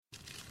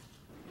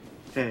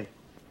Hey,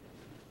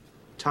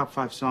 top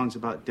 5 songs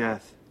about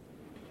death.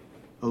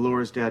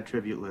 Allure's dad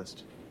tribute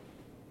list.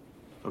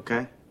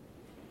 Okay?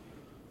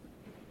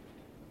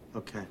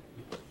 Okay.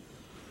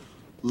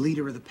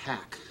 Leader of the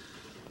pack.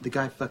 The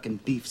guy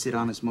fucking beefs it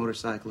on his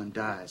motorcycle and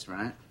dies,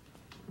 right?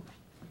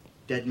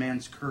 Dead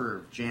Man's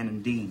Curve, Jan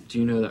and Dean. Do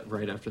you know that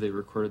right after they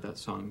recorded that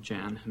song,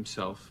 Jan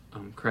himself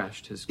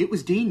crashed his... It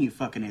was Dean, you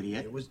fucking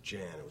idiot. It was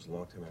Jan. It was a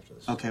long time after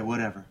this. Okay,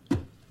 whatever.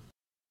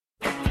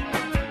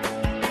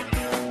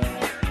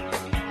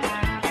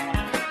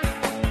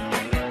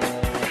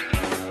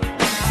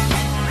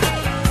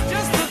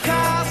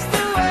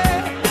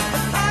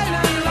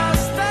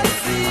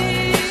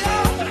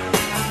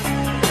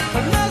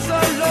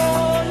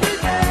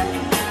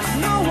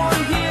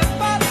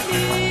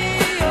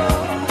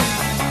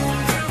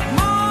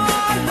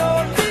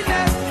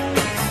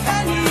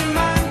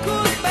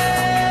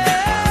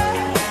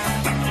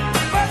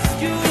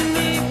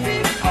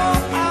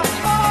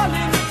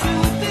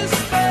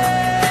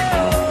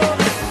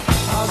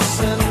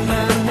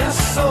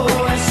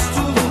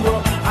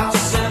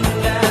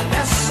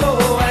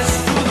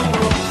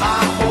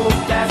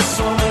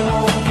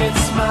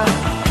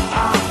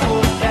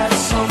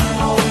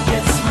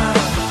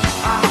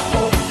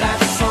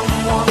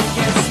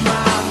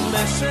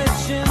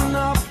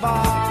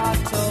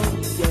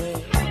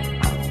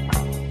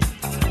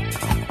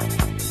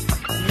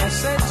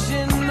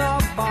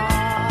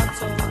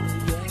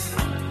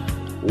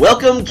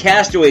 Welcome,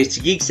 Castaways,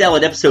 to Geek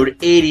Salad episode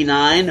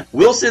 89,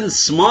 Wilson's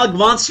Smog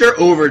Monster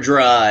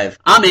Overdrive.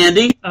 I'm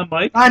Andy. I'm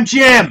Mike. I'm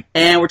Jim.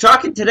 And we're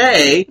talking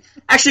today...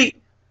 Actually,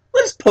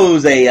 let's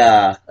pose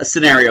a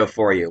scenario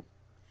for you.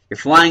 You're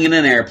flying in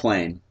an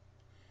airplane.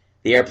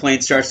 The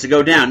airplane starts to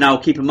go down. Now,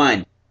 keep in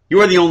mind,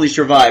 you are the only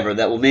survivor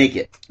that will make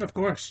it. Of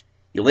course.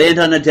 You land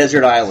on a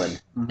desert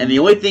island, and the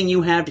only thing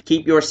you have to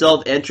keep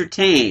yourself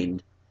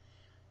entertained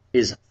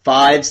is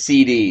 5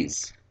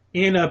 CDs.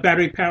 In a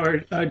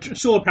battery-powered,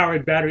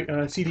 solar-powered battery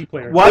CD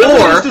player. Why don't we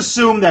just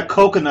assume that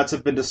coconuts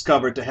have been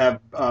discovered to have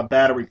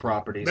battery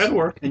properties? That'd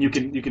work. And you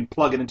can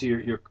plug it into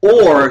your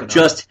Or coconut.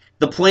 just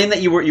the plane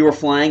that you were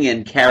flying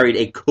in carried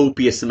a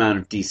copious amount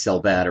of D-cell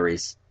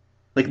batteries,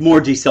 like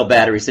more D-cell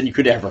batteries than you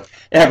could ever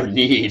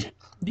need.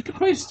 You could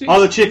probably stick...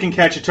 All the chicken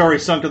cacciatore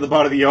sunk to the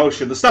bottom of the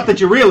ocean. The stuff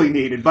that you really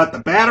needed, but the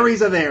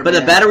batteries are there. But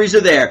man. the batteries are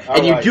there, All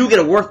and you right. do get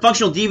a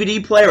functional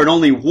DVD player and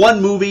only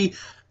one movie.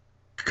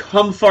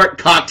 Comfort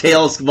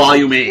Cocktails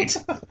Volume 8.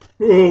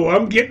 Ooh,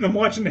 I'm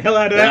watching the hell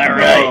out of that. All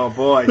right. Oh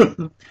boy.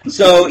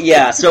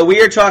 So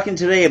we are talking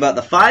today about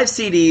the 5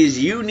 CDs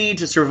you need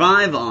to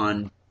survive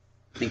on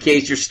in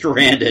case you're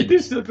stranded. You're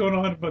still going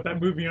on about that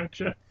movie, aren't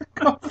you?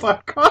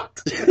 Comfort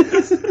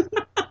cocktails.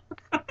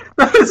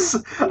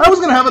 I was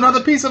going to have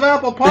another piece of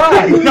apple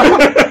pie. No,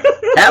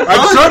 Have I'm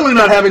fun. certainly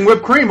not having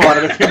whipped cream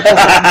on it. If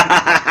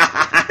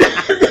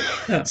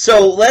you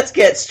So let's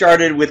get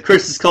started with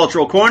Chris's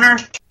Cultural Corner.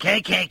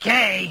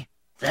 KKK,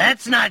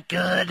 that's not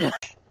good.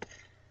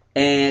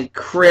 And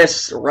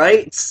Chris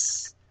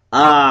writes,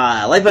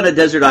 life on a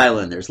desert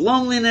island. There's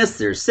loneliness,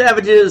 there's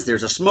savages,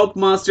 there's a smoke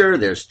monster,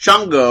 there's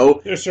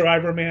Chungo, There's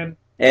Survivor Man.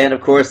 and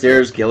of course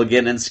there's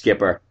Gilligan and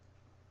Skipper.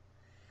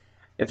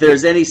 If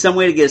there's some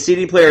way to get a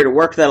CD player to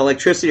work without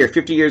electricity or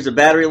 50 years of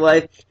battery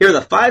life, here are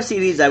the 5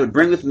 CDs I would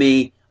bring with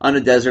me on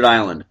a desert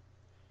island.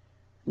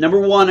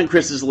 Number 1 on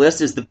Chris's list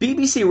is the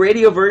BBC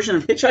radio version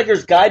of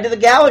Hitchhiker's Guide to the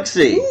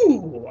Galaxy.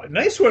 Ooh,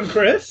 nice one,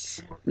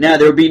 Chris. Now,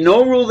 there would be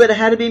no rule that it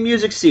had to be a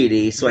music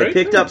CD, so I Very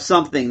picked good. up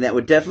something that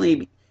would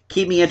definitely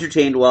keep me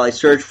entertained while I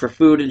searched for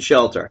food and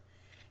shelter.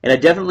 And I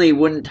definitely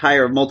wouldn't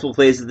tire of multiple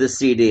plays of this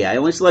CD. I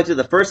only selected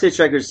the first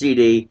Hitchhiker's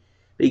CD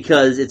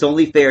because it's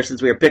only fair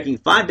since we are picking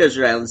 5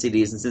 Desert Island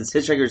CDs, and since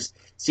Hitchhiker's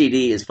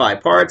CD is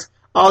 5 parts,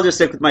 I'll just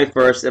stick with my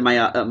first and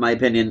my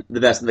opinion,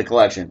 the best in the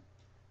collection.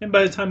 And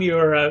by the time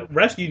you're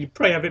rescued, you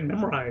probably have it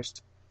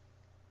memorized.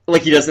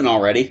 Like he doesn't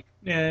already.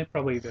 Yeah,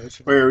 probably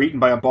does. Or you're eaten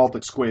by a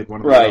Baltic squid.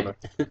 One or Right. the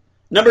other.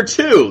 Number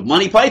 2,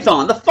 Monty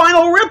Python, the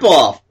final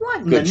ripoff.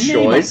 What in Good the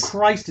name choice. of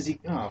Christ is he?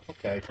 Oh,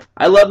 okay.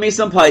 I love me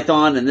some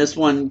Python, and this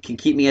one can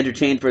keep me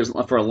entertained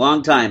for a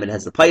long time. It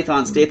has the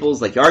Python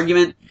staples like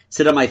Argument,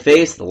 Sit on My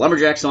Face, the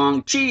Lumberjack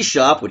song, Cheese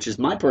Shop, which is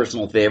my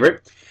personal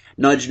favorite,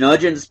 Nudge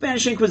Nudge, and the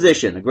Spanish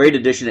Inquisition, a great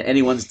addition to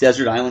anyone's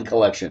Desert Island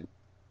collection.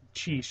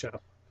 Cheese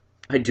shop.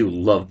 I do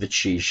love the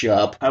Cheese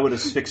Shop. I would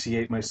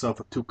asphyxiate myself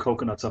with 2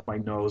 coconuts up my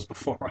nose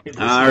before I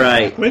listen. All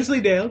right.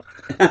 Wensleydale.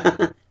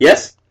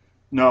 Yes?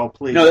 No,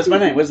 please. No, that's my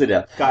name. What's it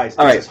now? Guys,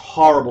 All this right. is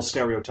horrible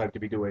stereotype to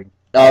be doing.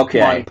 Okay.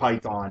 Monty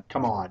Python.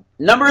 Come on.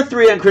 Number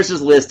 3 on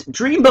Chris's list,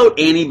 Dreamboat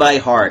Annie by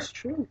Heart.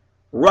 True.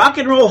 Rock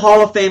and Roll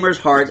Hall of Famer's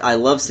Heart, I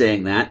love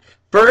saying that.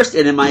 First,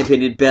 and in my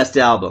opinion, best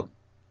album.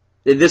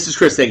 This is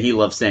Chris saying he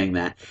loves saying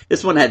that.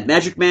 This one had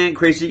Magic Man,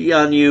 Crazy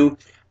on You,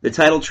 the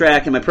title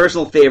track, and my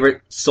personal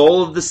favorite,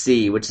 Soul of the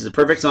Sea, which is a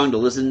perfect song to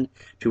listen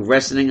to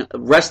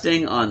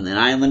resting on an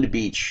island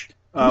beach.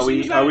 Are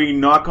we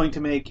not going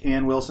to make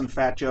Ann Wilson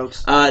fat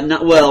jokes?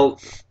 Dreamboat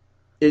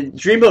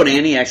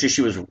Annie, actually,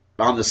 she was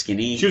on the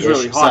skinny. She was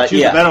really hot. She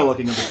was the better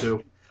looking of the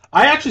 2.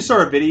 I actually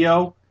saw a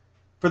video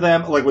for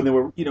them, like when they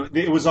were,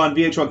 it was on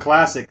VH1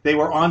 Classic. They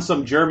were on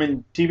some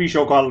German TV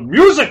show called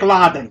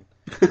Musikladen.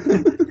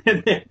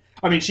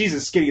 She's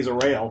as skinny as a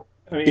rail.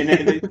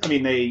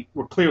 They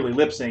were clearly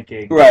lip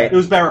syncing. Right. It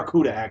was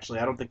Barracuda, actually.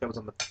 I don't think that was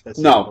on the.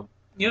 No.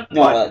 Yep.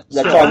 No,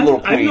 that's called Little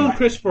I've Queen. known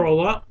Chris for a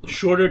lot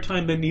shorter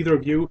time than neither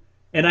of you,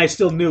 and I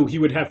still knew he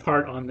would have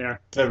Hart on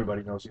there.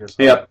 Everybody knows he is.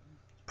 Yep.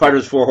 Part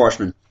of his Four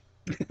Horsemen.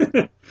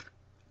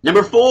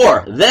 Number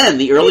 4, Then,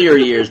 the Earlier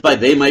Years by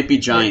They Might Be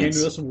Andy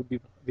Giants. Wilson would be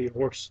the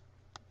horse.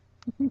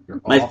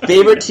 My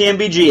favorite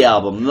TMBG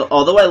album.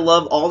 Although I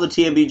love all the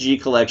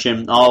TMBG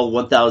collection, all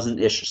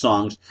 1,000-ish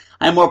songs,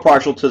 I'm more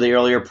partial to the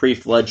earlier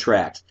pre-flood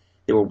tracks.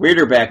 They were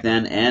weirder back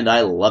then, and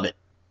I love it.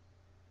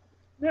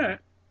 Yeah.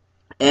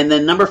 And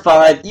then number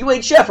 5,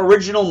 UHF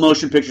Original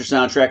Motion Picture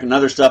Soundtrack and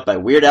Other Stuff by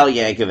Weird Al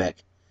Yankovic.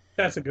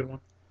 That's a good one.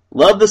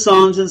 Love the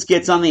songs and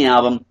skits on the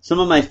album. Some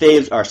of my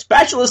faves are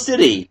Spatula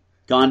City,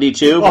 Gandhi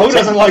 2. Oh, who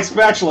doesn't like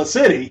Spatula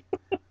City?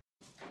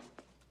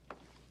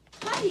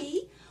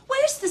 Honey,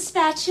 where's the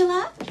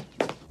spatula?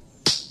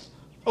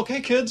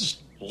 Okay, kids,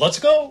 let's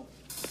go.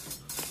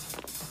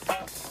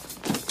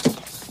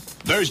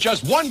 There's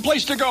just one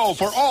place to go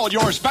for all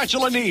your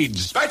spatula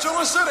needs.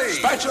 Spatula City!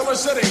 Spatula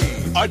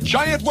City! A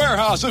giant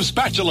warehouse of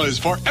spatulas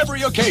for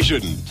every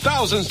occasion.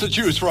 Thousands to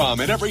choose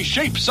from in every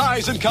shape,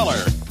 size, and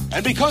color.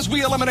 And because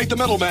we eliminate the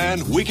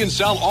middleman, we can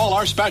sell all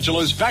our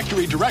spatulas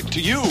factory direct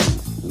to you.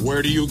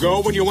 Where do you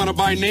go when you want to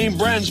buy name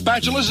brand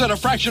spatulas at a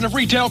fraction of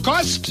retail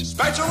cost?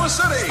 Spatula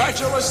City!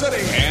 Spatula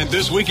City! And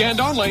this weekend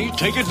only,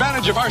 take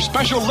advantage of our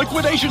special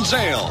liquidation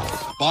sale.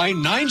 Buy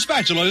 9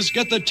 spatulas,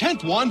 get the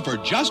 10th one for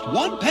just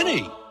 1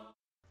 penny.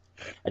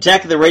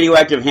 Attack of the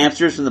Radioactive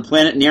Hamsters from the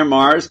Planet Near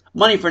Mars,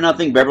 Money for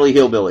Nothing, Beverly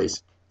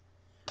Hillbillies.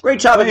 Great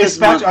topic this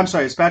month. I'm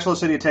sorry, is Spatula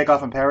City a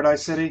takeoff in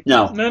Paradise City?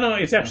 No. No,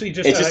 it's actually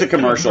just It's just a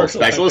commercial.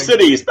 Spatula thing.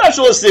 City,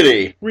 Spatula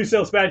City. We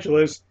sell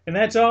spatulas, and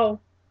that's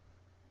all.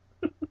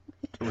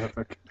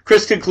 Terrific.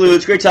 Chris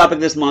concludes, great topic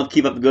this month,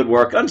 keep up the good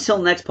work.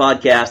 Until next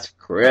podcast,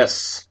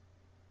 Chris.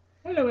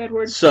 Hello,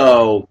 Edward.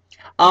 So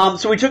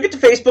we took it to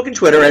Facebook and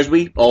Twitter, as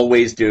we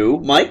always do.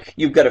 Mike,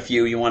 you've got a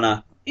few you want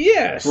to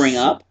bring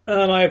up?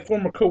 My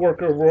former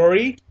coworker,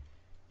 Rory,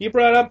 he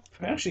brought up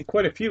actually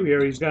quite a few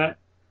here. He's got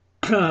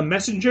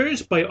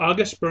Messengers by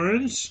August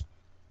Burns,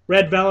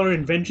 Red Valor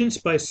and Vengeance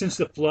by Since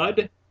the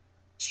Flood,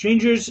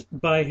 Strangers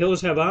by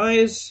Hills Have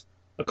Eyes,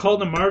 A Call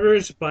to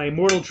Martyrs by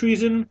Mortal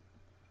Treason,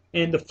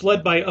 and The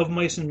Flood by Of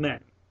Mice and Men.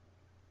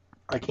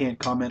 I can't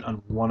comment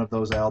on one of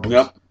those albums.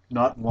 Yep.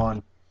 Not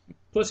one.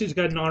 Plus, he's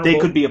got an honorable... They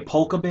could be a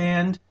polka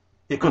band.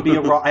 It could be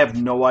a rock. I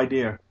have no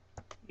idea.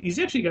 He's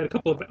actually got a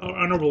couple of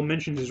honorable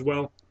mentions as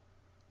well.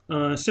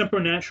 Semper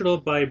Natural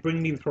by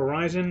Bring Me the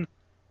Horizon,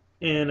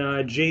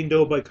 and Jane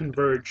Doe by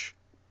Converge.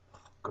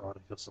 God, I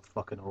feel so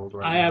fucking old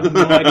right I now. have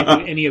no idea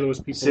who any of those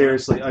people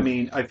Seriously,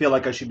 I feel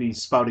like I should be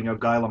spouting out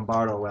Guy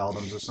Lombardo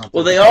albums or something.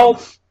 Well, they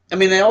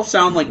all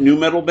sound like new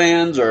metal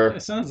bands, or...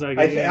 It sounds like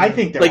I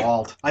think they're like,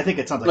 alt. I think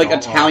it sounds like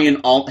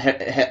Italian alt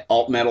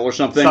metal or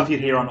something. Stuff you'd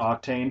hear on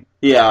Octane.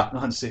 Yeah.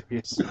 Non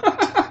serious.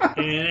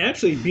 And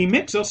actually,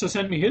 B-Mix also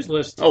sent me his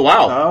list. Oh,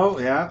 wow. Oh,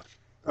 yeah.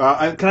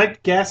 Can I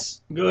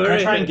guess? Go Can I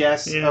ahead. try and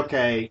guess? Yeah.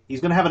 Okay,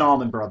 he's going to have an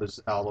Allman Brothers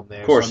album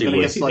there. Of course so I'm he gonna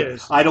would. guess, He like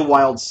does. Ida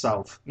Wild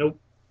South. Nope.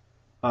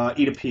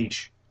 Eat a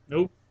Peach.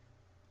 Nope.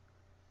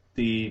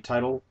 The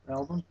title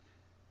album?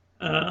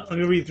 Let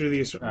me read through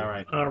these. All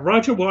right.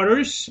 Roger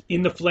Waters,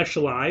 In the Flesh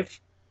Alive.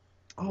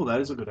 Oh,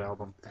 that is a good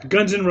album.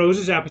 Guns N'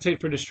 Roses,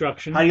 Appetite for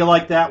Destruction. How do you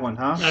like that one,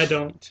 huh? I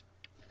don't.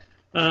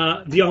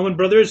 The Allman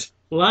Brothers,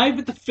 Live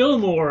at the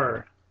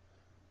Fillmore.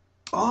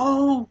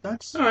 Oh,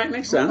 that's... All right,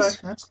 makes sense.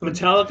 That's good.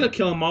 Metallica,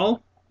 Kill 'Em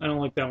All. I don't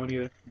like that one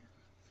either.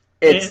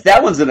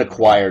 That one's an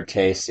acquired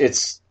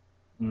taste.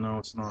 No,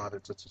 it's not.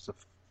 It's a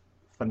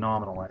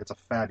phenomenal. It's a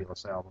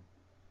fabulous album.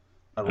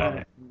 I love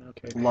it.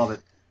 Okay. Love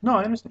it. No,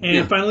 I understand.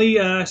 And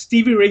finally,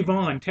 Stevie Ray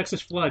Vaughan,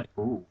 Texas Flood.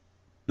 Ooh.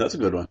 That's a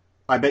good one.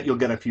 I bet you'll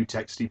get a few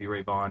Stevie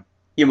Ray Vaughan.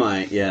 You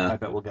might, yeah. I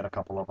bet we'll get a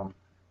couple of them.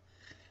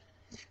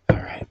 All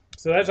right.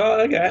 So that's all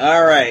I got.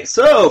 All right.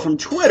 So from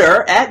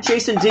Twitter, at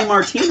Jason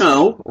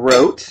DiMartino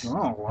wrote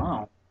Oh,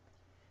 wow.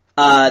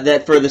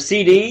 that for the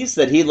CDs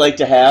that he'd like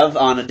to have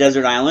on a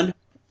desert island,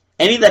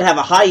 any that have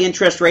a high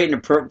interest rate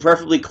and are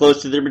preferably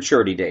close to their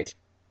maturity date.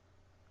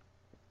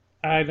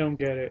 I don't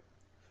get it.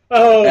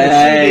 Oh,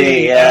 Hey,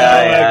 CD. yeah,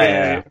 I yeah, get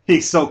yeah. it.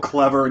 He's so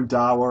clever and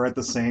dour at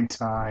the same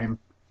time.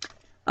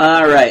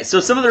 All right. So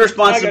some of the I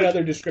responses got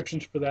other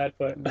descriptions for that,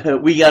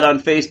 but we got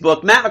on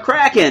Facebook. Matt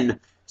McCracken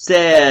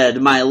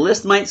said, "My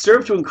list might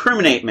serve to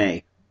incriminate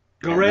me."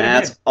 go And right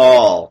that's ahead.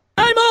 all.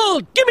 I'm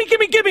old!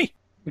 Gimme!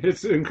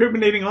 It's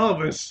incriminating all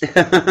of us.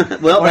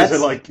 Well, What that's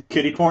is it, like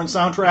kiddie porn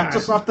soundtracks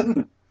or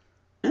something?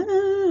 I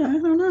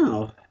don't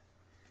know.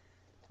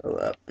 Hold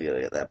up, we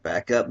gotta get that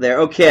back up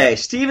there. Okay,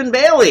 Stephen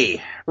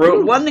Bailey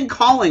wrote "London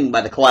Calling"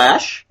 by The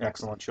Clash,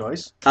 Excellent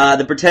choice.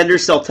 the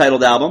Pretenders'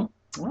 self-titled album,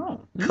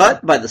 Oh.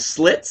 "Cut" by The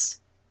Slits,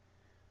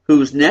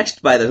 "Who's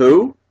Next" by The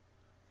Who,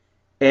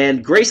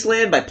 and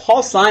 "Graceland" by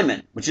Paul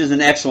Simon, which is an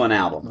excellent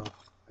album.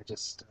 I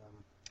just...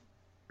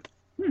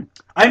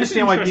 I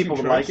understand why Interesting people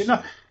would choice.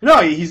 like it. No,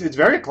 it's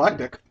very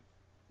eclectic.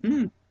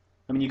 Hmm.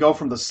 I mean, you go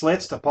from the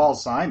Slits to Paul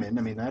Simon.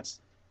 I mean, I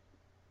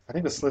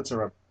think the Slits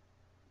are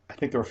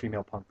they're a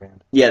female punk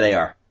band. Yeah, they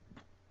are.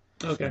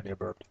 Okay. They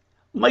burped.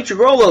 Mike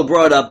Trigolo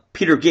brought up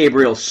Peter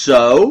Gabriel.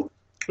 So,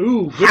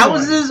 Ooh, good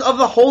Houses of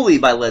the Holy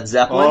by Led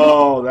Zeppelin.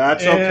 Oh,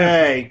 that's Yeah.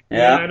 okay.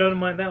 Yeah, Yeah. I don't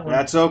mind that one.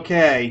 That's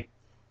okay.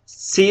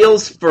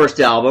 Seal's first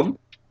album.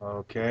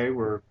 Okay,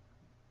 we're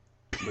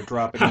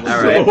dropping. All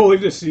right. Holy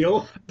the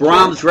Seal.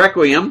 Brahms'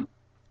 Requiem.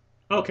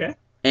 Okay.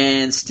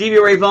 And Stevie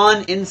Ray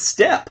Vaughan in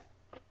Step.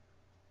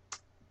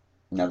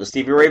 Another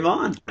Stevie Ray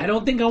Vaughan. I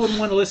don't think I would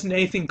want to listen to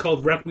anything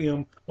called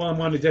Requiem while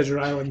I'm on a desert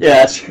island.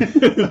 Yeah, that's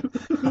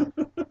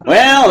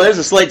well, there's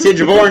a slight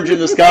tinge of orange in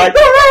the sky.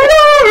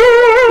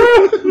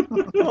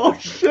 Oh,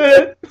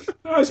 shit.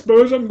 I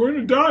suppose I'm going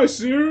to die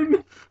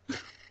soon.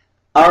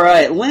 All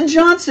right, Lynn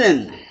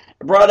Johnson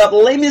brought up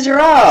Les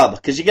Miserables,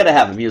 because you got to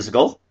have a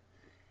musical.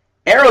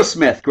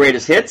 Aerosmith,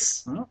 Greatest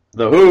Hits.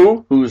 The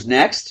Who, Who's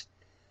Next.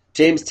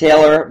 James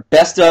Taylor,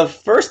 Best of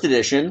First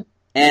Edition.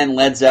 And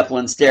Led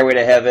Zeppelin, Stairway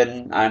to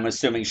Heaven. I'm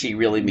assuming she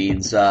really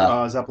means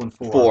Zeppelin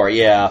 4. 4,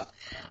 yeah.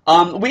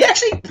 We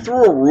actually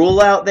threw a rule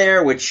out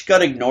there, which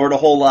got ignored a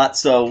whole lot,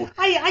 so...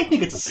 I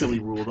think it's a silly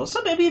rule, though.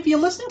 So maybe if you're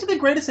listening to the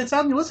Greatest Hits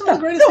album, you listen to the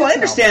Greatest No, Hits I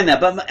understand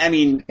album. that, but, I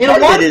mean... And a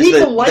part lot it of is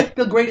people like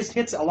the Greatest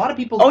Hits. A lot of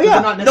people Oh, yeah.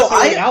 are not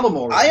necessarily album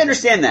oriented. I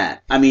understand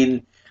that. I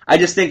mean, I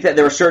just think that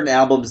there are certain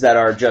albums that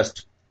are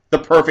just the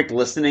perfect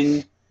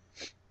listening...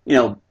 You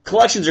know,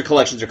 collections are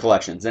collections are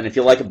collections, and if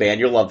you like a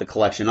band, you'll love the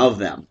collection of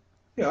them.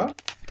 Yeah.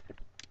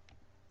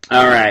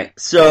 All right,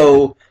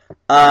 so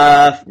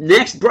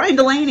next, Brian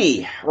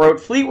Delaney wrote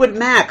Fleetwood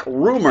Mac,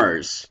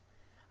 Rumors,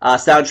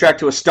 soundtrack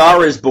to A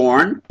Star Is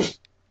Born.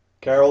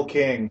 Carole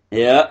King.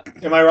 Yeah.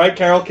 Am I right,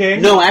 Carole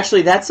King? No,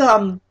 actually, that's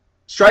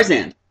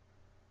Streisand.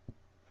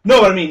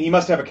 No, but I mean, he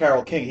must have a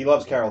Carole King. He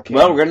loves Carole King.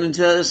 Well, we're getting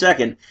into that in a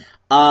second.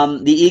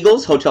 The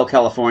Eagles, Hotel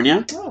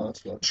California. Oh,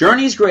 that's good.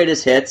 Journey's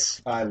Greatest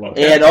Hits. I love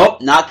And,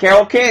 not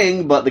Carole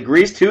King, but the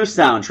Grease 2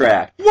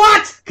 soundtrack.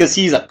 What? Because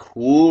he's a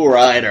cool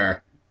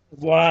writer.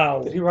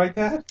 Wow. Did he write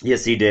that?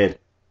 Yes, he did.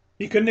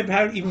 He couldn't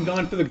have even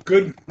gone for the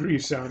good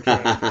Grease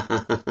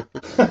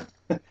soundtrack.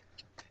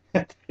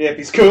 If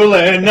he's cool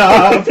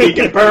enough, he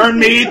can burn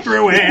me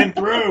through and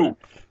through.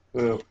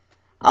 Ooh.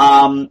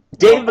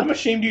 David, I'm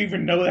ashamed you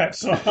even know that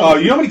song. Oh,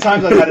 you know how many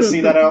times I've had to see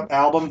that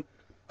album?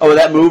 Oh,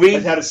 that movie?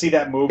 I've had to see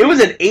that movie. It was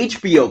an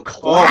HBO Oh, my God,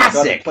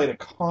 classic. they played it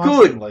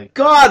constantly. Good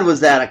God, was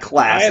that a I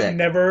classic? have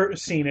never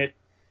seen it.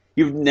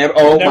 You've never...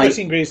 Oh, Never my...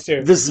 seen Grease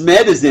 2. The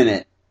Zmed is in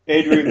it.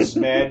 Adrian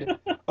Zmed.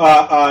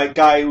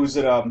 Guy who's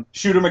at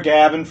Shooter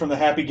McGavin from the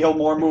Happy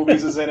Gilmore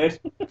movies is in it.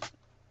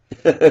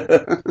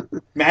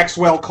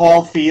 Maxwell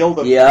Caulfield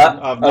of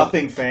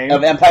Nothing fame.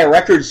 Of Empire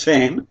Records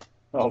fame.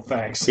 Oh,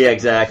 thanks. Yeah,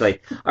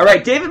 exactly. All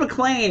right, David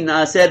McLean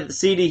said the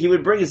CD he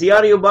would bring is the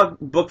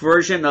audiobook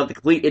version of The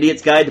Complete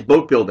Idiot's Guide to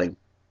Boat Building.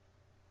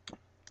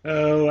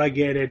 Oh, I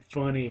get it.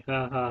 Funny.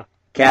 Haha.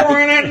 Kathy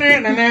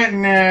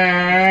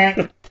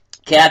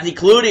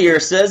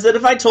Cloutier says that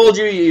if I told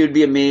you, you'd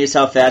be amazed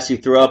how fast you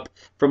threw up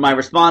from my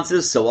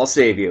responses, so I'll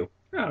save you.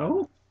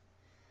 Oh.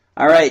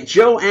 All right,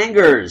 Joe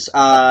Angers.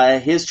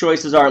 His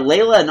choices are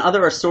Layla and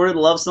Other Assorted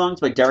Love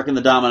Songs by Derek and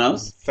the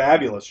Dominoes.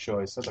 Fabulous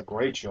choice. That's a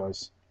great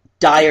choice.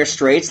 Dire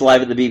Straits,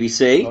 live at the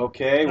BBC.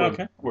 Okay,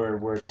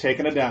 we're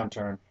taking a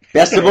downturn.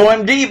 Best of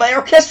OMD by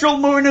Orchestral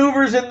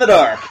Maneuvers in the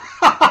Dark.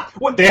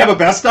 What, they have a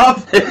best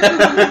of?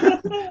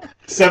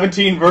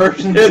 17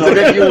 versions of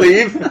If you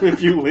leave.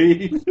 If you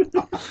leave.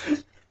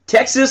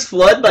 Texas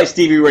Flood by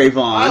Stevie Ray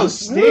Vaughan.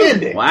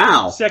 Outstanding.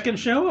 Wow. Second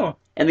show.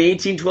 And the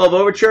 1812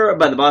 Overture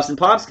by the Boston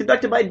Pops,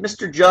 conducted by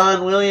Mr.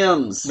 John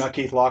Williams. Not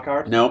Keith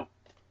Lockhart? Nope.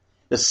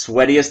 The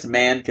sweatiest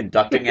man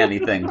conducting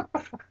anything.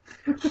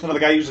 The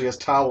guy usually has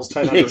towels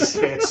tied under his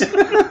pants.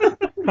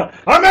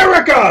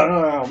 America!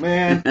 Oh,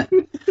 man.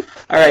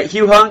 All right,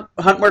 Hugh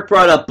Huntworth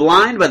brought up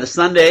Blind by the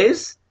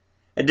Sundays,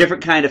 A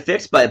Different Kind of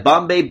Fix by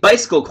Bombay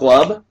Bicycle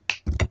Club,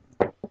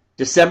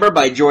 December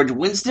by George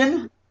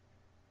Winston,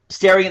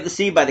 Staring at the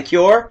Sea by The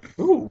Cure,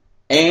 Ooh.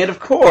 And, of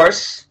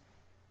course,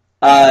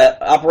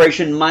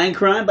 Operation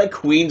Mindcrime by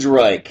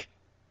Queensryche.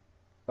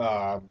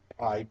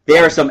 I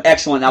There are some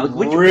excellent albums.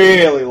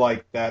 really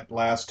like that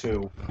last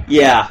two.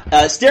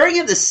 Yeah. Staring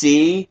at the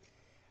Sea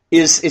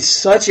is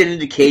such an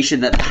indication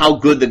that how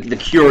good the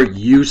Cure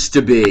used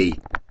to be.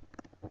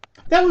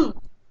 That was...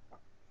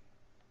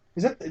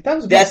 That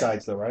was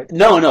B-sides, though, right?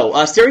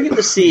 No. Staring at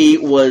the Sea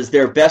was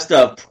their best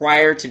of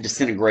prior to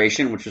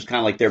Disintegration, which was kind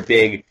of like their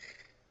big...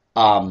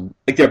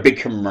 their big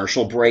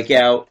commercial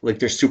breakout, like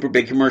their super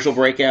big commercial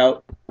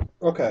breakout.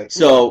 Okay.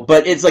 So,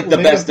 but it's like the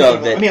best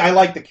of it. I mean, I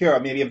like The Cure.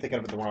 Maybe I'm thinking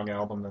of the wrong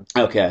album then.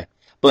 Okay.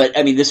 But,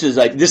 I mean, this is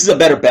a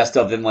better best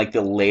of than, like,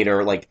 the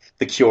later, like,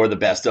 The Cure, the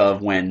best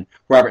of, when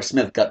Robert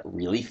Smith got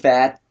really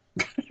fat.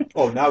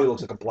 Oh, now he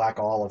looks like a black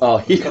olive.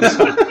 Oh,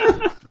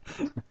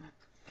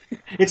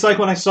 It's like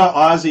when I saw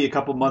Ozzy a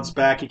couple months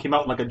back. He came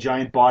out in, like, a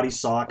giant body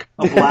sock.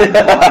 A black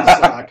body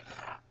sock.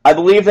 I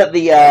believe that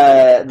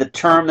the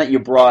term that you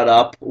brought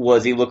up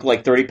was he looked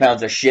like 30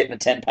 pounds of shit in a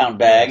 10-pound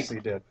bag. Yes, he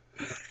did.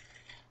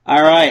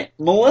 All right.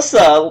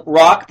 Melissa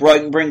Rock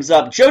brings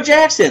up Joe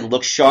Jackson.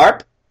 Looks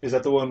sharp. Is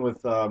that the one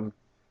with,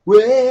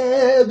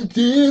 Well,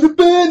 to the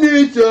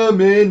finish,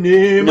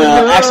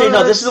 No, actually,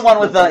 no. This is the one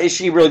with, is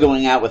she really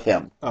going out with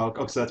him?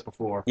 Oh, so that's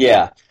before.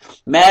 Yeah.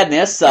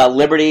 Madness,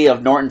 Liberty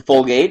of Norton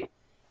Folgate.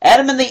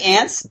 Adam and the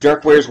Ants,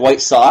 Dirk wears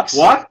white socks.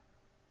 What?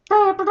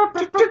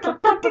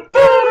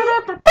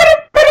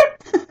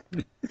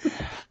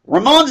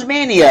 Ramones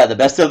Mania, the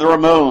best of the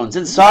Ramones,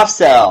 and Soft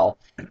Cell.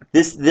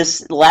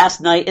 This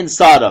last night in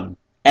Sodom.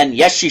 And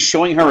yes, she's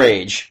showing her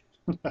age.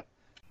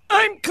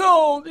 I'm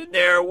cold and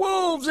there are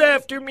wolves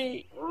after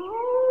me.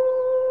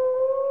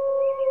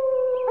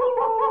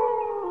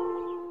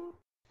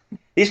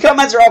 These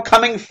comments are all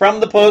coming from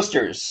the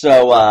posters.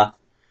 So,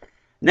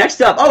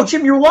 next up. Oh,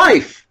 Jim, your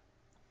wife.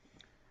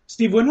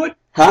 Steve Winwood?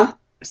 Huh?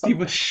 Steve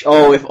Winwood.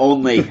 Oh, if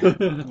only.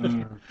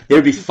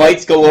 There'd be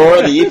fights galore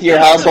in the Ethier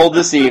household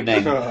this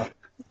evening.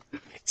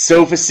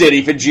 Sofa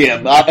City for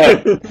Jim.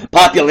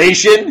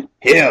 Population?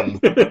 Him.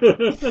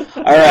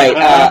 All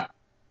right.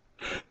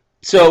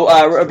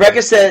 So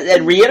Rebecca says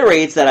and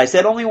reiterates that I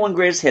said only one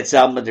greatest hits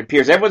album, but it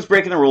appears everyone's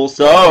breaking the rules.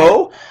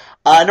 So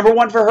number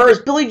one for her is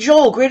Billy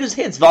Joel, Greatest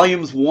Hits,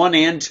 Volumes 1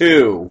 and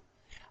 2.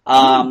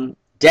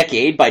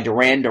 Decade by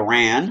Duran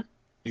Duran.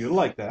 You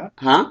like that?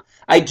 Huh?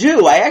 I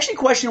do. I actually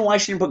question why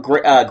she didn't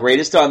put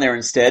Greatest on there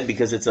instead,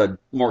 because it's a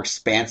more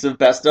expansive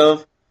best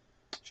of.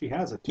 She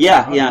has it.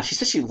 Yeah. She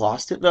said she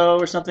lost it, though,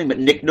 or something, but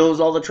Nick knows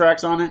all the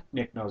tracks on it.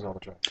 Nick knows all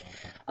the tracks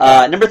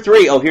on it. Number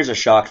 3, here's a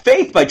shock.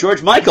 Faith by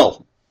George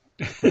Michael.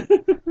 4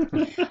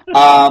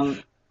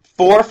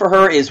 for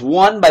her is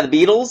 1 by the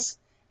Beatles,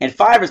 and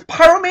 5 is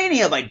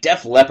Pyromania by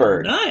Def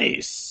Leppard.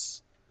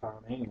 Nice.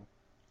 Pyromania.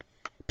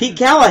 Pete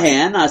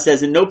Callahan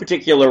says in no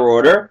particular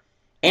order,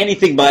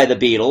 anything by the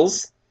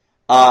Beatles,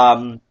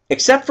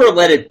 except for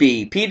Let It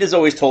Be. Pete has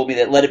always told me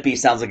that Let It Be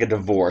sounds like a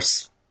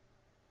divorce.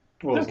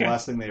 Well, it was the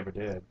last thing they ever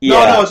did.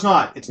 Yeah. No, it's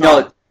not. It's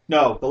not.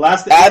 No, the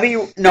last thing... Abbey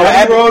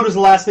Road was the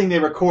last thing they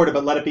recorded,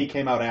 but Let It Be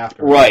came out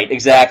after. Right,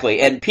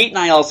 exactly. And Pete and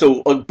I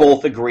also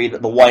both agree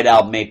that the White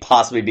Album may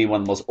possibly be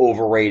one of the most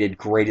overrated,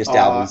 greatest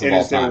albums of all time.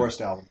 It is their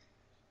worst album.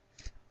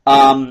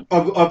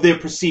 Of their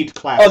perceived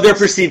classics. Of their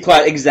perceived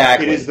classics,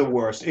 exactly. It is the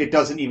worst. It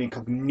doesn't even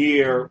come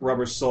near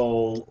Rubber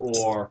Soul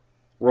or...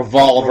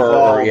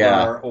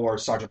 Revolver or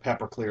Sgt.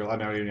 Pepper, clearly. I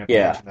don't even have to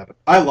mention that, but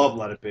I love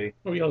Let It Be.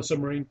 Oh, Yellow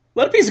Submarine.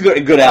 Let It Be is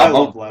a good album. I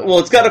love Let It Be. Well,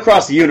 it's got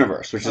Across the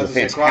Universe, which is a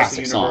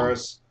fantastic song.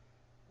 Just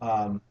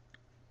trying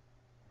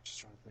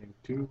to think.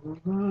 Two of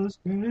us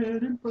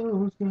getting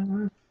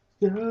closer,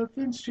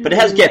 but it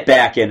has Get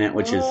Back in it,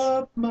 which is...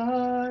 that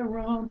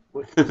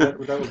was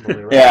the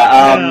lyric.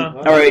 Yeah,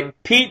 all right.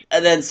 Pete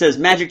then says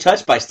Magic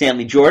Touch by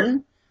Stanley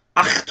Jordan.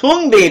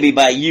 Achtung Baby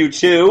by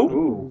U2.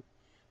 Ooh.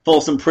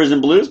 Folsom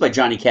Prison Blues by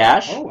Johnny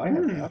Cash. Oh, I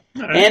have that.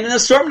 Right. And an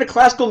assortment of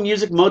classical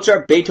music,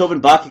 Mozart, Beethoven,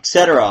 Bach,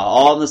 etc.,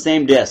 all on the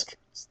same disc.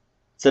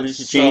 Subject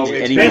to change at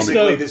any moment.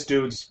 Basically this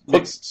dude's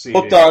mixed CD.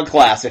 Hooked on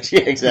classics. Yeah,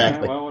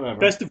 exactly. Well, whatever.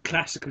 Best of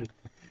classical.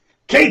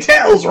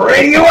 K-Tel's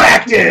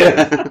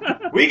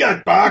radioactive! We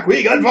got Bach,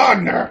 we got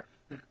Wagner.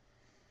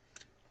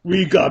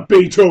 We got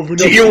Beethoven.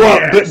 Do you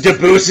want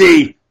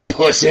Debussy?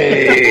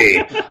 Pussy!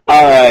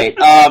 All right.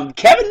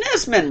 Kevin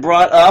Nesman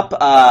brought up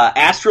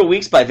Astral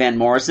Weeks by Van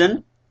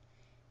Morrison.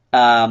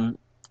 In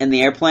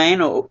the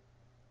Airplane.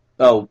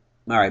 All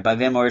right, by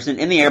Van Morrison.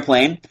 In the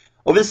Airplane.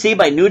 Over the Sea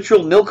by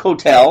Neutral Milk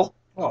Hotel.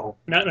 Oh.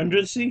 Not Under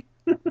the Sea?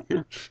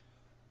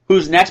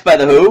 Who's Next by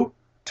The Who.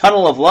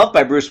 Tunnel of Love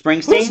by Bruce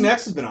Springsteen. Who's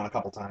Next has been on a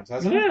couple times,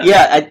 hasn't it?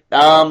 Yeah.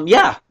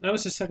 Yeah. That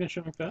was his second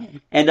show for that.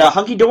 And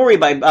Hunky Dory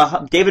by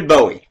David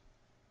Bowie.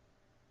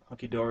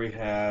 Hunky Dory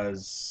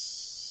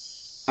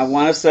has... I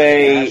want to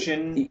say...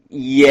 Fashion?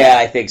 Yeah,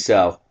 I think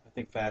so. I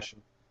think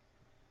Fashion.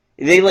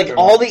 They like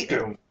all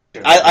the...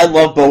 I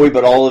love Bowie,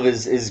 but all of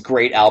his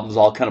great albums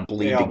all kind of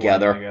bleed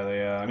together.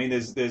 Yeah. I mean,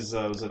 there's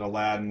was it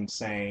Aladdin,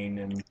 Sane,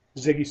 and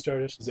Ziggy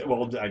Stardust.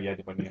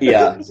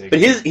 Yeah, but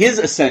his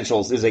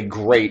Essentials is a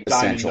great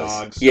Essentials.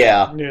 Dogs.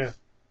 Yeah.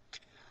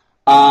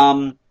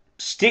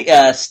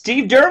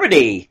 Steve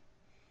Dermody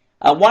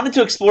wanted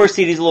to explore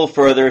CDs a little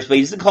further, but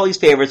he doesn't call these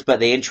favorites, but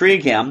they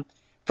intrigue him.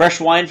 Fresh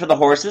Wine for the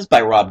Horses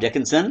by Rob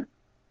Dickinson.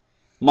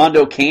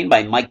 Mondo Cane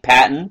by Mike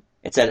Patton.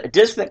 It's a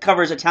disc that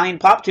covers Italian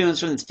pop tunes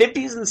from the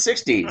 50s and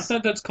 60s. I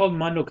thought that's called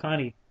Mondo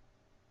Cane.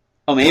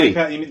 Oh, maybe.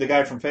 You mean the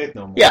guy from Faith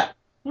No More? Yeah.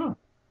 Oh.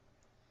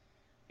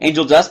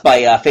 Angel Dust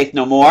by Faith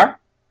No More.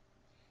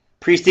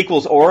 Priest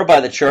Equals Aura by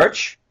The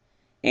Church.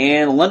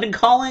 And London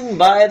Calling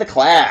by The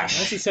Clash.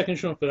 That's the second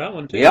show for that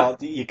one, too.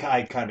 Yep. Well,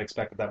 I kind of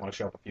expected that one to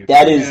show up a few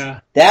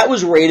times. That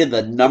was rated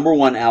the number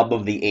one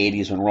album of the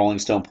 80s when Rolling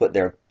Stone put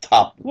their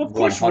top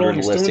 100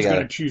 list together.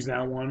 Going to choose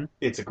that one.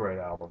 It's a great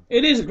album.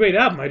 It is a great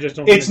album. I just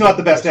don't. It's not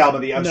the best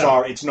album. I'm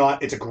sorry. It's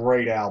not. It's a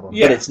great album.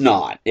 Yeah. But it's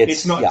not.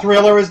 It's not. Yeah.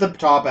 Thriller is the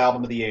top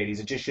album of the 80s.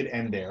 It just should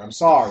end there. I'm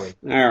sorry.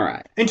 All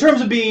right. In terms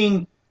of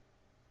being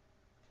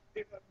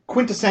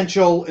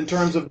quintessential, in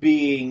terms of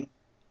being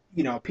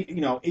and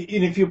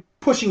if you're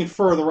pushing it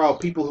further out,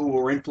 people who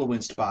were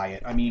influenced by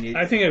it. I mean,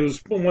 I think it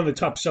was one of the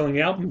top-selling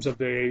albums of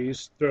the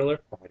 80s, Thriller.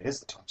 Oh, it is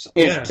the top-selling.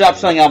 It's the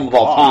top-selling album of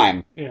all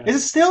time. Yeah. Is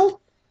it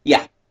still?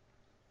 Yeah.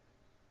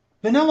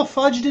 Vanilla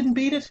Fudge didn't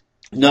beat it?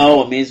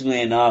 No, amazingly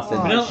enough.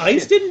 Vanilla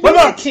Ice didn't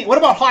What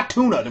about Hot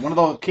Tuna? One of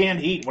the canned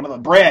heat? One of the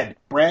bread?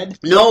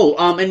 No,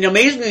 and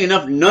amazingly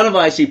enough, none of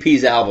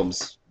ICP's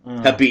albums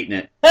have beaten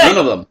it. Hey! None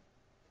of them.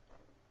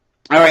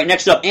 All right,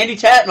 next up, Andy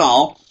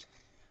Tatnall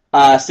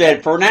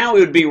said, for now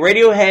it would be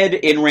Radiohead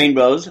in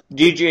Rainbows,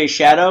 DJ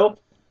Shadow,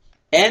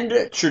 and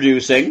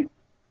introducing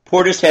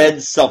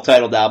Portishead's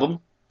self-titled album,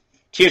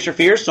 Tears for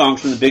Fears,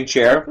 Songs from the Big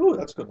Chair. Ooh,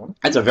 that's a good one.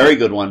 That's a very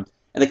good one.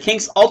 And the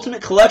Kinks'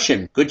 Ultimate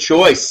Collection. Good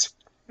choice.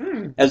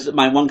 As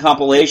my one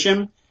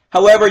compilation.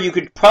 However, you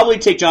could probably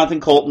take Jonathan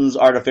Colton's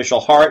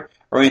Artificial Heart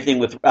or anything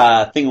with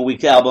Thing of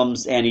Week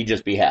albums, and he'd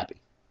just be happy.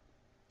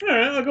 All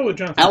right, I'll go with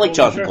Jonathan I like Colton,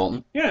 Jonathan sure.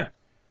 Colton. Yeah.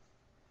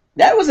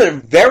 That was a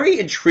very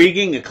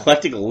intriguing,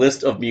 eclectic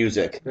list of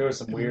music. There was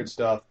some weird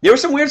stuff. There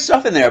was some weird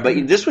stuff in there,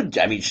 but this would,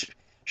 I mean,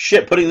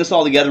 shit, putting this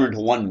all together into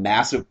one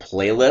massive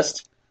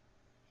playlist.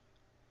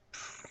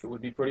 It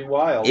would be pretty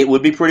wild. It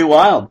would be pretty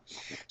wild.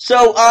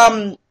 So,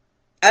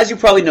 as you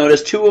probably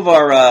noticed, two of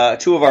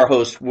our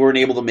hosts weren't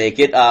able to make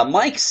it.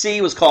 Mike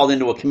C was called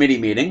into a committee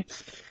meeting.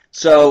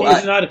 So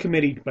He's not a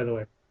committee, by the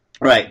way.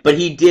 Right, but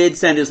he did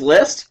send his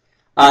list.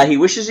 He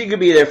wishes he could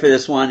be there for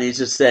this one. He's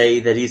just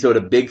say that he's owed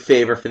a big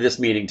favor for this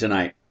meeting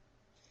tonight.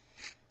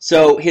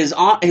 So his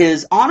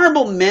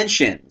honorable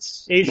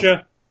mentions.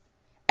 Asia.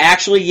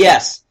 Actually,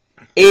 yes.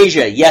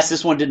 Asia. Yes,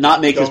 this one did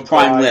not make his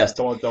prime list.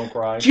 Don't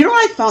cry. Do you know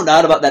what I found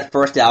out about that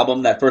first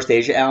album, that first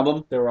Asia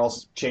album? They were all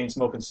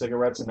chain-smoking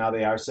cigarettes, and now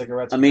they are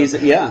cigarettes.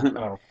 Amazing, yeah.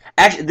 Oh.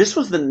 Actually, this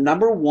was the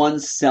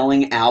 #1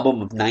 selling album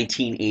of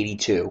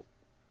 1982.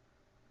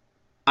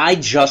 I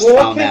just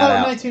found that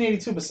out. What came out in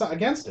 1982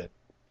 against it?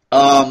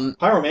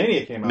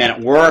 Pyromania came out. Man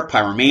at Work,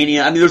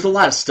 Pyromania. I mean, there's a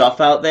lot of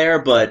stuff out there,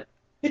 but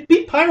it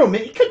beat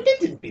Pyromania. It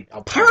didn't beat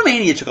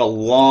Pyromania took a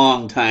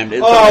long time. It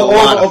took a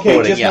lot of okay,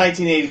 footing, just yeah.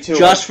 1982.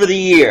 Just for the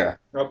year.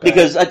 Okay.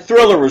 Because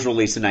Thriller was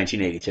released in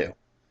 1982.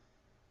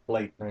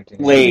 Late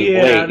 1982.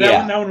 Yeah, late.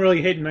 That one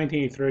really hit in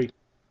 1983.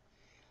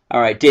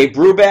 All right, Dave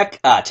Brubeck,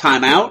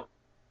 Time Out.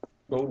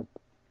 Oh.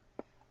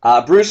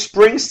 Bruce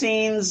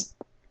Springsteen's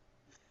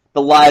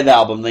the live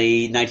album,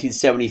 the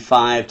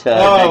 1975 to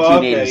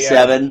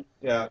 1987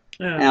 yeah.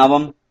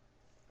 album.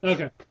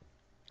 Okay.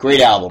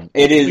 Great album.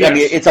 It is. Yes. I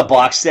mean, it's a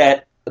box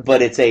set,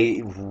 but it's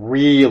a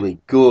really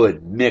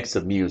good mix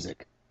of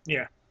music.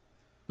 Yeah.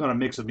 Not a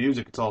mix of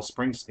music. It's all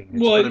Springsteen.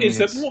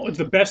 It's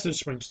the best of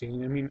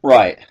Springsteen. I mean,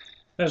 right.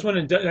 That's when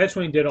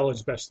he did all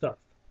his best stuff.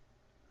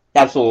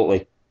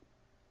 Absolutely.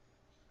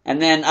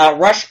 And then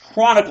Rush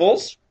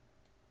Chronicles.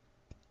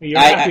 You're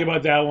happy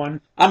about that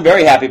one? I'm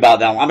very happy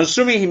about that one. I'm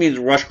assuming he means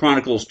Rush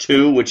Chronicles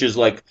 2, which is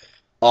like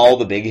all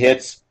the big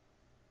hits.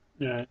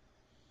 Yeah.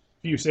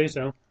 If you say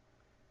so.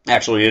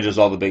 Actually, it is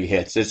all the big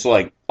hits. It's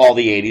like all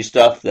the 80s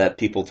stuff that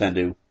people tend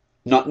to,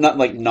 not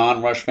like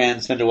non-Rush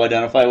fans tend to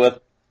identify with.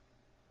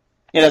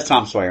 It has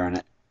Tom Sawyer in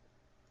it.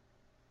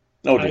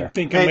 Oh dear. I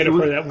think I might have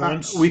heard that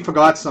once. We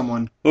forgot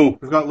someone. Who? We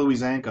forgot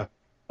Louis Zanka.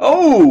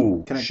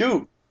 Oh,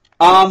 shoot.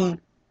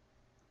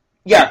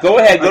 Yeah, go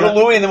ahead. Go to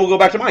Louis, and then we'll go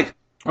back to Mike.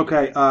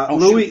 Okay,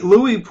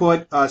 Louis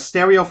put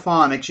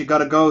Stereophonics, you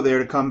gotta go there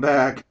to come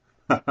back.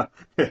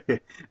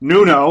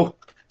 Nuno,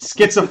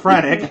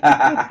 schizophrenic.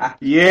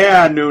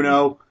 Yeah,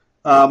 Nuno.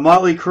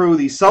 Motley Crue,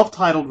 the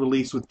self-titled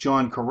release with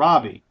John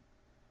Corabi,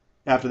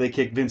 after they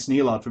kicked Vince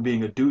Neil out for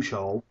being a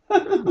douchehole.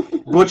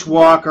 Butch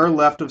Walker,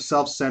 Left of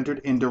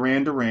Self-Centered, and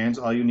Duran Duran's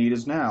All You Need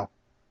Is Now.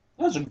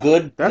 That's a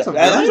good. That's a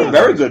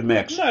very good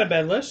mix. Not a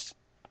bad list.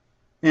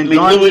 And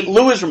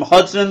Louis from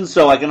Hudson,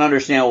 so I can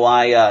understand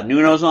why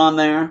Nuno's on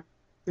there.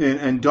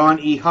 And Don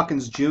E.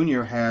 Huckins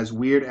Jr. has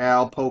Weird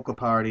Al Polka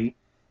Party,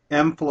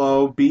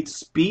 M-Flow, Beat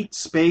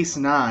Space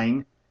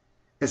 9,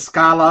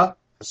 Escala,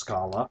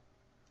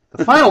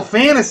 the Final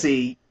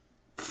Fantasy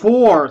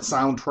 4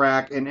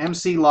 soundtrack, and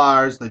MC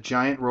Lars, The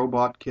Giant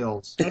Robot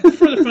Kills. I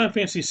prefer the Final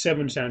Fantasy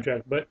VII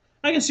soundtrack, but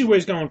I can see where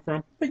he's going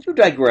from. But you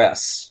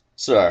digress,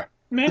 sir.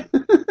 Man.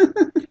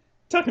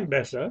 Talking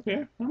best of,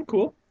 yeah. I'm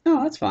cool.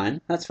 No, that's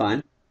fine. That's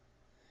fine.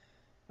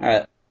 All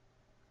right.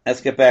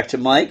 Let's get back to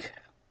Mike.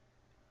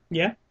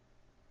 Yeah.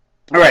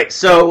 All right.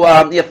 So,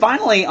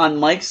 finally on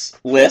Mike's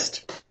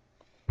list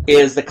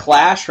is The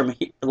Clash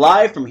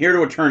live from Here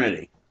to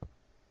Eternity.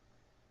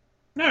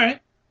 All right.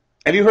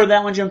 Have you heard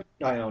that one, Jim?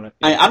 I own it.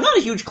 I'm not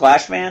a huge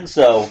Clash fan,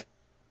 so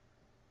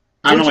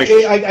I know what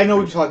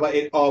you're talking about.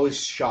 It always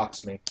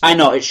shocks me. I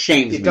know it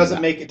shames me. It doesn't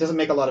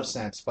make a lot of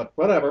sense, but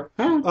whatever.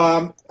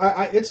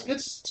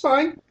 It's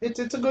fine.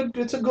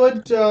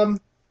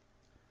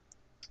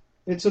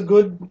 It's a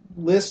good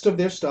list of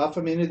their stuff.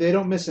 I mean, they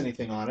don't miss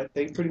anything on it.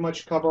 They pretty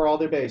much cover all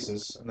their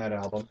bases in that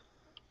album.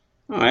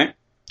 All right.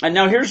 And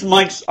now here's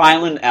Mike's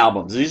Island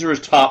albums. These are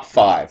his top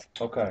 5.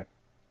 Okay.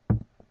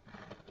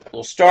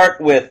 We'll start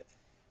with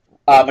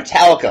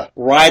Metallica,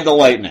 Ride the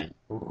Lightning.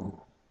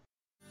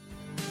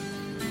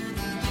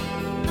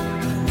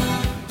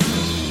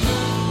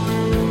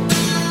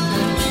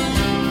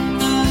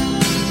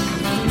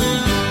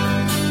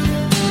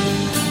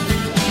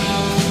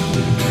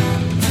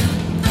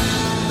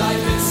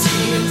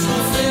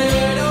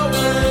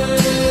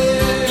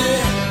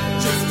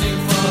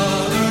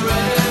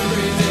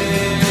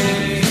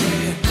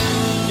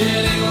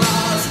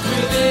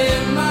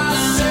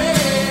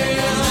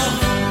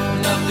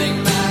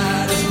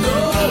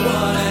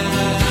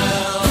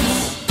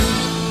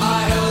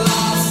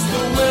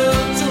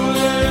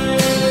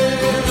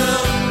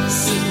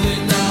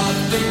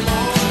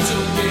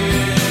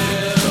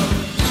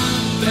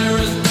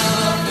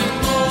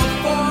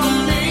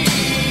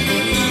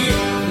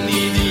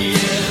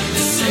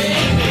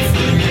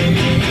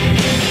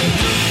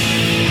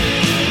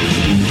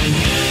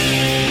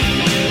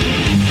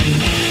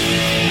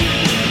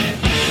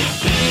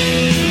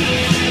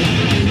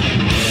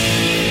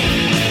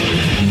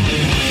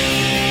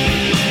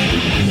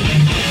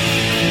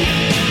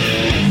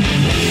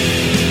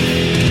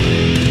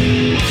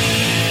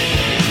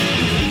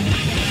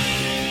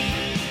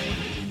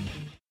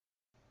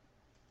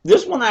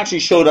 This one actually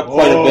showed up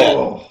quite a bit.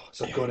 Oh,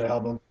 it's a good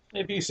album.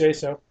 If you say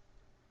so.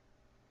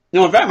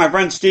 No, in fact, my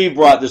friend Steve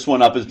brought this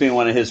one up as being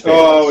one of his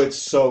favorites. Oh, it's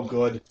so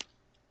good.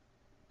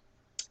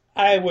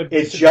 I would.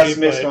 It just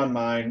missed on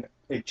mine.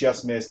 It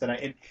just missed,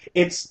 and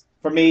it's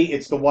for me.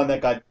 It's the one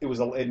that got. It was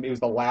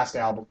the last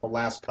album, the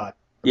last cut.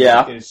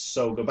 Yeah, it is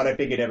so good. But I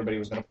figured everybody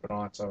was going to put it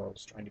on, so I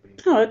was trying to be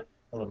a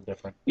little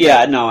different.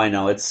 Yeah, no, I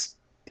know it's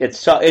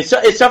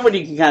tough when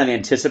you can kind of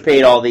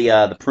anticipate all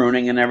the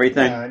pruning and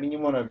everything. Yeah, I mean, you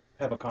want to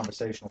have a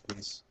conversational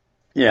piece.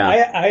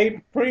 Yeah,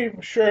 I'm pretty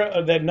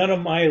sure that none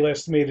of my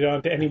lists made it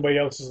onto anybody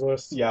else's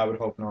list. Yeah, I would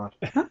hope not.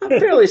 I'm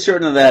fairly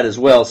certain of that as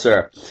well,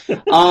 sir.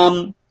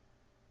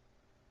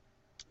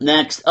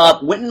 Next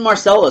up, Wynton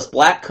Marsalis,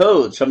 Black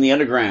Codes from the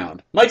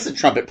Underground. Mike's a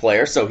trumpet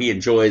player, so he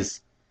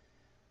enjoys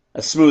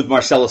a smooth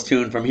Marsalis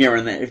tune from here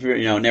and there,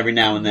 and every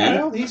now and then.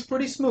 Well, he's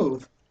pretty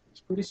smooth.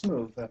 He's pretty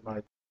smooth, that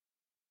Mike.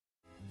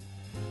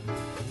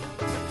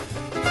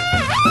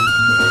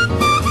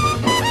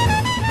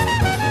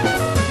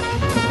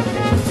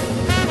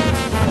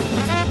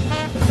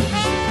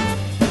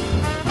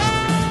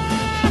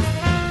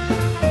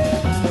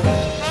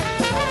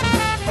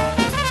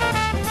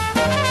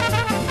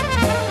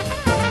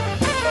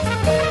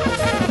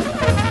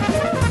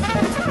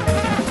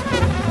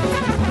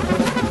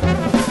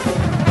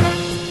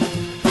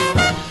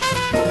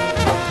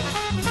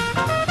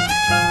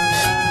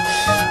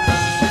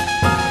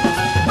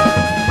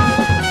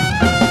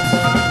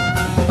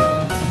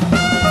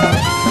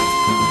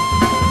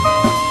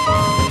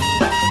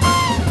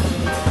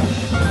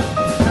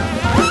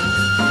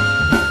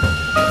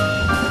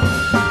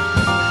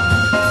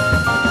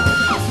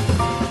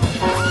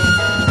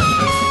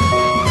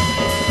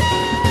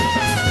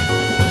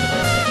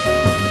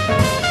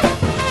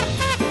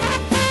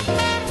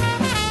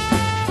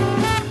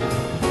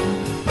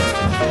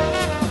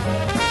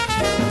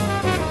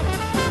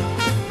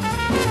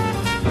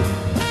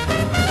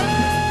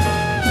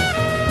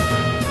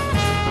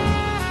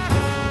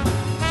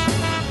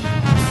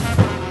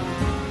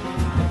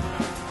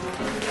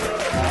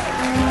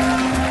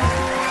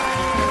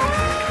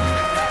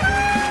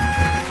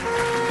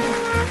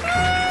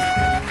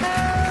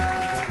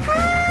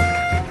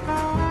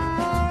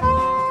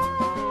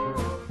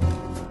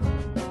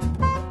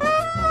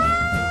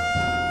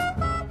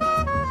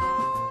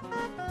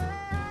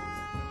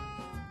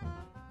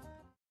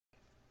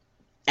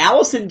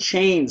 Alice in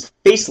Chains,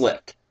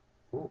 Facelift.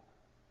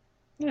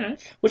 Yeah.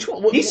 Which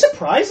one? He's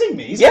surprising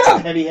me. He's got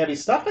some heavy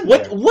stuff in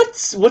there.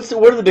 What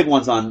are the big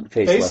ones on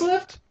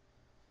Facelift?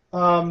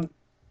 It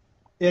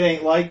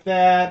Ain't Like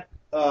That.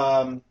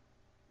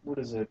 What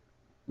is it?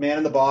 Man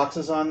in the Box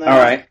is on there. All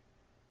right.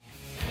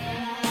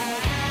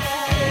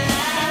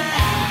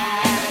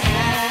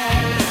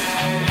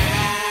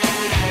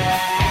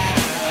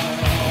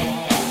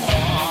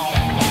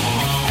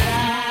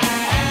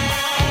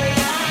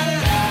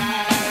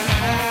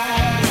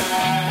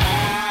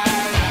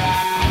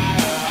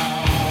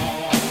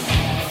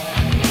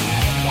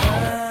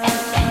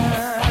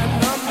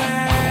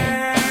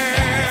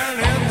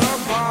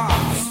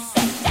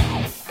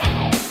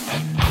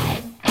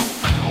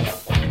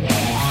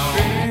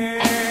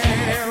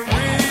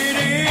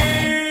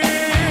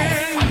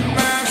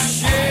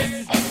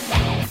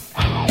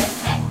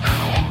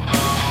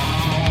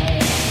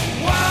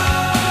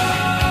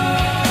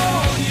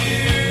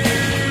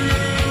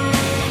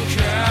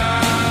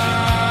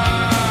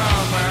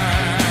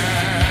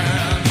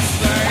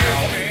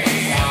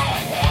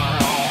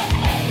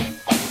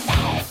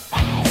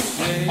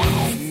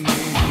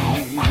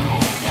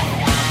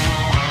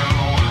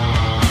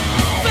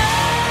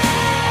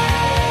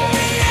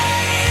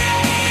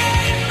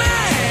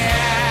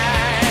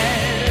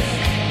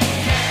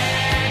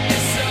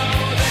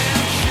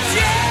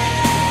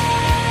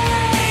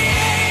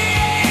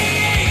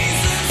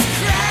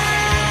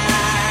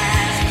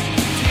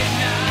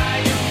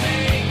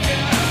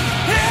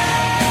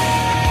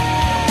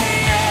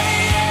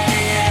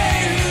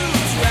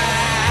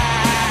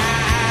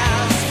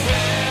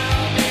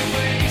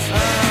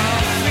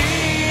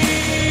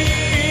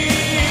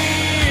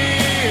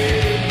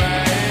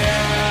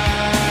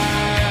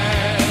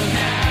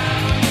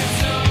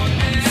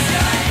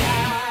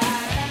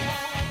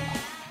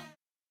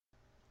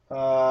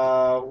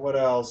 What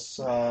else?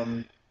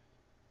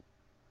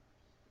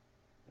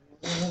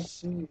 Let's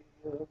see.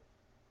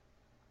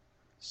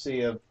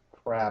 Sea of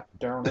Crap.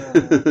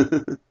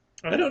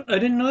 I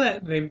didn't know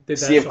that they did that.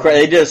 Sea of Crap.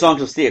 They did a song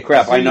called Sea of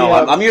Crap. I know.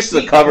 I'm used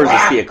to the covers of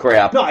Sea of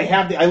Crap. No,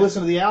 I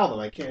listened to the album.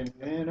 I can't.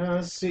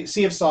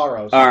 Sea of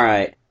Sorrows. All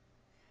right.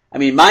 I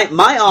mean,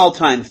 my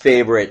all-time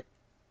favorite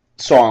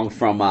song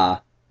from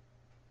Alice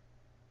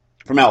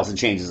in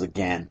Chains is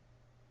Again.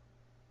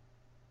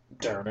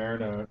 That's on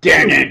the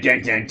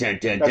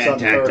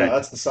third.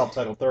 That's the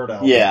self-titled third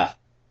album. Yeah.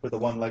 With the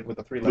with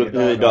the three-legged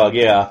dog. Dog,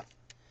 yeah.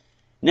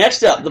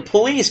 Next up, The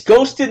Police,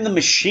 Ghost in the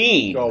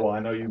Machine. Oh, well, I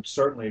know you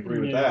certainly agree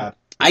with that.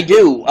 I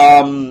do.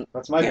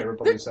 That's my favorite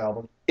Police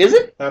album. Is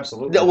it?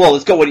 Absolutely. Well,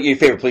 let's go with your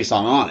favorite Police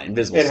song on it,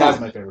 Invisible Sun. It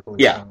has my favorite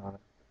Police song on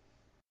it.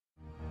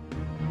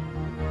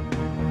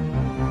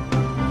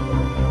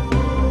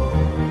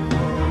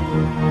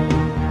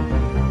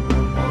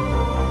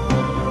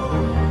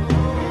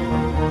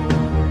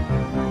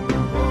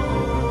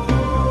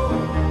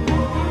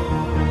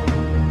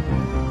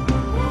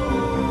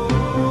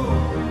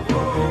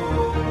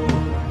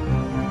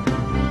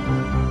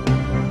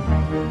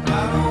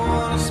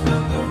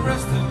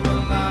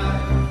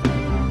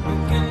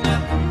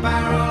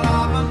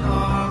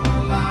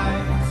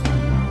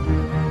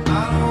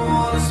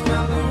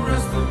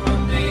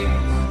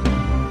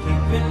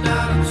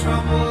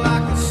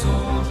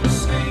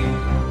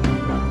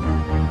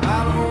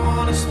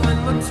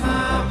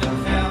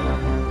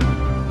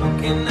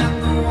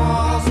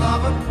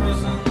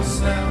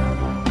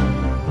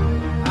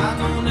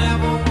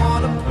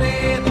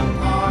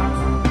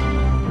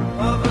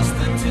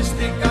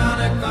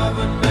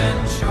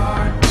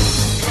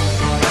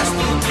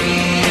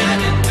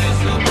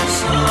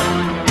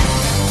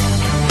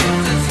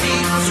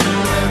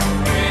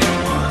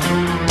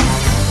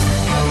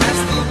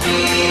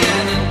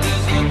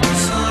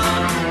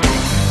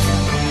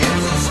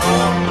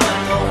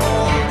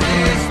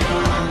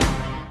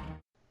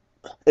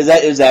 Is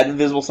that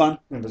Invisible Sun?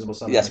 Invisible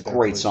Sun. That's a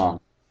great song.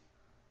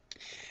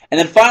 And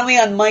then finally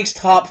on Mike's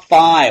top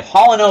 5,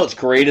 Hall & Oates'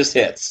 greatest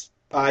hits.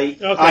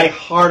 I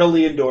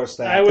heartily endorse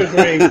that. I would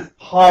agree.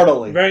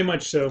 Heartily. Very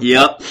much so.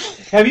 Yep.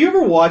 Have you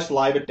ever watched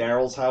Live at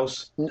Daryl's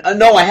House?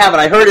 No, I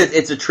haven't. I heard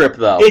it's a trip,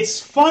 though. It's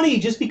funny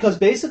just because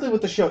basically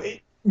with the show,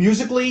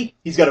 musically,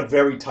 he's got a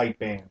very tight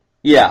band.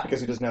 Yeah.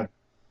 Because he doesn't have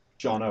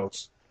John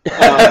Oates.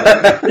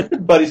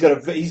 But he's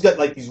got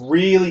like these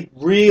really,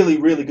 really,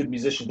 really good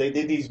musicians. They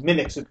these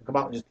mimics who can come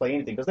out and just play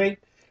anything. Because they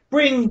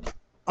bring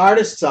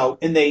artists out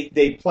and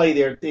they play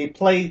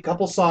a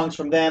couple songs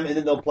from them and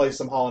then they'll play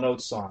some Hall &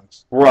 Oates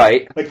songs.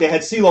 Right. Like they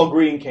had CeeLo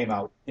Green came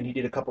out and he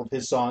did a couple of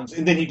his songs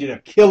and then he did a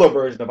killer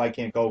version of I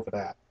Can't Go For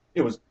That.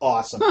 It was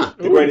awesome. Huh.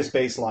 The greatest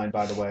bass line,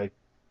 by the way.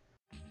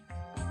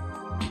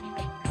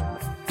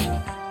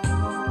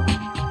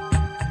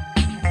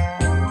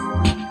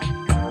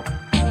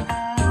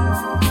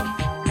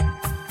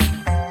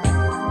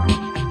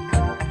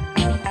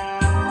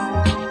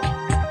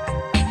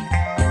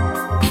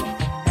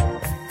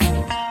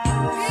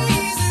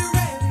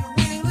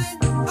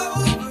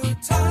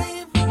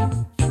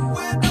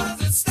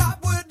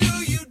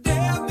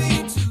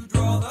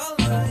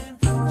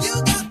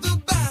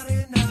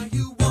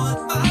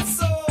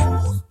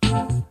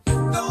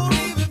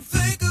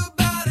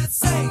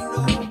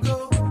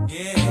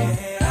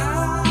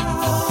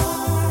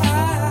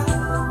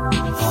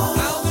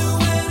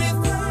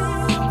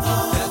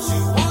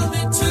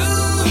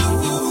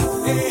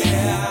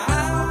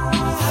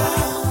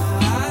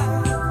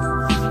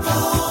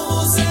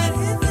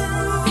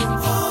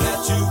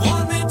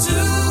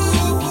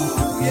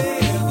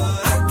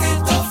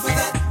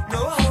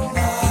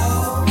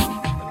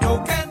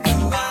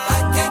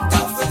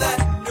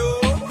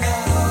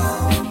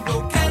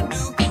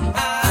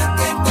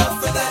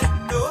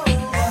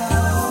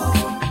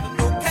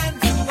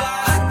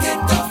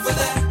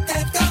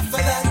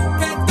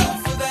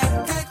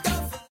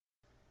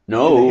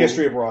 No. In the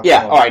history of rock.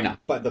 Yeah, all right, no.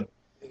 But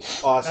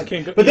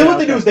awesome. But then what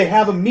they do is they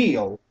have a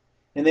meal,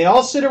 and they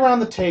all sit around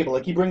the table.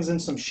 Like he brings in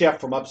some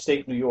chef from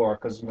upstate New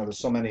York, because there's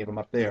so many of them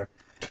up there,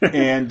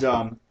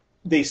 and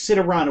they sit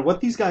around. And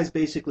what these guys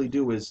basically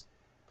do is,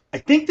 I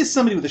think there's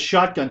somebody with a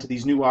shotgun to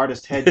these new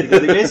artists' heads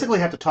because they basically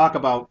have to talk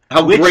about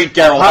how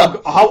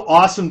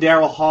awesome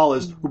Daryl Hall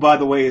is, who by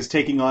the way is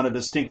taking on a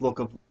distinct look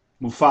of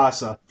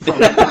Mufasa from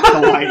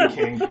The Lion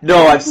King.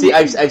 No, I've seen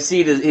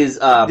his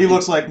he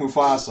looks like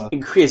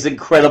Mufasa. His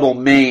incredible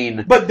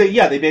mane. But they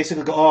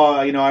basically go,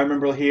 I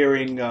remember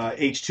hearing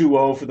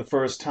H2O for the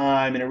first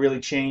time, and it really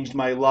changed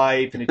my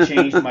life, and it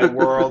changed my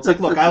world. It's like,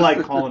 look, I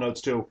like Hall &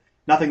 Oates too.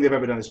 Nothing they've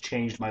ever done has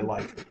changed my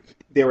life.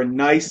 They're a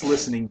nice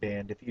listening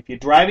band. If you're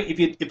driving,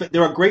 if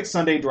they're a great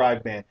Sunday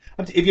drive band.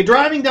 If you're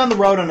driving down the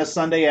road on a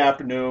Sunday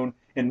afternoon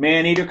and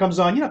Maneater comes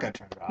on, you're not going to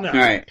turn it off. No. All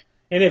right.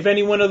 And if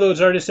any one of those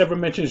artists ever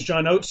mentions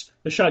John Oates,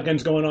 the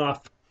shotgun's going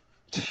off.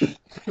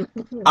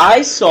 I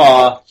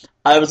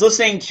was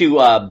listening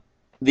to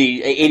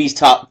the 80s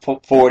Top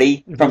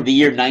 40 from the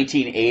year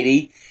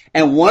 1980,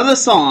 and one of the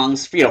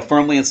songs,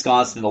 firmly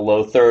ensconced in the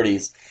low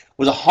 30s,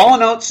 was a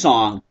Hall & Oates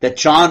song that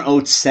John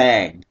Oates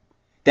sang.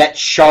 That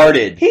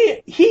charted.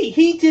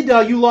 He did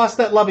You Lost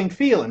That Loving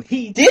Feeling.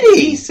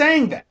 He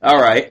sang that.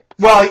 All right.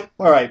 Well,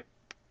 all right.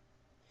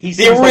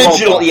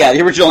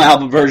 The original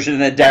album version,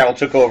 and then Daryl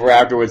took over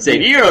afterwards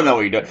saying, you don't know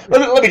what you're doing.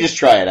 Let me just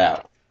try it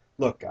out.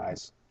 Look,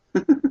 guys.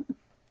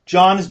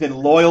 John has been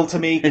loyal to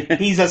me.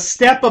 He's a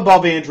step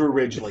above Andrew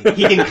Ridgeley.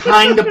 He can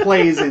kind of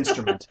play his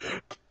instrument.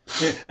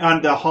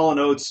 And Hall &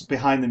 Oates,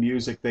 behind the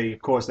music, they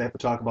have to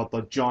talk about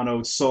the John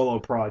Oates solo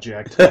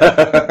project.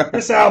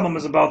 This album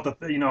is about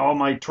all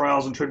my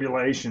trials and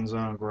tribulations.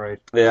 Oh, great.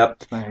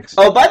 Yep. Thanks.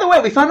 Oh, by the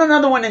way, we found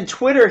another one in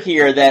Twitter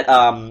here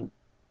that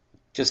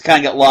just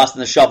kind of got lost in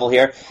the shuffle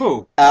here.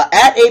 Who?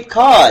 At Ape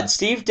Cod,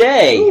 Steve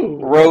Day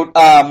wrote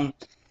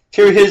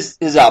here his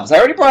albums. I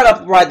already brought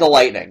up Ride the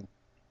Lightning.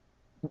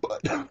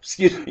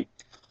 Excuse me.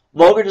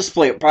 Vulgar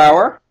Display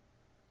Power.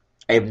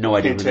 I have no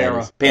idea who that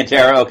is.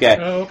 Pantera, okay.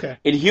 Oh, okay.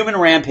 Inhuman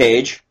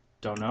Rampage.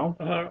 Don't know.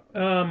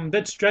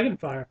 That's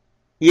Dragonfire.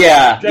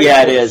 Yeah,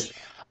 it is.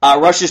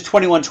 Rush's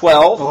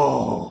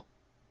 2112.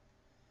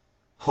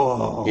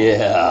 Oh.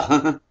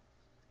 Yeah.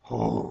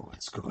 Oh,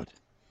 that's good.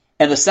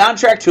 And the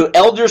soundtrack to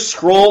Elder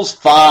Scrolls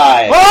V.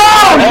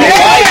 Oh,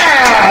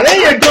 yeah!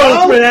 There you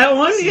go! For that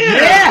one,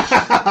 yeah!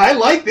 I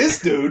like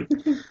this dude.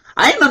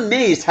 I'm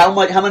amazed how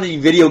many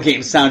video game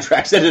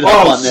soundtracks ended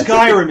up on this.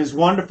 Skyrim is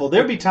wonderful.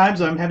 There'll be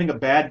times I'm having a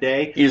bad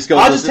day.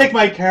 I'll just take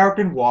my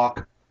character and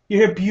walk. You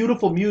hear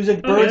beautiful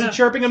music, birds are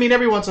chirping. I mean,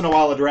 every once in a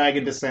while a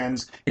dragon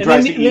descends and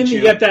tries to eat you. And then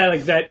you get that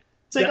it's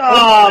like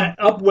that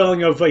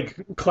upwelling of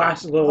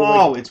class level.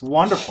 Oh, it's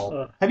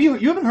wonderful. Have you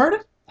haven't heard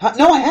it?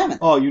 No, I haven't.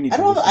 Oh, you need. I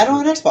don't have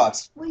an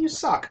Xbox. Well, you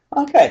suck.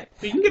 Okay,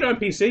 you can get it on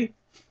PC.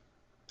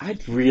 I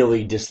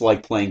really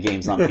dislike playing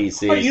games on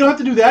PC. You don't have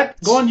to do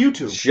that. Go on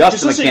YouTube.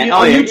 Just listen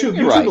on YouTube.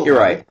 You're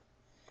right.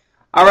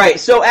 All right.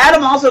 So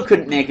Adam also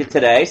couldn't make it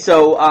today,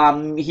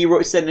 so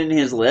he sent in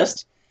his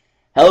list,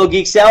 Hello,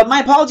 Geek Salad. My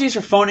apologies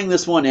for phoning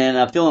this one in.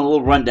 I'm feeling a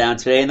little run down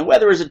today, and the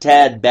weather is a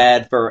tad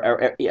bad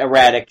for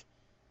erratic,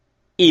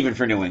 even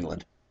for New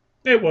England.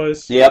 It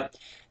was. Yep.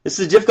 This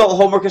is a difficult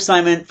homework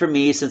assignment for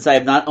me since I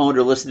have not owned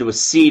or listened to a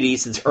CD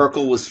since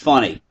Urkel was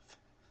funny.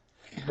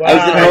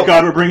 Wow. Thank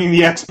God we're bringing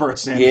the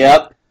experts in.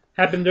 Yep.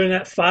 Happened during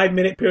that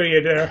 5-minute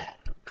period there.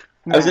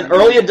 I was an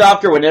early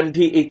adopter when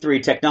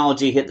MP3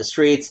 technology hit the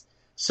streets,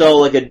 so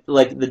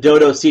like the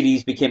Dodo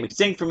CDs became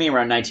extinct for me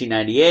around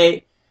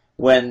 1998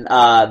 when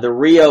the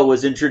Rio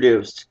was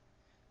introduced.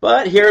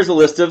 But here's a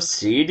list of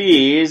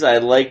CDs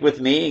I'd like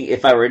with me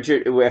if I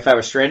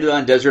were stranded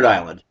on a desert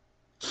island.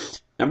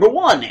 Number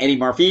 1, Eddie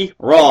Murphy,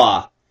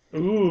 Raw.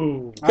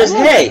 Ooh. Because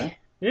hey,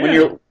 when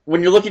you're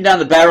looking down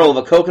the barrel of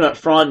a coconut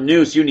frond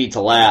noose, you need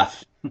to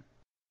laugh.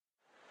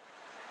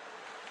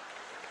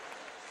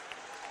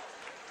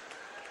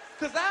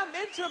 Because I'm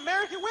into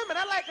American women.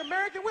 I like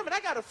American women. I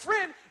got a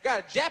friend,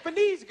 got a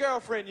Japanese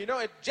girlfriend, you know,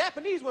 and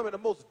Japanese women are the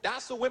most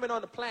docile women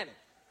on the planet.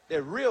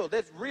 They're real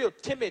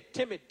timid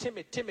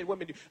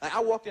women. Like, I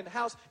walked in the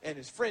house, and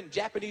his friend,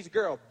 Japanese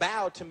girl,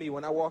 bowed to me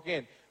when I walk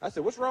in. I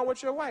said, what's wrong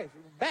with your wife?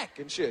 Back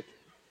and shit.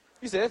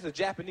 He said, that's a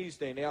Japanese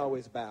thing. They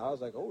always bow. I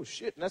was like, oh,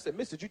 shit. And I said,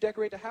 miss, did you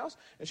decorate the house?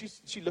 And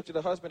she looked at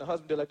her husband. Her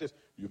husband did like this.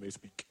 You may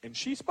speak. And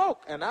she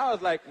spoke. And I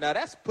was like, now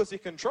that's pussy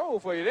control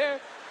for you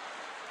there.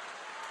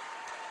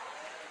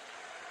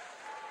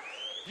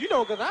 You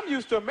know, because I'm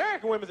used to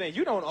American women saying,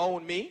 you don't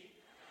own me.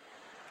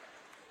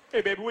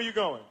 Hey, baby, where you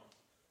going?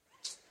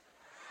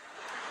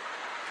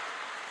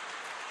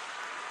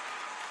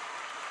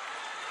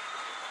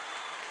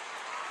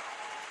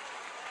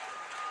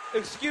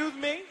 Excuse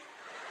me?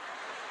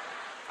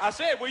 I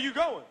said, where you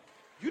going?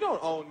 You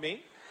don't own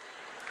me.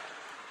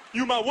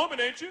 You my woman,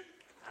 ain't you?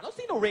 I don't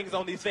see no rings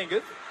on these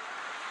fingers.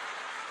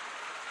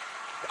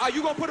 Are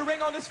you going to put a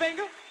ring on this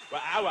finger?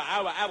 Well,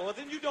 well,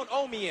 then you don't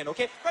own me in,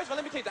 okay? First of all,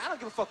 let me tell you, I don't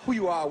give a fuck who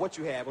you are or what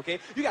you have, okay?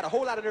 You got a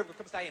whole lot of nerve to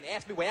come inside and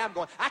ask me where I'm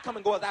going. I come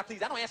and go as I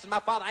please. I don't answer my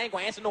father. I ain't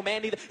going to answer no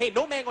man either. Ain't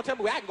no man going to tell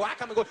me where I can go. I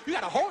come and go. You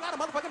got a whole lot of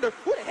motherfucking nerve.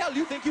 Who the hell do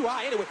you think you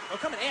are anyway? Or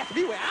come and ask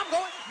me where I'm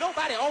going?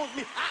 Nobody owns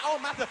me. I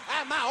own myself.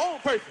 I'm my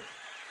own person.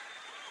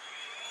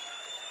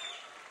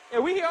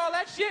 And we hear all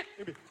that shit.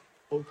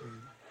 Okay.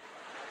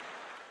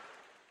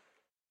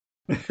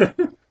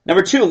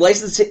 Number 2,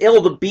 License to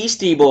Ill, the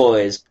Beastie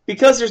Boys.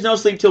 Because there's no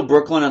sleep till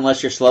Brooklyn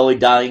unless you're slowly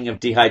dying of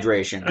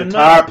dehydration.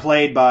 Guitar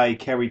played by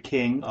Kerry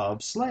King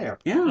of Slayer.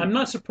 Yeah. I'm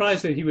not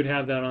surprised that he would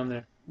have that on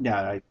there.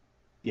 Yeah,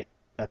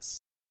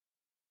 that's...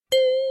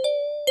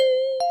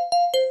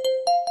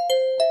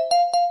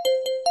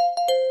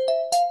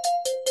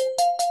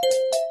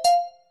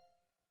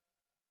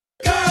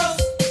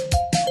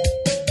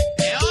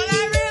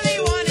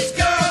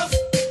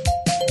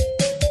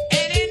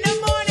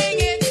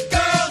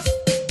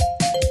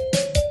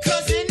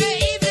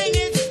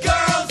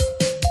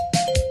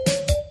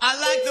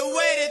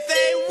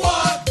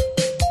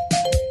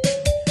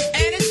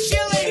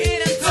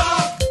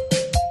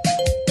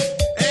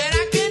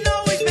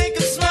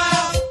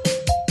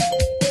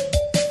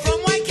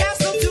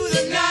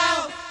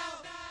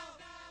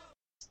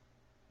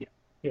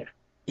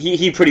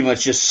 He pretty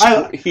much just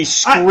he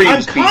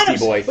screams Beastie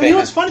Boy fans. But you know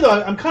what's funny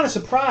though? I'm kind of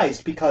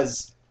surprised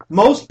because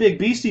most big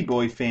Beastie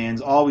Boy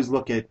fans always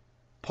look at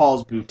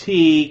Paul's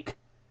Boutique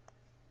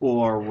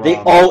or they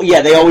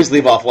always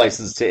leave off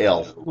License to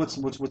Ill. What's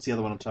the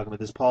other one I'm talking about?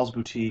 There's Paul's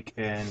Boutique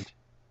and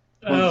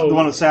the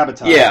one with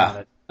Sabotage. Yeah, on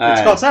it.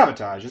 It's called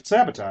Sabotage. It's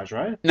Sabotage,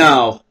 right?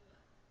 No.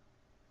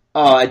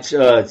 Oh, it's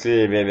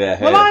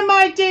Well, I'm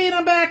Mike D and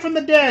I'm back from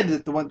the dead.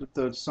 The one with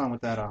the song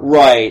with that on.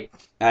 Right.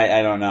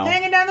 I don't know.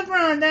 Hanging down the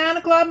front, down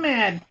the Club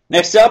Med.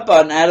 Next up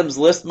on Adam's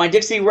list, My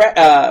Dixie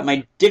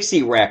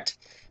Wrecked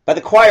by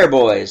the Choir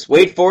Boys.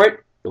 Wait for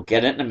it. You'll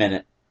get it in a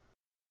minute.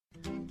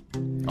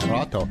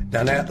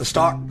 Down at the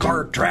stock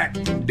car track,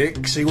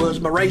 Dixie was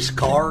my race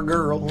car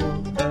girl.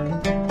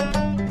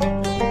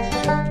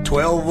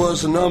 12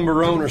 was the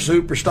number on her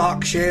super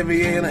stock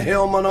Chevy and a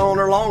helmet on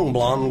her long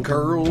blonde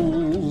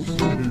curls.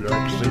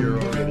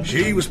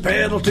 She was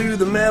pedal to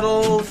the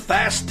metal,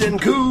 fast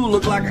and cool,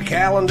 looked like a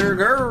calendar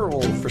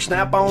girl for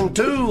Snap-on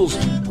tools.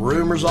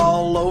 Rumors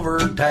all over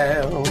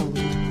town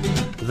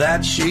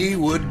that she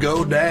would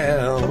go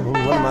down.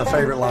 One of my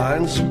favorite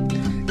lines.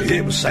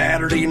 It was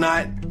Saturday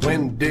night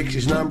when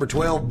Dixie's number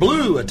 12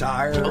 blue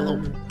attire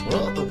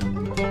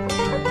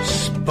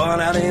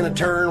spun out in a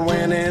turn,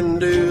 went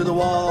into the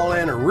wall,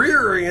 and her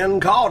rear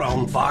end caught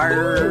on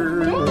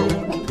fire.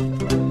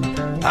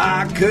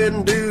 I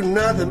couldn't do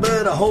nothing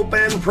but hope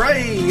and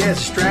pray.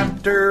 Yes,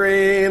 strapped her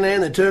in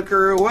and they took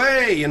her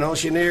away. You know,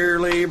 she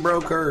nearly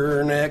broke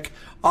her neck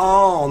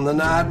on the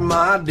night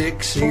my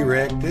Dixie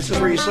wrecked. This is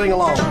where you sing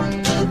along.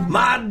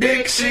 My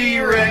Dixie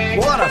wrecked.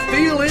 What I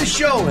feel is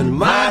showing.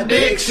 My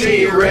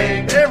Dixie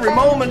wrecked. Every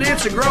moment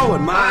it's a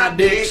growing. My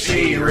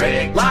Dixie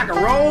wrecked. Like a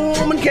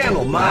Roman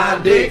candle. My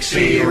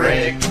Dixie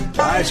wrecked.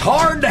 It's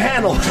hard to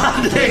handle.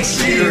 My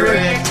Dixie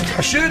wrecked.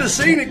 I should have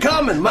seen it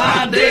coming.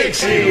 My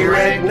Dixie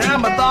wrecked. Now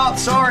my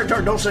thoughts are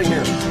turned. Don't sing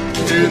this.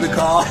 To the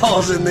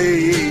cause and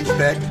the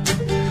effect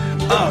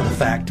Oh, the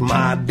fact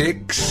my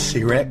dick's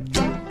erect.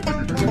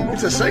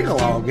 It's a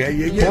sing-along. Yeah,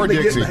 you get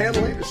me getting the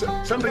handle.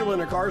 Some people in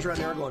their cars right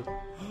now are going,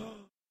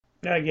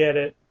 I get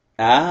it.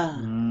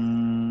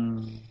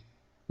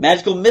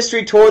 Magical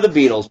Mystery Tour of the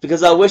Beatles,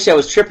 because I wish I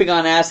was tripping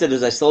on acid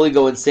as I slowly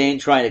go insane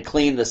trying to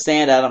clean the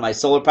sand out of my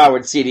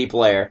solar-powered CD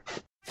player.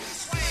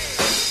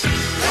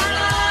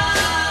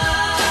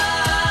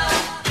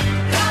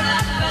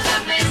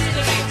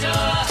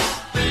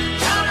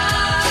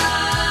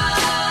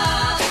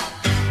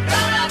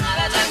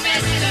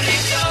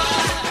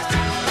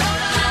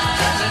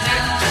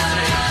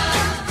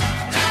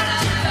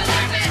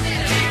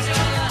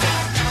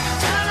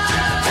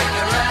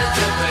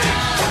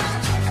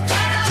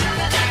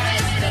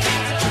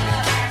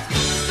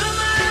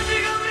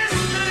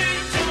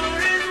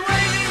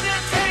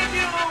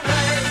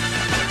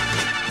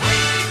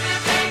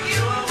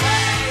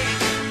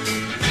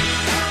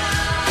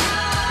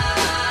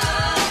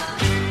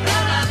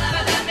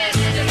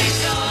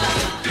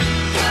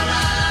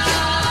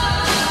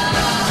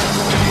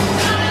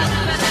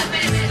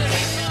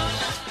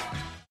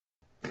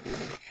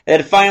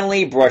 And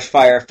finally,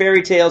 Brushfire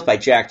Fairy Tales by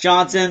Jack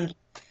Johnson,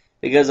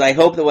 because I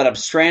hope that when I'm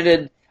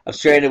stranded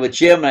with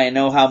Jim, and I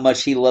know how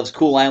much he loves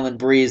Cool Island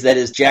Breeze. That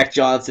is Jack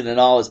Johnson in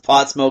all his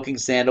pot-smoking,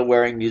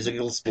 sandal-wearing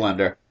musical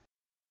splendor.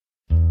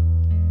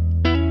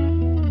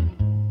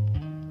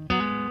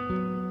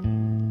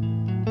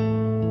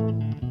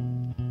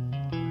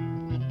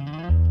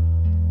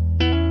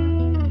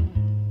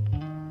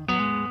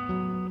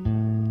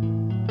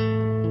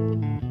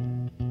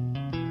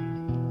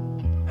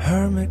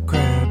 Hermit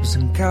crabs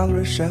and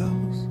calorie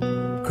shells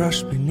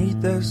crush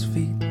beneath his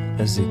feet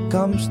as he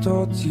comes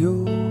towards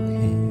you.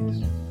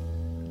 He's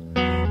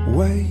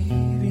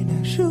waving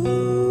his shoe.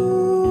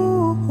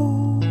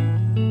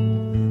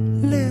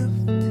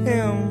 Lift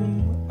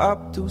him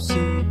up to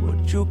see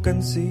what you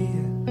can see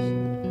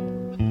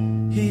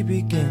as he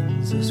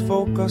begins his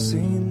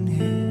focusing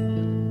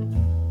here,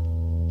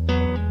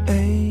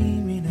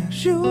 aiming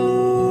at you.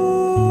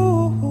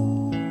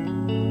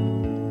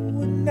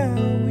 And now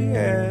he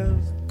has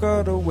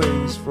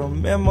cutaways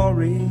from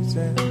memories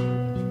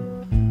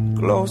and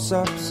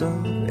close-ups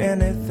of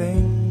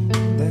anything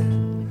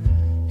that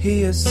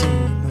he has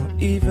seen or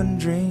even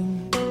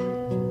dreamed.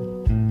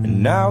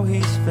 And now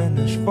he's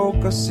finished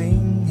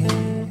focusing his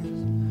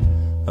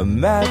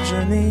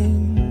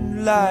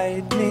imagining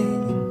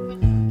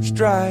lightning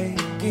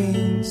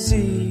striking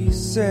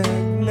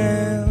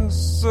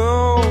seasickness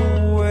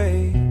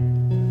away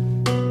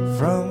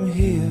from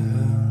here.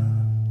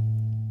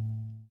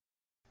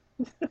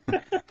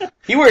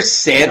 He wears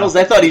sandals?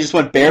 I thought he just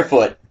went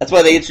barefoot. That's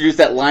why they introduced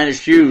that line of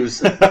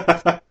shoes.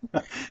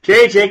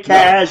 JJ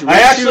Cash. I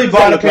actually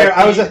bought a pair.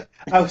 I was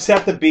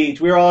at the beach.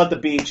 We were all at the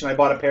beach, and I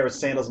bought a pair of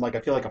sandals. I'm like, I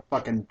feel like a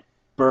fucking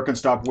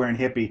Birkenstock wearing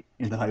hippie.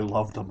 And then I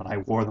loved them, and I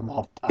wore them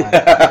all the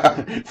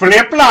time.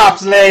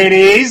 Flip-flops,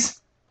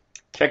 ladies!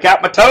 Check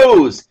out my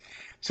toes!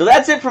 So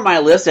that's it for my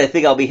list. I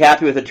think I'll be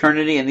happy with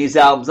Eternity and these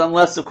albums,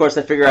 unless, of course,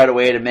 I figure out a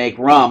way to make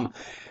rum.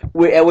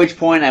 At which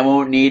point I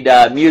won't need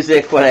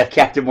music, but I have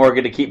Captain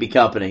Morgan to keep me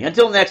company.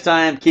 Until next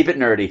time, keep it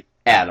nerdy.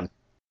 Adam.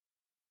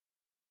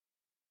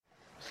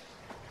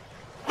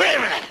 Wait a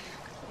minute!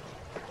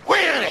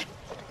 Wait a minute!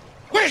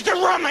 Where's the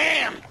rum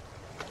ham?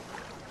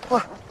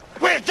 What?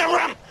 Where's the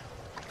rum?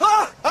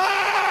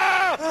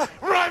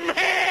 Rum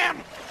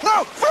ham!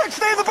 No! Fred,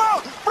 stay in the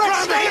boat! Fred,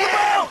 stay in the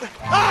boat!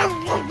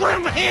 Oh,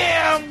 rum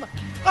ham!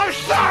 I'm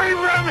sorry,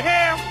 rum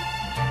ham!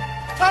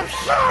 I'm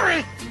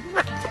sorry!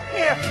 Rum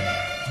ham!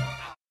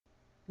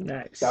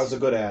 Nice. That was a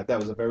good ad. That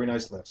was a very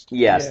nice list.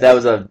 Yes, that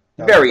was a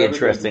very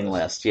interesting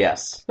list.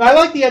 Yes. I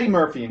like the Eddie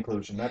Murphy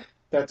inclusion.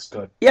 That's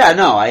good. Yeah,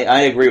 no,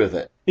 I agree with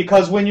it.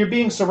 Because when you're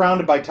being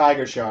surrounded by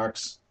tiger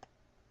sharks,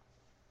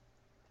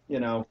 you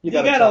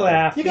gotta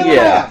laugh. You gotta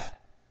laugh.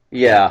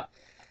 Yeah.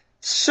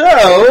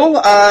 So,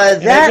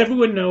 as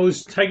everyone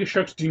knows, tiger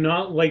sharks do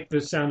not like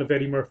the sound of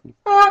Eddie Murphy.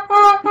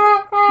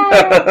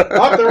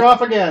 Oh, they're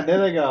off again.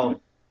 There they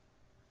go.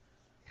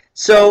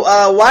 So,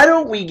 why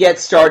don't we get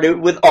started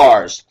with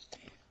ours?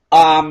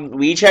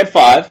 We each had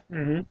 5,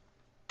 and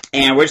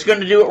we're just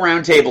going to do it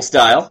round table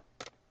style.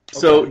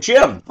 So,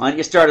 Jim, why don't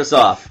you start us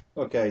off?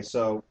 Okay,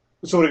 so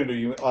what are we going to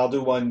do? I'll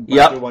do one,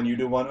 yep. do one, you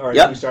do one. All right,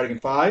 yep. We're starting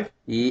in 5?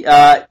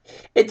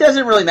 It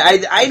doesn't really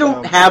matter. I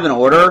don't have an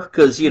order,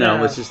 because,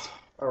 it's just...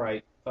 All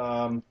right.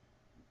 I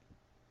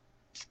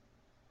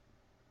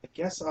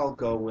guess I'll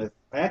go with...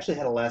 I actually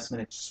had a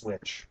last-minute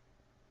switch,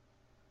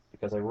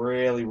 because I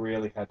really,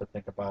 really had to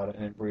think about it,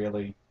 and it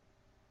really...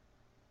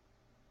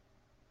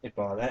 It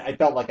bothered. I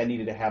felt like I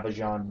needed to have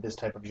this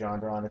type of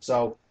genre on it,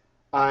 so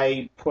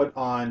I put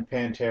on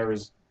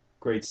Pantera's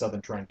Great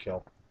Southern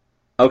Trendkill.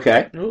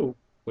 Okay. Ooh.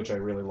 Which I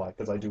really like,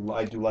 because I do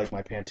like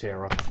my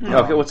Pantera.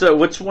 Okay,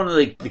 what's one of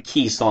the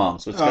key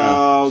songs?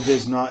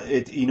 There's not.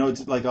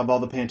 It's like of all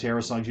the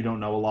Pantera songs, you don't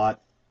know a lot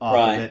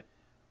of it.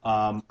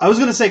 I was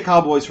gonna say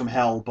Cowboys from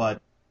Hell,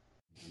 but.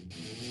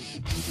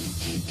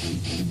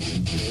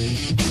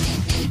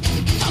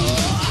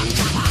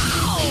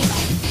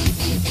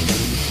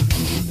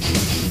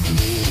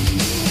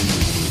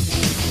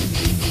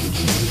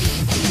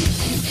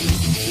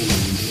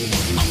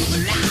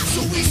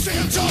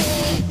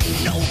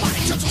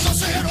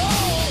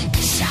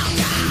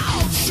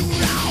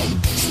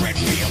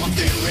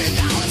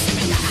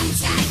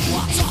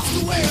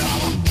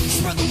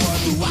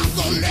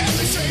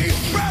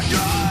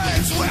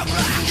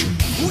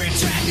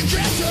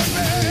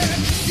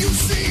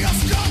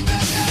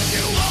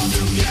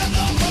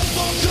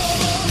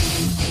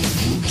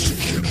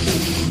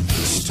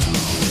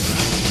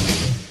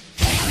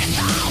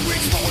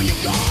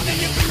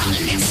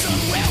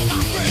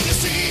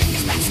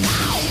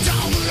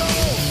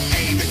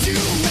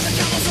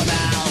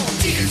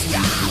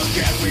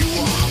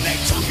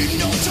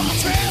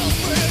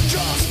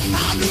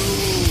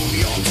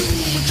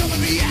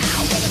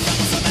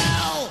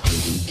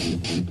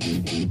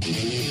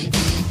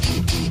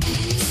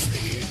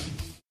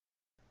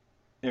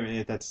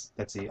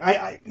 let's see.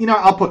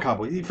 I'll put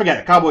Cowboys. Forget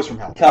it. Cowboys from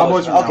Hell.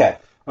 Cowboys from Hell.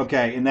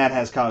 Okay, and that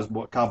has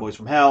Cowboys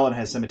from Hell, and it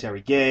has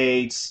Cemetery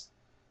Gates.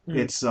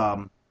 It's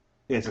a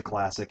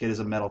classic. It is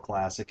a metal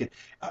classic.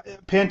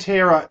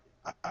 Pantera.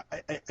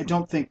 I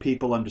don't think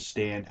people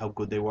understand how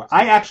good they were.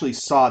 I actually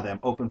saw them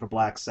open for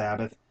Black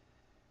Sabbath.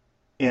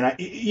 And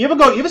you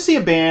ever see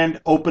a band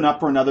open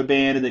up for another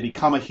band and they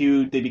become a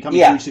huge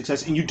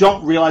success, and you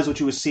don't realize what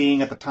you were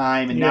seeing at the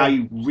time, and now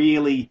you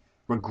really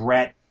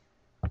regret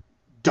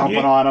dumping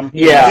on them.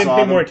 Yeah, didn't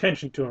pay more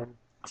attention to them.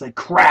 It's like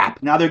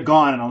crap. Now they're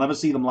gone, and I'll never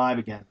see them live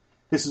again.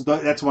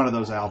 That's one of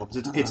those albums.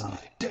 It's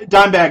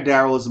Dimebag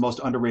Darrell is the most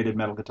underrated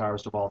metal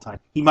guitarist of all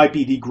time. He might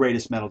be the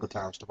greatest metal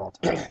guitarist of all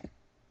time.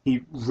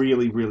 He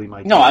really, really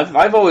might. No,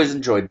 I've always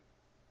enjoyed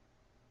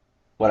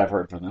what I've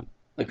heard from them.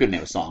 I couldn't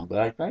name a song,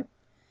 but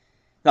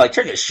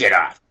turn this shit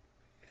off.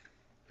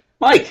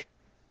 Mike!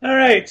 All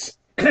right.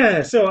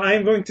 So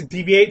I'm going to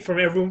deviate from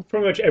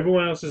pretty much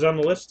everyone else is on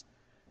the list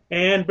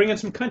and bring in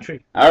some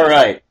country. All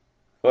right.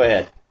 Go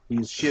ahead.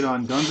 He's shit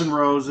on Guns N'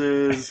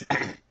 Roses.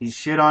 He's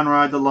shit on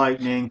Ride the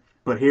Lightning.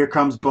 But here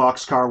comes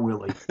Boxcar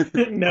Willie.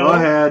 No. Go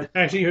ahead.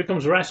 Actually, here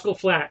comes Rascal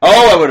Flatts.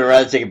 Oh, I would have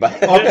rather taken it by.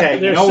 Okay,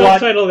 Their you know what?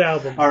 self-titled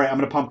album. All right, I'm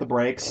going to pump the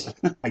brakes.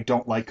 I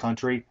don't like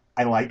country.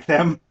 I like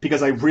them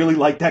because I really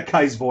like that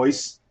guy's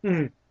voice.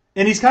 Mm.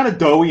 And he's kind of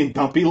doughy and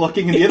dumpy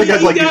looking, and the other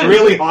guy's like these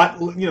really hot,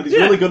 these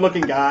really good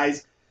looking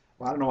guys.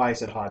 Well, I don't know why I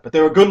said hot, but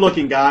they were good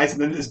looking guys,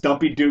 and then this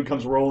dumpy dude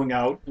comes rolling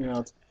out.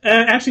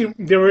 Actually,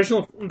 the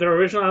original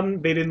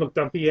album, they didn't look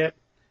dumpy yet,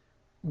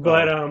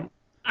 but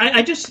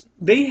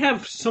they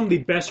have some of the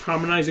best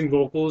harmonizing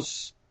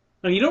vocals.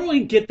 And you don't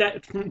really get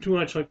that too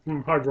much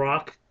from hard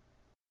rock.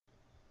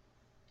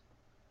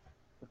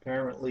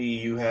 Apparently,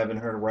 you haven't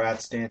heard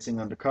Rats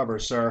Dancing Undercover,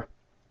 sir.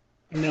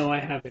 No, I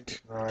haven't.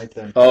 All right,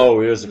 then.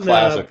 Oh, it was a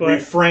classic.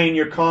 Refrain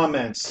your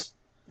comments.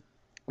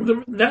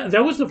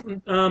 That was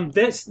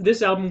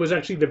this album was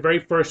actually the very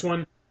first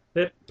one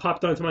that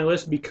popped onto my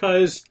list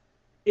because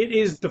it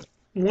is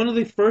one of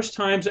the first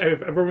times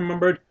I've ever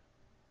remembered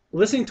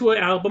listening to an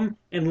album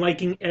and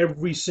liking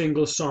every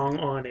single song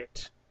on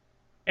it.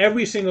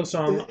 Every single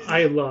song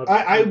I love.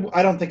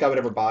 I don't think I would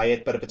ever buy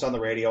it, but if it's on the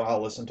radio,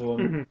 I'll listen to them.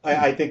 Mm-hmm.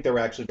 I think they're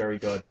actually very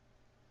good.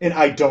 And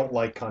I don't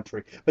like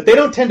country, but they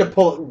don't tend to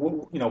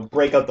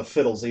break out the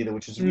fiddles either,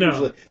 which is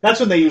usually that's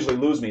when they usually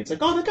lose me. It's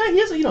like, oh, the guy he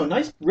has a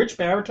nice rich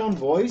baritone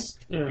voice,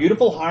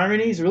 beautiful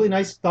harmonies, really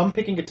nice thumb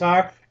picking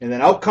guitar, and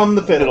then out come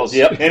the fiddles.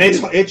 Yep. And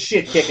it's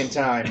shit kicking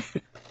time.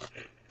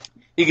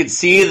 You can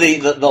see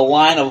the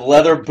line of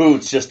leather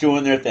boots just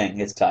doing their thing.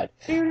 It's tied.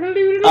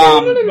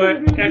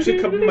 But actually,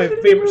 a couple of my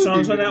favorite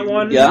songs on that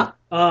one. Yeah.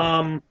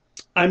 I'm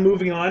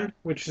Moving On,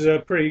 which is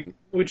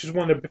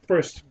one of the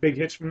first big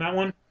hits from that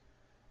one.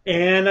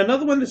 And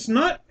another one that's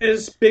not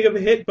as big of a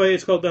hit, but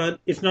it's called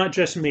It's Not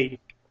Just Me.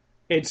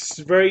 It's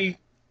honestly,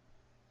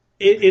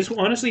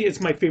 it's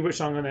my favorite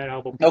song on that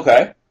album.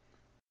 Okay.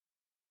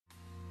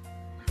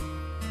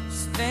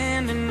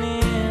 Standing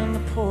in the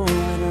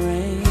pouring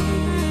rain,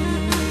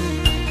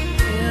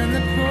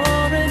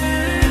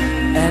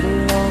 at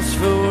a loss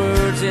for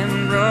words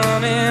and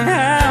running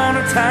out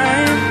of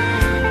time,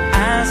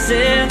 I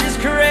said this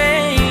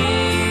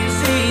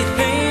crazy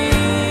thing,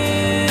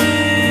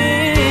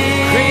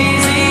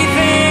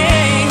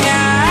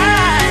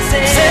 I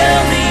said,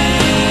 tell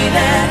me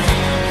that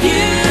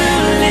you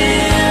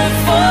live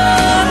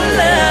for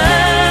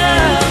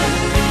love,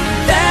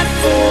 that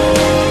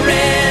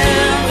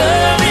forever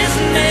is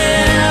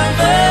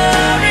never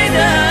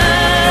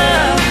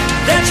enough,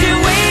 that you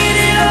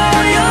waited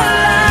all your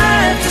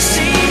life to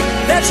see,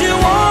 that you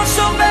want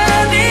so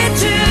badly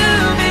to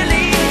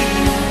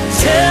believe.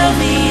 Tell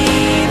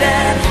me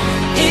that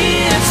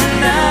it's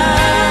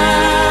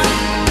not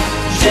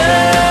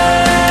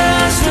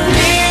just me.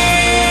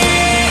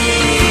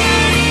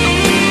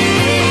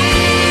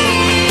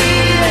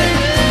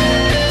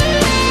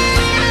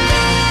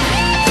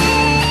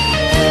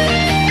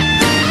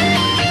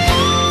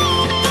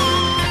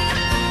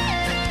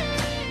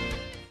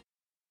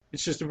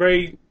 It's just a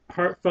very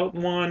heartfelt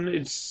one.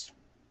 It's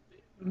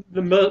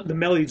the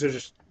melodies are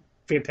just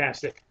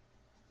fantastic.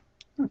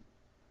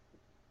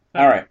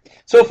 All right.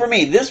 So for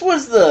me, this one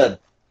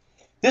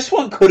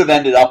could have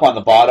ended up on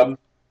the bottom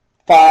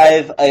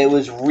 5.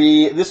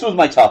 This was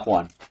my top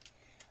one,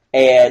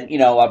 and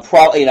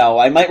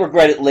I might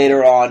regret it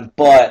later on,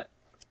 but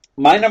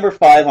my number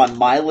 5 on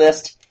my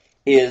list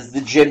is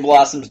the Gin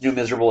Blossom's New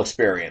Miserable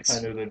Experience.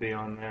 I knew they'd be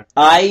on there.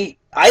 I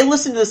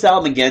listened to this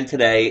album again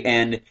today,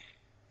 and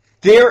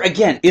there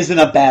again isn't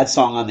a bad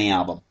song on the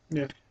album.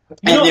 Yeah.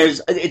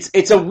 And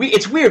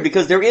it's weird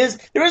because there is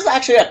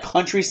actually a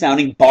country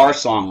sounding bar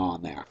song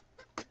on there.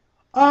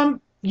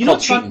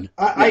 Cheatin'.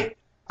 I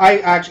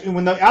actually,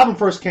 when the album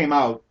first came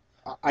out,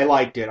 I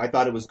liked it. I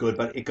thought it was good,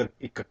 but it could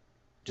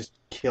just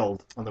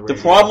killed on the radio.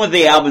 The problem with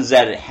the album is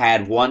that it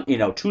had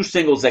 2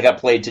 singles that got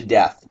played to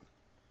death,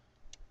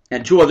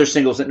 and 2 other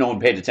singles that no one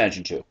paid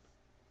attention to.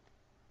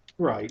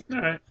 Right.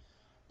 All right.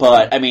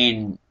 But I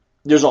mean,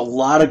 there's a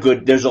lot of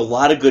good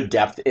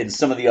depth in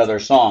some of the other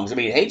songs. I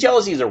mean, Hey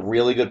Jealousy is a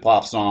really good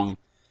pop song.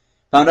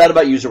 Found Out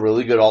About You is a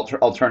really good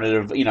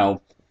alternative,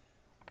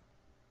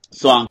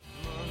 song.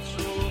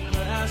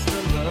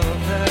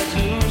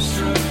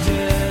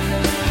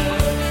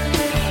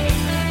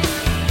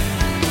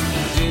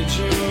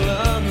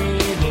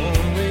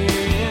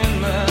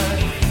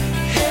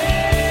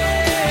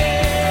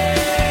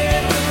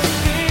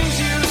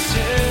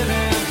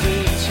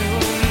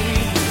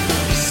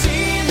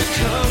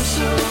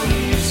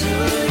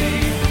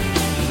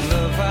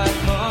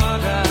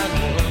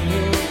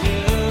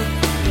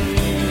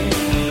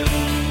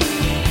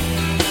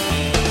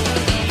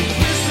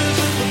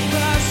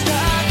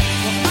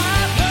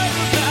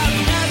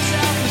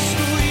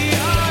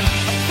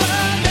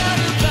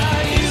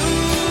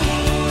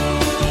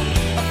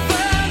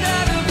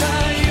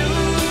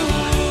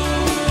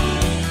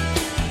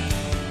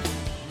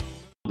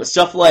 But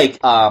stuff like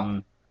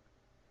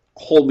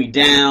Hold Me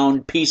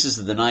Down, Pieces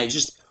of the Night,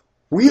 just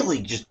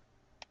really just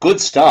good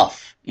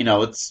stuff. It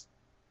just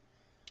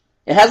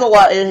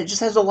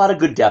has a lot of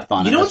good depth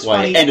on it. That's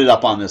why it ended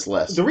up on this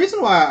list. The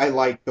reason why I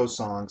like those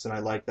songs and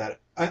I like that,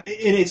 I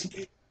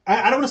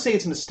don't want to say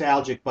it's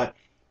nostalgic, but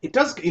it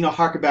does,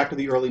 harken back to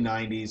the early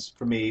 90s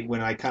for me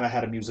when I kind of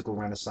had a musical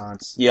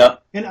renaissance.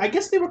 Yep. And I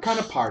guess they were kind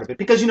of part of it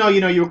because,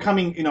 you were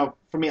coming,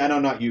 for me, I know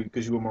not you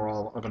because you were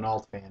more of an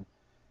alt fan.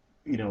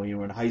 You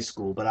were in high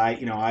school, but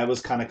I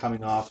was kind of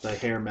coming off the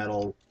hair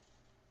metal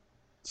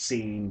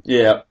scene.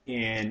 Yeah.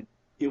 And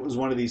it was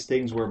one of these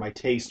things where my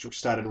taste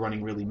started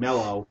running really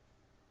mellow.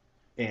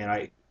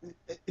 And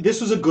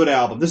this was a good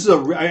album.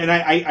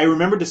 I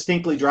remember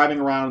distinctly driving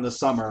around in the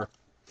summer.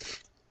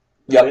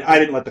 Yeah. I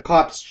didn't let the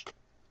cops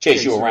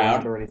chase you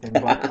around or anything,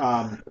 but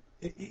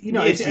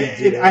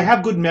I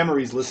have good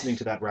memories listening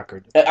to that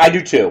record. I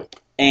do too.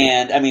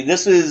 And I mean,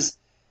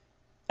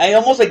 I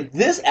almost like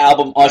this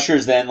album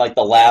ushers in like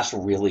the last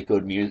really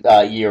good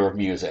year of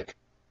music,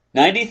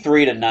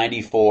 93 to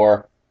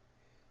 94.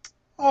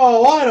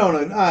 Oh, I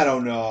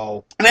don't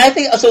know. I mean,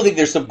 I still think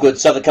there's some good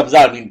stuff that comes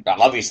out. I mean,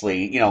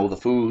 obviously, the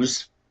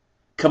Foos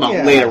come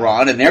out later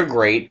on, and they're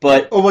great.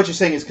 But what you're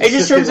saying is it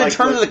just turns in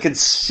terms of the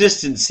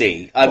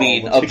consistency.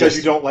 Because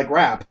you don't like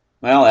rap.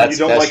 Well, that's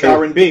you don't like true.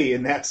 R&B,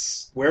 and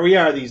that's where we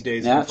are these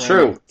days. Yeah,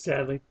 true.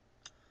 Sadly.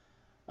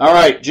 All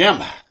right,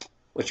 Jim.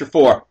 What's your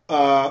 4?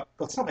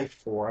 It's not my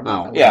 4.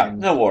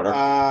 No order.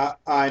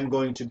 I'm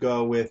going to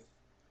go with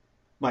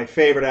my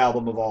favorite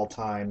album of all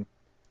time,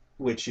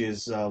 which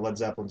is Led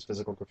Zeppelin's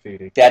Physical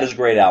Graffiti. That is a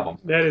great album.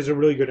 That is a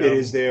really good album. It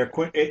is there.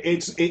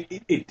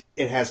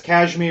 It has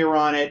Kashmir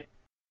on it.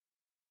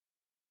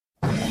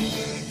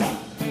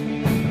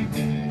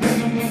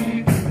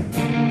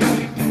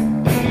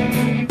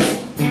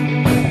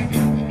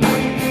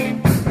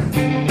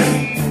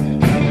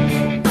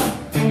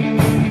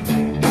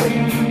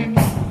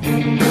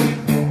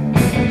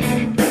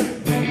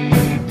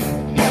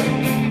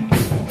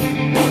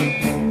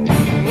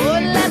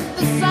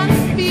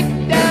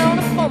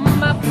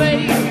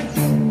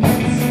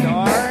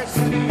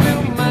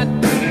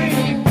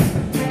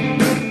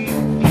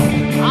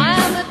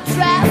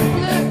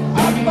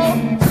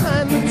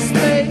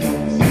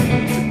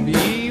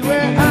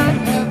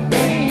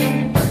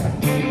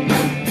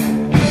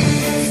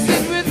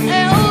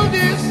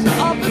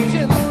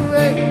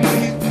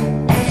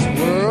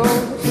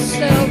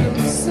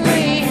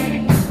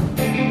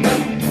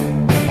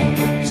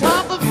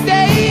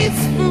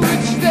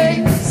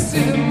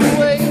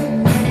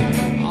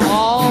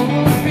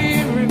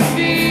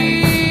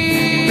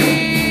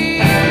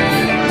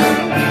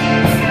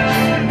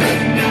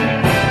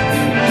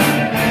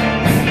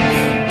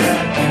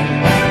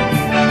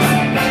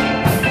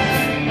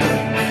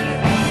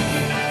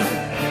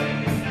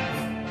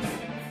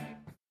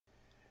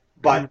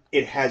 But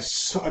it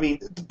has,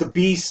 the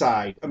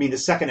B-side, the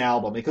second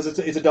album, because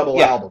it's a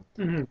double album.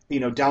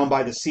 Mm-hmm. Down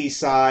by the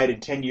Seaside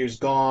and 10 Years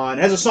Gone.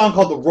 It has a song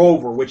called The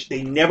Rover, which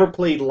they never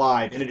played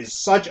live, and it is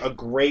such a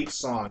great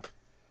song.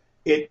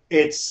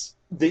 It's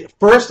the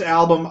first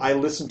album I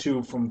listened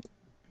to from,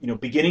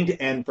 beginning to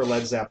end for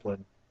Led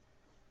Zeppelin,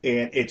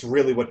 and it's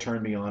really what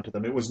turned me on to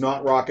them. It was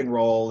not rock and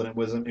roll, and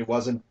it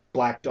wasn't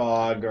Black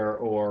Dog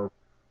or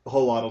A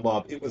Whole Lot of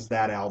Love. It was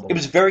that album. It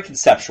was very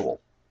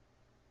conceptual.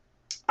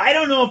 I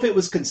don't know if it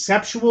was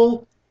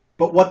conceptual,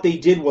 but what they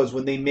did was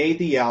when they made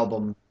the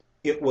album,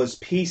 it was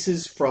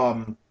pieces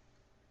from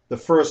the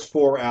first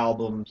 4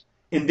 albums,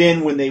 and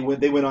then when they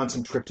went on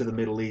some trip to the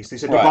Middle East, they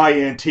said to buy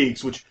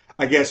antiques, which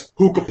I guess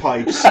hookah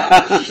pipes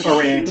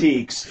are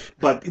antiques.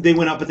 But they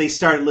went up, but they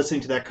started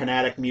listening to that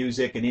Carnatic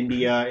music in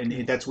India,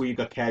 and that's where you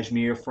got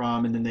Kashmir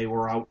from. And then they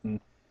were out in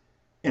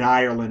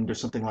Ireland or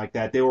something like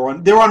that. They were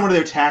on one of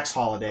their tax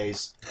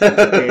holidays,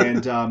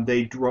 and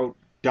they drove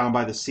Down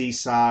by the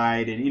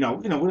Seaside,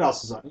 and what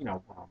else is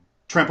on?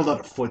 Trampled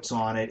Underfoot's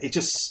on it.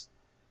 It's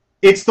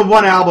the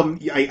one album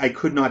I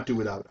could not do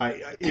without.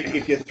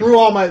 If you threw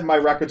all my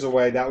records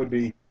away, that'd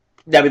be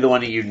the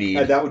one that you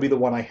need. That would be the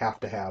one I have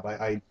to have. All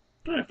right,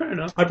 fair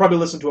enough. I probably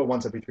listen to it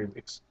once every 3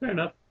 weeks. Fair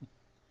enough.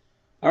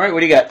 All right,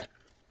 what do you got?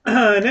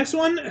 Next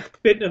one, a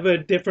bit of a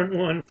different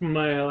one from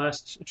my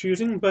last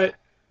choosing, but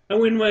I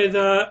win with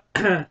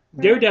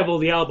Daredevil,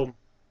 the album.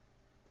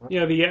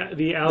 Yeah,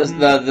 the album.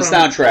 The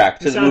soundtrack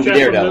to the movie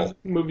Daredevil.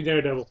 The movie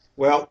Daredevil.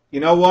 Well, you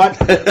know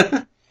what?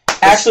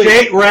 Actually,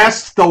 State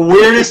rests the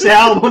weirdest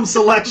album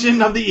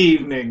selection of the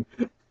evening.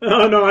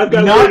 Oh no, I've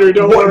got later.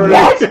 Don't worry.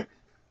 What?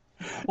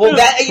 Well,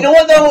 that you know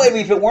what though? I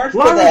mean, if it weren't for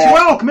Lawrence that,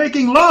 Welk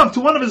making love to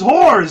one of his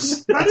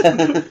whores.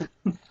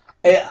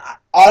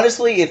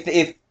 honestly, if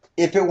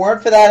it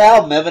weren't for that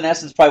album,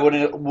 Evanescence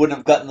probably wouldn't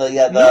have gotten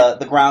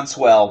the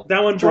groundswell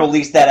that one to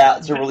release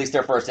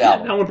their first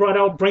album. That one brought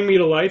out "Bring Me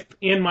to Life"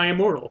 and "My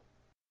Immortal."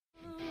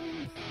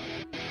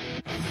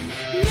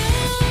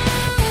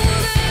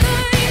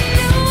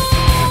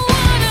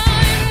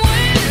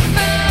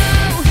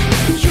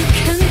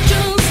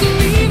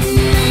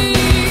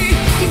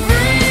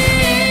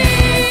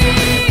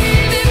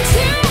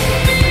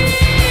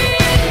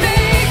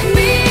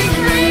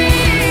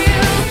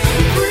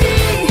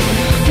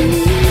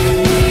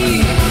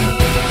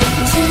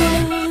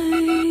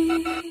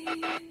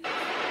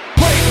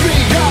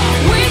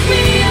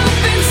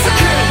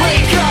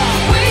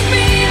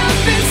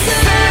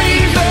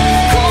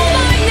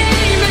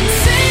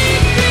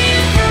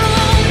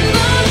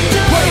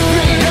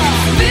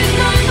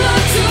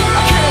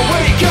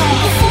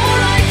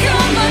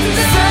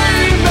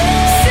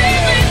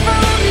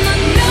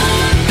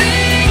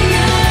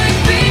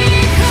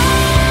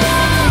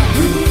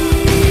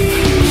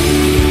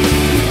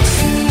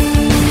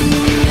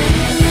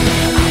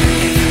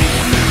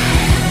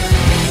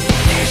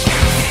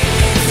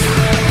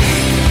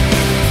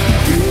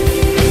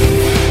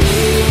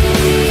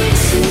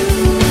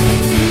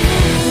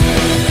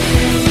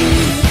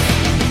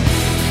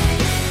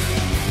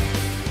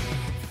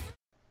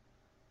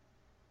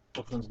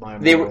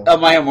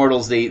 My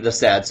Immortal's the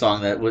sad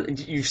song that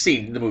was. You've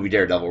seen the movie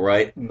Daredevil,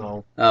 right?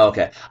 No. Oh,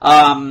 okay.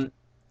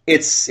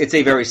 It's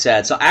a very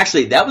sad song.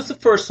 Actually, that was the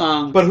first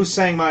song. But who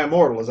sang My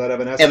Immortal? Is that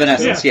Evanescence?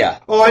 Evanescence, yeah.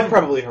 Oh, I'd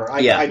probably heard.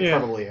 I'd Yeah.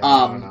 probably have.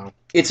 I don't know.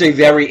 It's a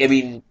very. I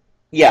mean,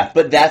 yeah,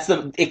 but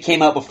it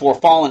came out before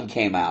Fallen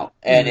came out,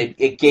 and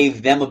it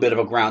gave them a bit of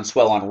a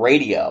groundswell on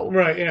radio.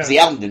 Right. Yeah. 'Cause the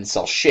album didn't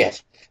sell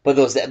shit, but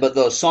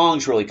those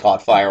songs really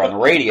caught fire on the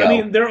radio. I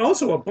mean, there are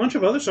also a bunch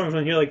of other songs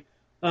on here, like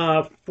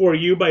 "For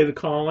You" by The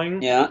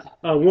Calling. Yeah.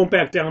 "Won't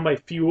Back Down" by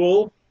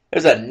Fuel.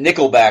 There's a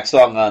Nickelback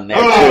song on there.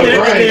 Oh, too.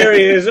 right. There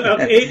is.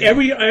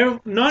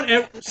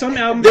 Some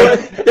albums.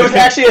 There was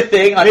actually a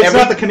thing on It's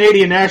not the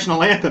Canadian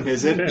national anthem,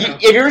 is it? No.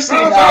 Have you ever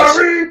seen?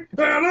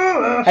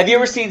 Have you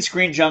ever seen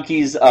Screen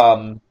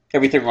Junkies?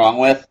 Everything Wrong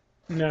With?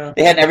 No.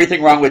 They had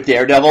Everything Wrong With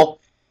Daredevil.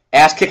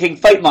 Ass kicking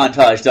fight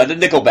montage done to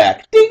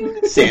Nickelback. Ding,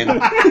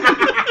 sin.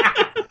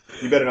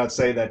 You better not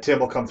say that. Tim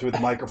will come through the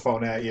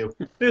microphone at you.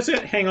 That's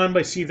it. "Hang On"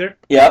 by Seether.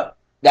 Yep.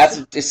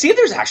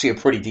 Seether's actually a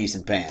pretty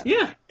decent band.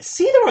 Yeah.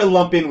 Seether I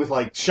lump in with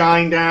like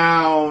Shine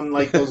Down,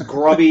 like those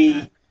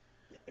grubby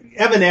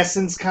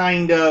Evanescence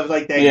kind of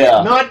like that.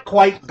 Yeah. Not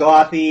quite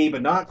gothy,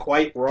 but not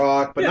quite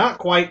rock, but not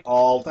quite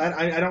alt.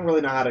 I don't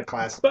really know how to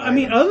classify. But I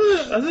mean,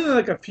 other than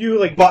like a few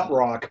like butt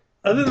rock,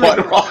 other than like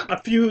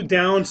a few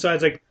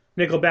downsides like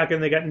Nickelback,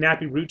 and they got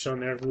Nappy Roots on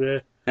there.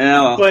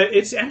 Yeah, well. But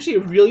it's actually a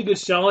really good,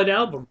 solid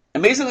album.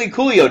 Amazingly,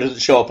 Coolio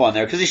doesn't show up on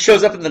there because he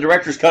shows up in the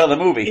director's cut of the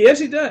movie. Yes,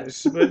 he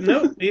does. But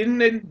no, he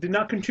did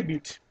not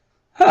contribute.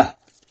 Huh.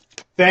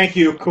 Thank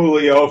you,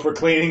 Coolio, for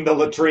cleaning the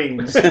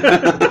latrines.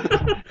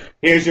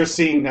 Here's your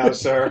scene now,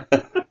 sir.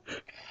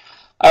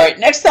 All right,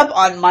 next up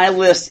on my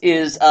list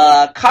is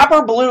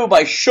Copper Blue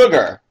by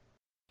Sugar.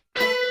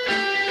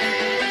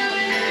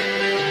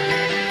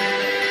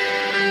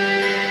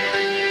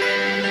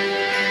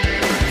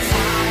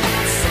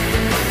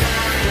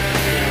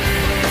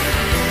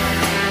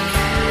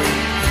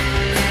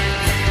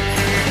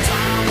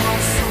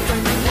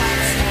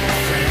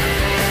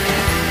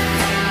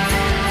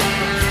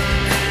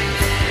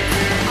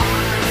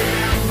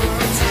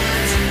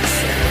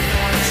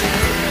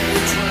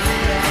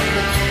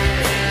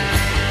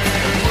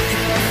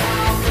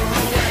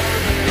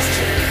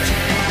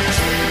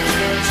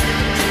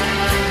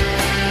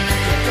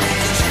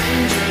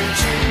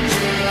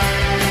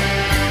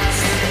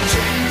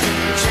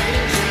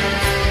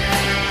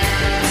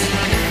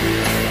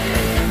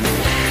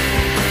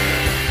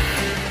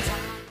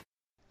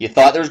 You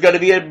thought there was going to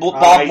be a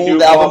Bob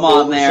Mould album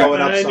on there.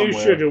 I knew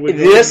Sugar would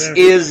be This on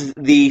there. is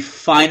the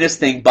finest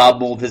thing Bob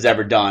Mould has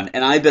ever done,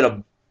 and I've been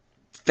a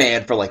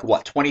fan for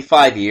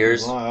 25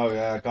 years. Oh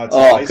yeah, God.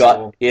 Oh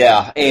God,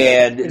 yeah.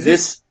 And Is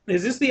this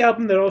the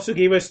album that also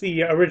gave us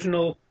the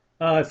original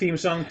theme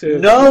song to?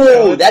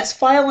 No, that's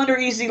File Under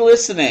Easy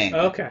Listening.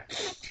 Okay.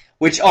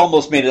 Which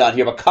almost made it on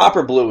here, but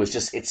Copper Blue is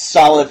it's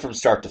solid from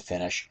start to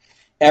finish.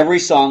 Every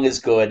song is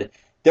good.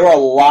 There are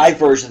live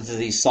versions of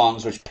these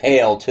songs which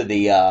pale to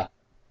the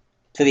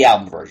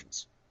album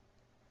versions.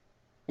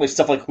 Like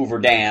stuff like Hoover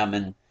Dam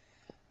and...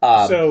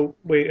 so,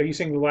 wait, are you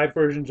saying the live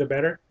versions are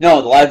better?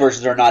 No, the live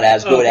versions are not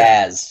as good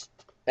as...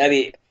 I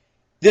mean,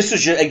 this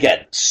was, just,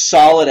 again,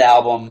 solid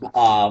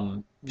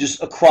album,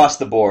 just across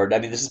the board. I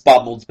mean, this is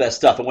Bob Mould's best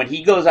stuff. And when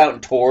he goes out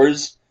and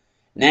tours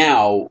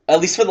now,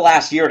 at least for the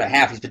last year and a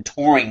half, he's been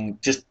touring,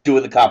 just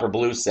doing the Copper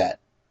Blue set.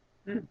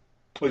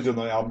 Was doing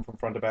the album from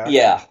front to back?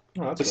 Yeah.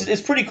 Oh, that's Which good.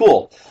 it's pretty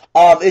cool.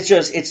 It's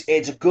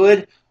a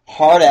good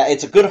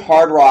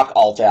hard rock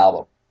alt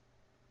album.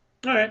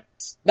 All right.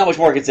 Not much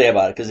more I can say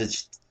about it because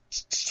it's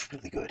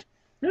really good.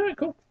 All right,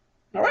 cool.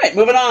 All right,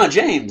 moving on,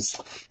 James.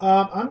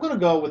 I'm going to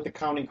go with the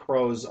Counting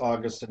Crows,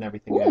 August and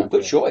Everything. Ooh,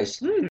 good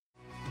choice.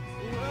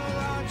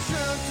 I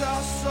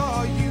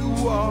saw you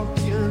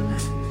walking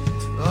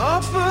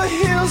up a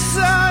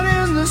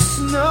hillside in the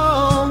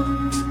snow,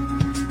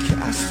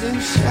 casting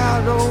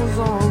shadows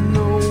on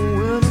the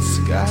winter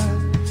sky.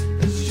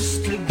 It's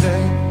just a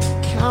day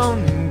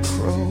counting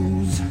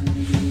crows.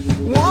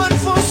 One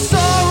for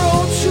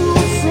sorrow, two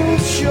for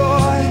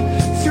joy,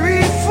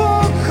 3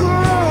 for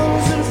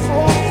girls and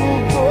 4 for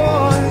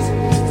boys,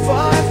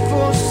 5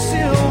 for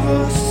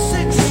silver,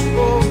 6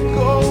 for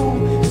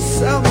gold,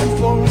 7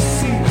 for a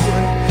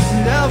secret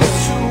never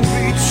to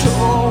be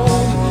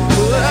told.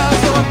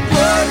 There's a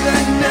bird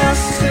that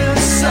nests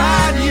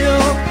inside you,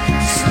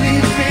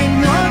 sleeping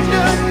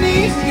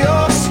underneath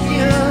your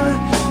skin.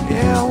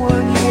 Yeah,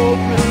 when you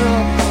open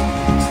up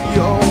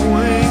your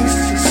wings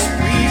to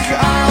speak,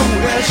 I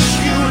wish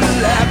you'd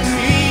let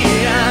me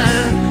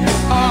in.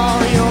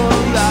 All your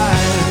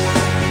life,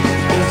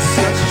 it's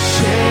such a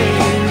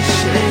shame,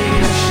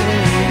 shame,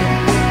 shame.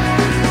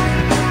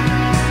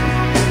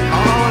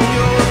 All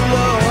your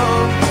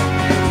love,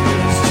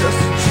 it's just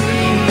a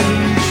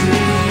dream,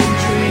 dream,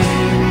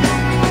 dream.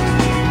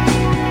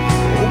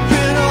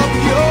 Open up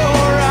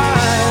your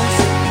eyes,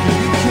 you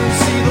can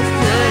see the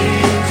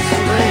flames,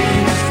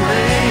 flames,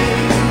 flames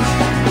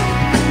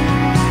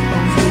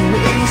of your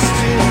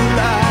wasted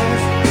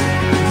life.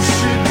 You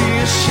should be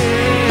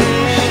ashamed.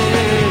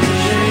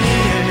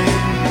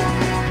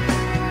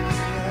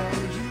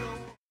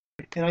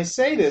 And I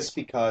say this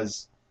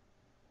because,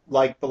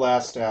 like the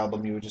last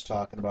album you were just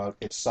talking about,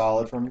 it's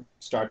solid from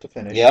start to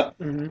finish. Yep.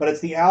 But it's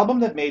the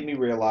album that made me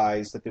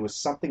realize that there was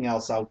something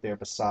else out there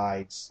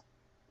besides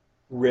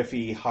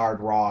riffy, hard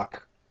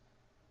rock,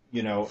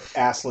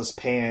 assless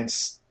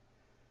pants,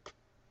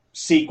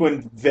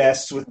 sequined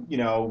vests with,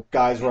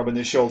 guys rubbing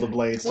their shoulder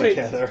blades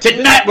together.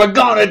 Tonight we're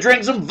gonna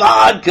drink some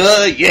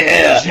vodka,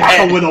 yeah.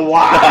 Jackal with a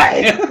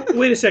Y.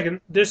 Wait a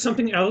second. There's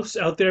something else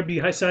out there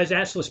besides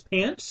assless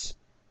pants?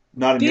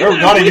 Not in Damn, your,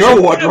 not in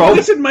your wardrobe. I've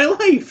wasted my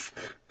life.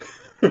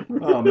 But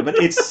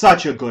it's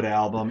such a good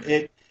album.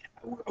 Okay,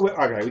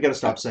 we got to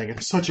stop saying it.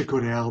 It's such a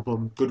good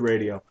album. Good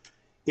radio.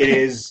 It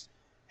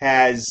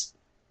has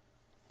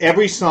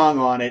every song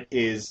on it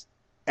is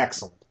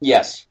excellent.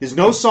 Yes. There's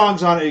no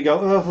songs on it you go,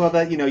 oh, well,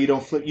 that, you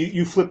don't flip.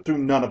 You flip through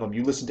none of them.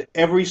 You listen to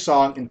every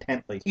song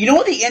intently. You know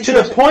what the To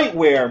the point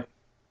where,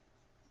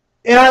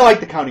 and I like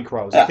the Counting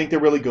Crows. I think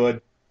they're really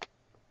good.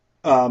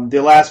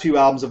 Their last few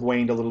albums have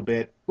waned a little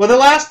bit. Well, the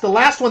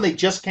last one they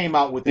just came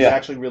out with is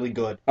actually really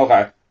good.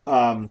 Okay.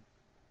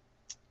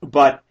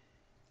 But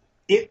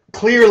it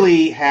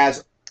clearly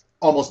has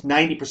almost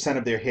 90%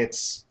 of their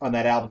hits on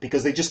that album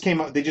because they just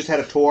came out. They just had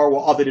a tour where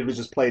all they did was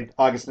just play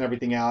August and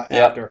Everything out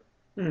after,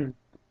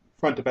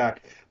 front to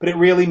back. But it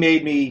really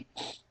made me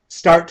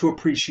start to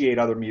appreciate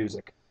other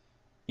music.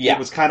 Yeah. It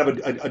was kind of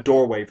a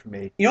doorway for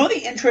me. You know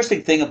the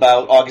interesting thing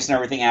about August and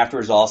Everything After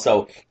is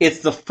also it's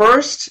the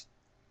first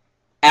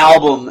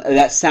album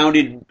that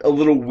sounded a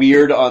little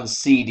weird on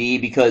CD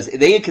because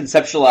they had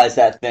conceptualized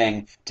that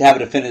thing to have a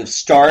definitive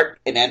start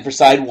and end for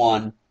side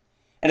 1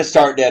 and a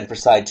start and end for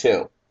side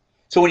 2.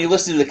 So when you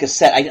listen to the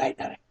cassette,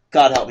 I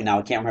God help me now,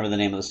 I can't remember the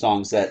name of the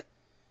songs that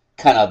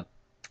kind of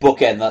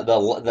bookend the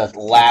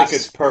last. I think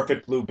it's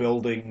Perfect Blue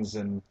Buildings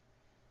and.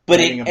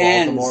 But it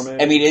ends.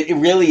 I mean, it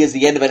really is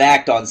the end of an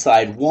act on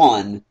side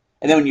 1, and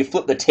then when you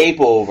flip the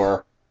tape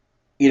over.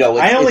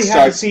 I only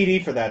have a CD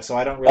for that, so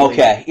I don't really...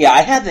 Okay, yeah,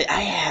 I had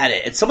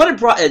it. And someone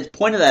had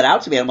pointed that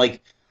out to me. I'm like,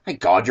 my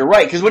God, you're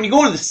right. Because when you go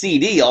into the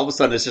CD, all of a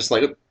sudden it's just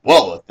like,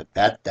 whoa,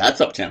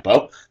 that's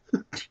up-tempo.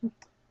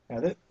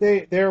 Yeah,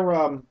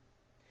 they're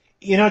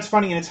it's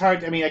funny, and it's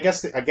hard... I mean, I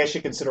guess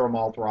you consider them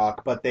alt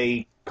rock, but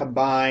they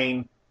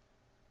combine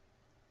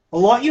a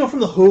lot, from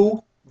The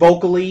Who,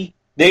 vocally.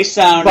 They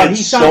sounded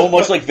so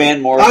much like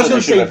Van Morrison. I was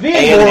going to say,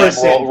 Van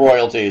Morrison...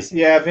 royalties.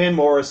 Yeah, Van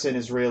Morrison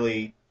is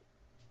really...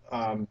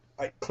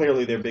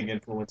 clearly they're big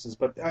influences,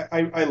 but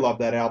I love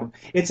that album.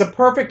 It's a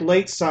perfect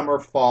late summer,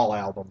 fall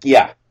album.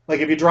 Yeah. Like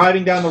if you're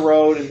driving down the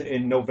road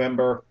in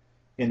November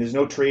and there's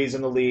no trees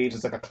in the leaves,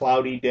 it's like a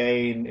cloudy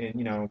day,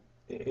 and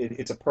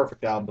it's a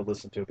perfect album to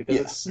listen to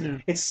because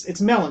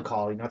it's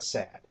melancholy, not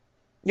sad.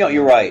 No,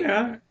 you're right.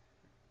 Yeah.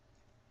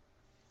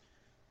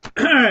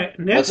 All right,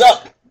 next. What's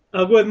up?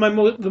 I'll go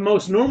with the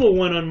most normal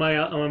one on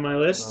my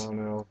list. Oh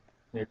no.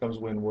 Here comes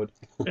Winwood.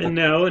 And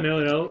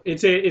no.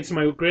 It's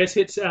my greatest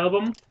hits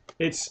album.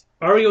 It's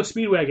REO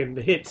Speedwagon,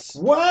 the hits.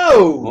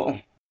 Whoa!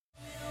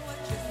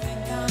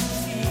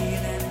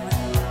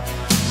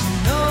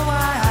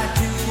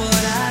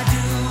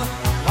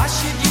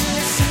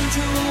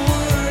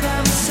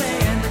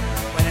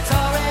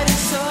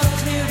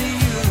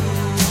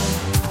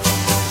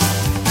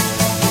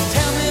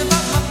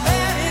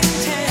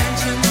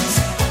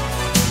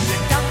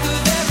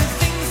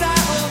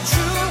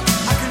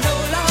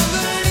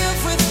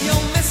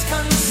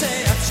 Misconceptions.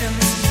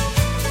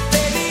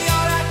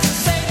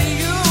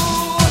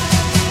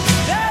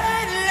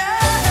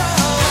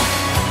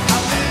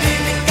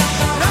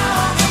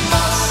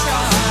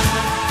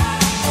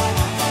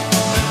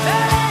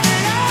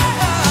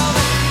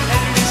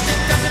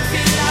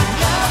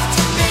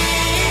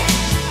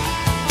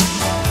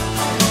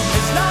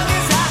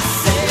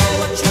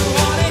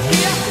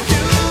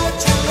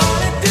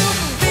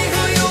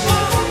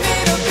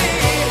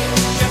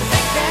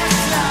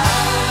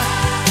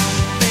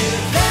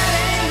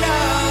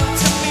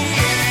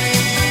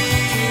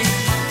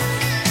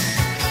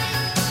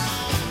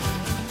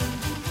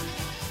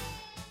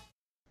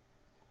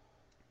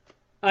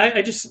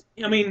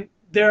 I mean,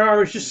 there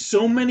are just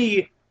so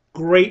many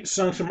great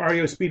songs from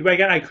REO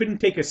Speedwagon. I couldn't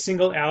take a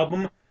single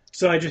album,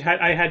 so I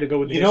had to go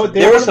with. You know,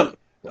 there were some.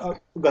 Go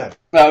ahead.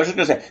 I was just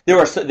gonna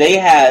say they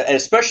had,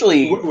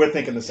 especially we're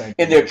thinking the same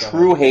in their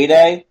true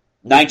heyday,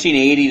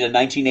 1980 to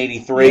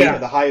 1983. Yeah,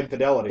 the High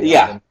Infidelity.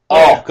 Yeah. album.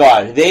 Oh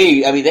God,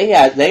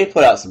 they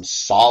put out some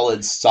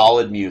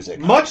solid music.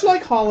 Much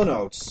like Hall &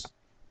 Oates,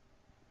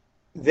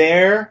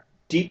 their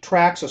deep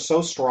tracks are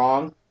so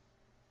strong.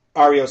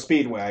 REO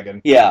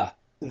Speedwagon. Yeah.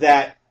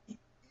 That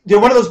they're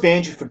one of those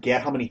bands you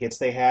forget how many hits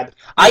they had.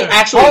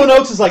 Actually, Hall &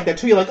 Oates is like that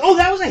too. You're like, oh,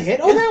 that was a hit.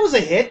 Oh, that was a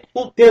hit.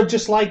 Well, they're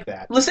just like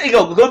that. Listen,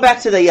 going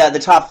back to the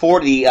top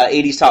 40,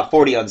 80s top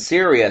 40 on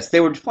Sirius, they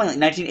were playing like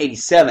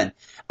 1987.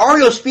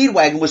 REO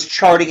Speedwagon was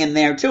charting in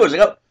there too. I was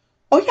like,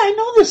 oh yeah, I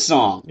know this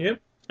song.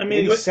 Yep. I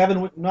mean,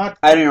 87. Not.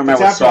 I don't even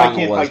remember what song I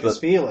Can't it was. Fight This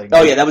Feeling.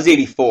 Oh yeah, that was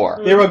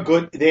 84. They're a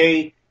good.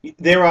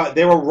 They're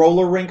a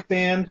roller rink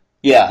band.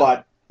 Yeah.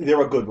 But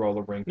they're a good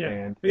roller rink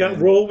band. We got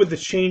Roll with the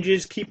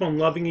Changes, Keep on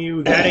Loving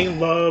You, That Ain't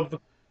Love,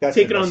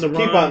 Take It on the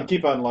Run.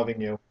 Keep on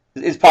Loving you.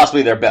 It's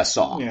possibly their best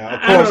song. Yeah,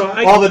 of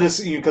course.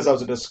 Because I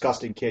was a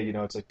disgusting kid,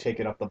 it's like Take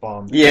It Up the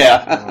Bum.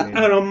 Yeah.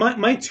 I don't know.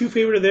 My two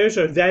favorite of theirs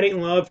are That Ain't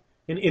Love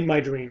and In My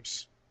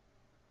Dreams.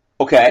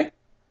 Okay.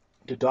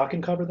 Did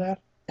Dawkins cover that?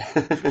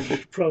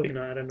 Probably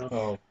not. I don't know.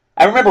 Oh.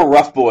 I remember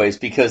Rough Boys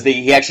because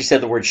he actually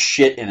said the word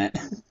shit in it.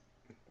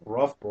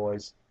 Rough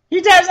Boys. He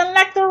doesn't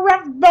like the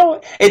rough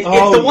boy. It's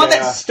the one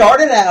that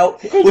started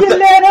out with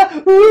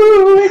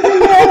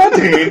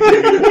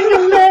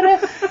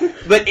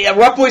But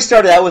Rough Boys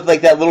started out with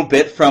like that little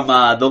bit from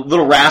the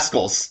Little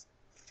Rascals.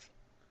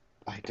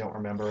 I don't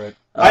remember it.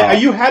 I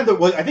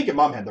think your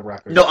mom had the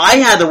record. No, I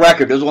had the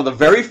record. It was one of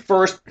the very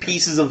first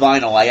pieces of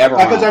vinyl I ever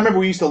owned. Because I remember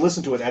we used to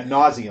listen to it ad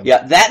nauseum.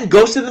 Yeah, that and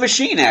Ghost in the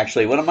Machine,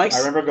 actually. One of Mike's. I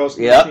remember Ghost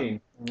in the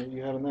Machine. What are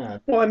you having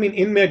that? Well, I mean,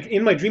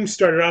 In My Dreams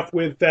started off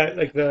with that,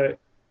 like the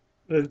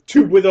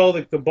tube with all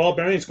the ball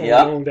bearings going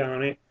along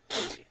down it.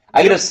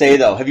 I gotta say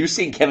though, have you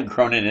seen Kevin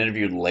Cronin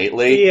interviewed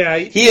lately? Yeah,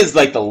 he is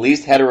like the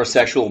least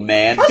heterosexual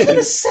man. I was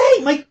gonna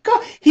say, my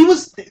God, he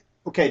was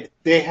okay.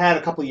 They had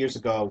a couple of years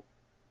ago,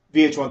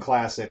 VH1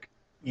 Classic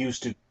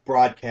used to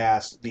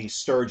broadcast the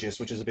Sturgis,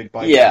 which is a big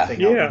bike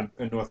thing out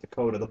in North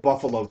Dakota. The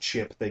Buffalo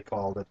Chip, they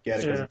called it. Get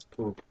it because it's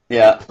poop.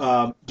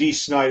 Yeah. Dee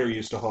Snider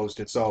used to host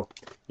it, so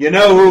you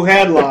know who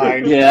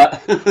headlined. Yeah.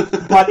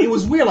 But it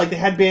was weird. Like they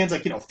had bands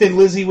like Thin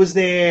Lizzy was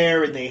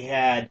there, and they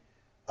had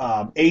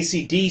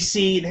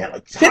AC/DC, and they had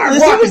like Thin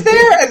Lizzy was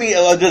there. I mean,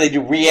 do they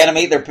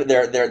reanimate their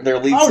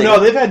lead? Oh singer? no,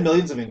 they've had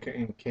millions of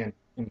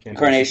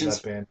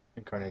incarnations. That band.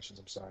 Incarnations.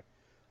 I'm sorry.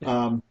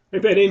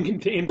 But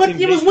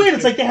it was weird.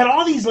 It's like they had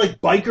all these like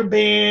biker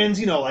bands.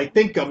 I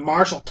think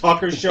Marshall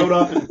Tucker showed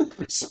up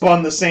and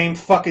spun the same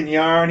fucking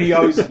yarn. He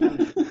always.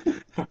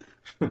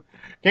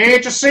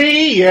 Can't you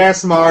see?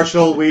 Yes,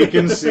 Marshall, we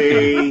can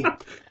see.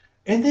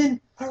 And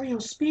then REO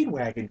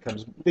Speedwagon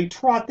comes. They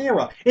trot there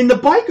up. And the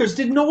bikers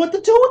didn't know what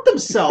to do with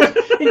themselves.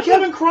 And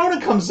Kevin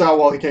Cronin comes out.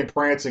 Well, he came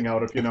prancing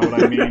out, if you know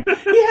what I mean.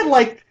 He had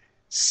like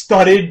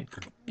studded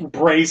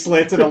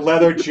bracelets and a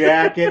leather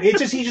jacket.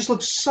 He just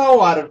looked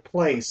so out of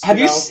place. Have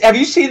you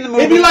seen the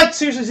movie? It'd be like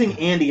seriously seeing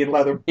Andy in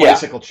leather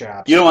bicycle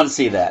chaps. You don't want to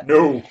see that.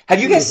 No.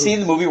 Have you guys seen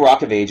the movie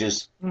Rock of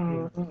Ages?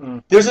 Mm-hmm.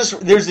 There's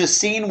this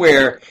scene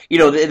where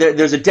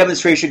there's a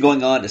demonstration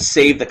going on to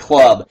save the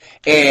club,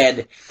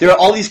 and there are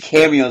all these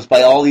cameos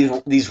by all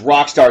these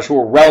rock stars who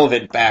were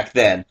relevant back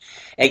then.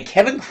 And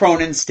Kevin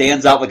Cronin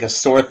stands out like a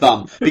sore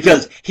thumb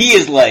because he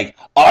is like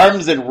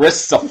arms and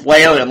wrists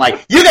a-flailing,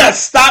 like, you gotta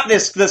stop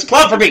this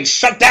club from being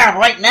shut down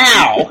right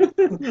now.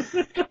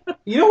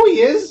 You know who he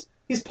is?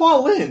 He's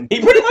Paul Lynde.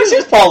 He pretty much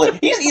is Paul Lynde.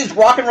 He's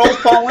rock and roll's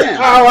Paul Lynde.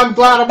 Oh, I'm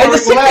glad I'm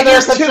wearing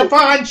leather, such a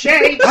fine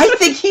change. I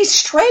think he's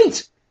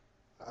straight.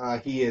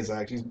 He is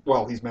actually.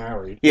 He's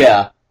married.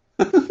 Yeah.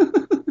 All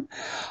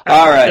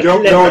right. I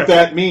don't know what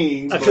that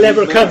means. A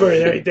clever cover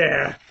right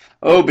there.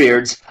 Oh,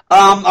 beards.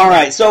 All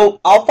right,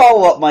 so I'll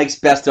follow up Mike's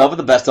best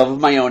of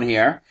my own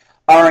here.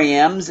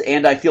 REM's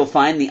and I Feel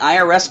Fine, the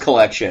IRS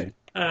collection.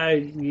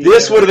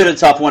 This would have been a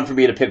tough one for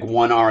me to pick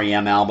one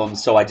REM album,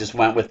 so I just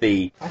went with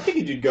the... I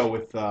think you'd go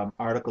with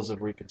Articles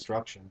of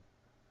Reconstruction.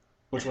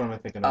 Which one am I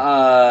thinking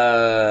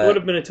of? It would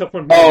have been a tough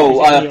one.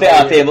 Fables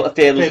of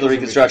the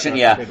Reconstruction,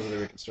 yeah. Fables of the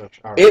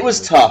Reconstruction. It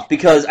was tough,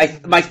 because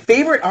my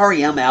favorite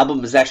REM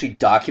album is actually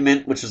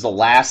Document, which was the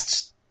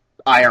last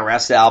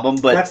IRS album,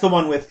 but that's the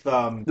one with the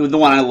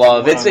one I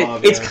love.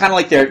 It's kind of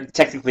like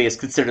technically it's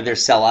considered their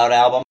sellout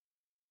album.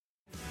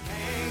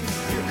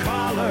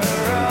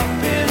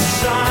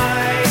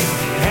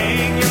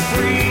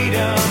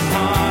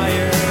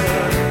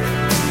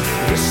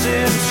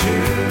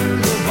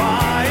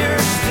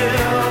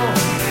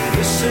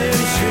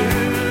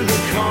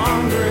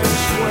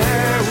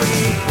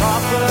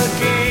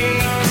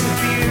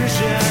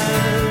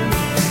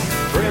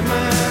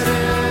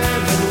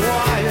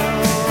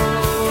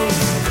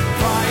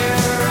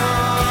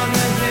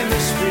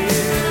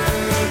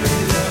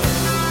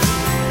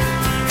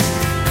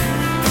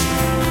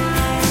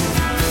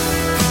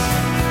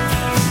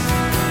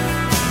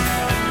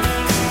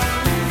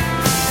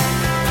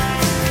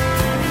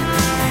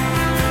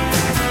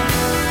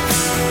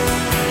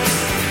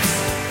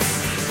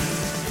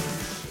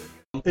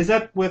 Is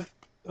that with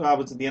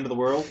was it The End of the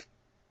World?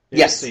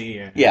 Yes.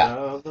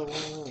 Yeah.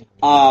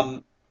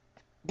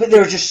 But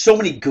there are just so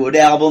many good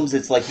albums.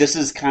 It's like this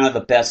is kind of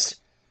the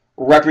best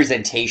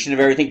representation of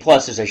everything.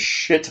 Plus, there's a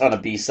shit ton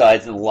of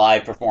B-sides and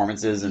live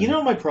performances. And... You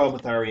know, my problem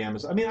with REM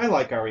is, I mean, I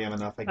like REM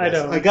enough, I guess. I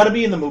don't. I got to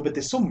be in the mood, but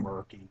they're so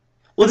murky.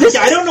 Well,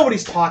 I don't know what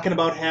he's talking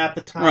about half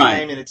the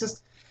time, and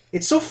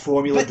it's so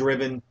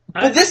formula-driven.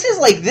 But this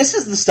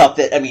is the stuff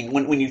that, I mean,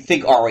 when you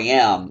think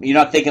REM, you're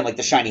not thinking like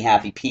the Shiny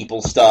Happy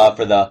People stuff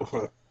or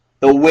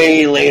the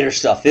way later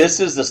stuff. This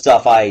is the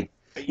stuff I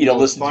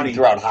listened to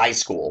throughout high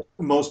school.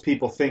 Most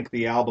people think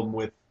the album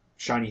with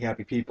Shiny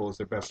Happy People is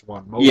their best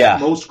one.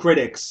 Most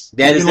critics.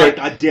 That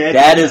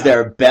is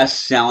their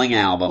best-selling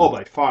album. Oh,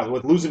 by far.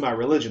 With Losing My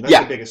Religion, that's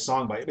the biggest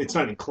song by it. It's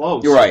not even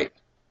close. You're right.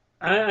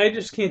 I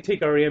just can't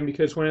take REM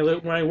because when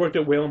I worked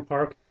at Whalen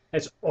Park,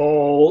 that's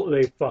all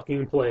they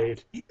fucking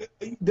played.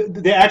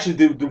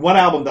 The one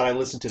album that I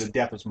listened to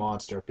death was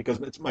Monster, because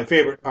it's my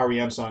favorite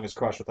REM song is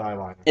Crush with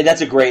Eyeliner. And that's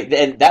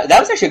that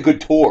was actually a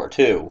good tour,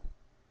 too.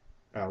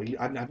 Oh,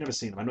 I've never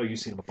seen them. I know you've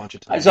seen them a bunch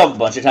of times. I saw them a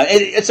bunch of times.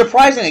 It's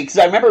surprising, because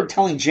I remember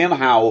telling Jim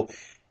how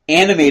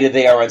animated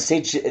they are on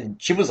stage, and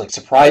Jim was, like,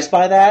 surprised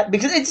by that,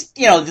 because it's,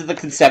 the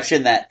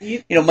conception that,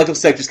 Michael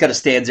Stipe just kind of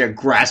stands there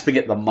grasping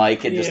at the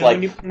mic and just like,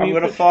 I'm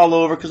going to fall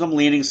over because I'm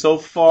leaning so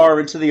far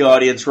into the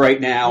audience right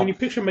now. When you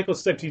picture Michael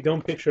Stipe, you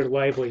don't picture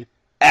Lively.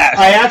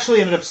 I actually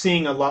ended up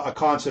seeing a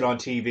concert on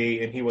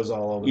TV, and he was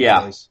all over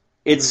the place.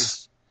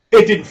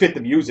 It didn't fit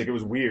the music. It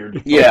was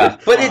weird. Yeah,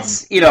 but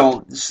it's,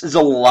 there's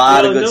a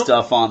lot of good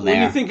stuff on there.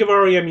 When you think of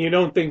REM, you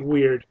don't think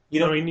weird.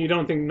 You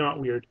don't think not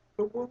weird.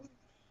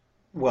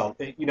 Well,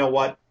 you know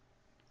what?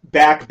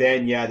 Back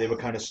then, they were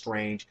kind of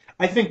strange.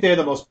 I think they're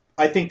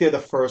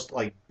the first,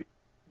 like,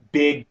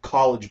 big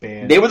college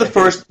band. They were the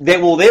first. They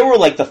were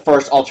like the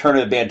first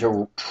alternative band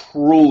to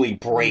truly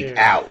break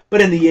out. But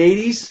in the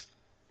 80s,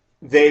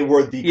 they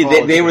were the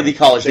college they were the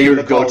college. They were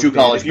the go-to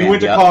college band. If you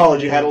went to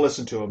college, you had to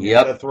listen to them. Yep. You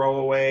had to throw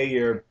away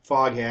your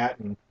fog hat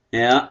and.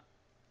 Yeah.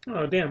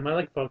 Oh damn! I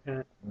like fog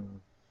hat.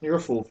 You're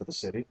a fool for the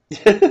city.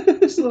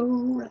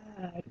 Slow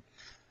ride.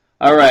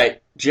 All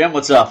right, Jim,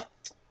 what's up?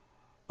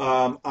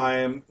 I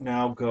am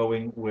now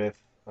going with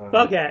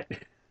fog hat.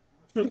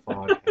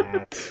 Fog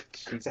hat.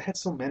 Jeez, I had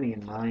so many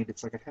in mind.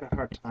 It's like I had a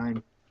hard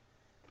time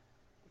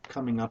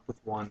coming up with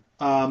one.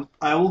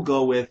 I will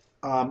go with,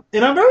 and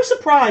I'm very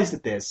surprised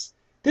at this.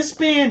 This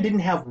band didn't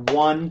have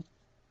one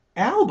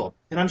album,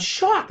 and I'm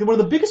shocked. They're one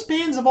of the biggest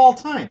bands of all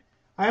time.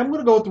 I'm going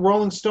to go with the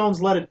Rolling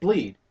Stones' "Let It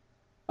Bleed."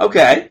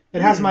 Okay.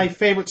 It has my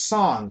favorite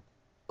song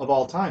of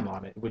all time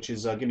on it, which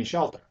is "Gimme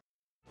Shelter."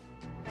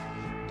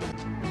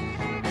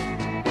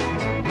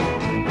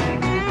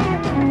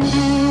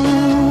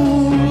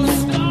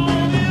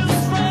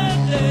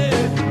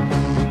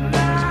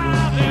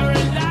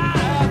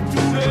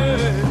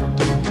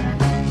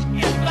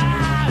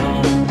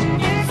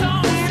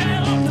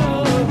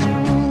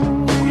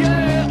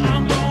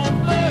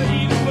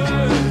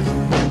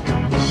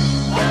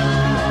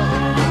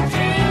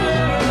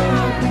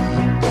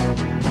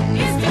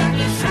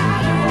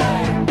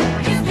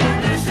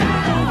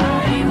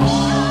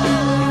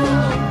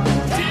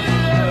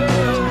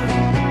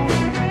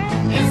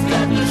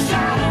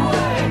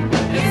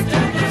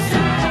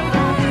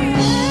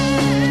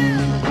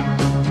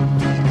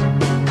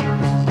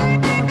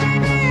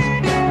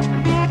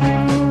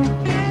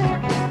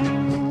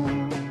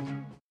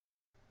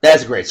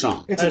 That's a great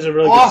song. It's a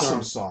really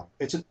awesome song.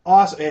 It's an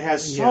awesome. It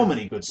has so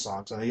many good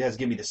songs. It has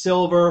 "Give Me the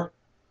Silver."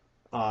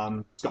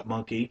 It's got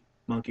 "Monkey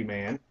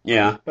Man."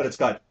 Yeah, but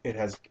it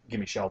has "Give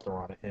Me Shelter"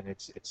 on it, and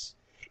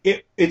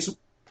it's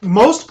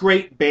most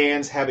great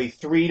bands have a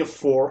 3 to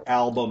 4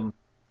 album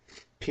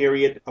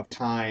period of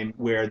time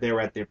where they're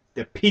at the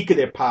peak of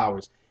their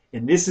powers,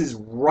 and this is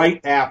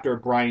right after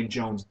Brian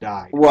Jones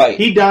died. Right,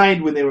 he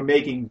died when they were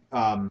making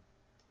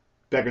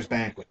Beggar's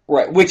Banquet.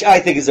 Right, which I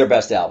think is their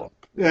best album.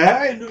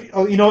 Yeah,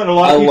 you know what? A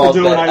lot of people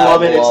do, and I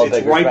love it.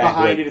 It's right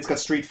behind it. It's got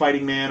Street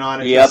Fighting Man on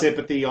it. It's got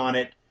Sympathy on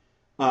it.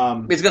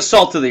 It's got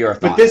Salt to the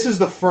Earth. But this is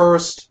the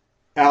first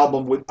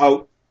album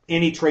without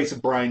any trace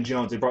of Brian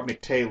Jones. They brought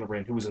Mick Taylor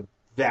in, who was a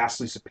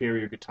vastly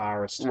superior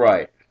guitarist.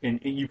 Right.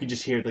 And you can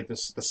just hear like the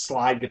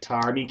slide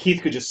guitar. I mean,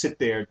 Keith could just sit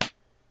there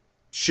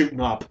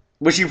shooting up.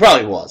 Which he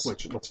probably was.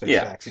 Which, let's face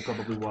facts, he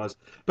probably was.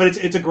 But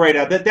it's a great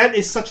album. That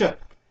is such a...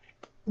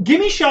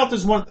 "Gimme Shelter"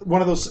 is one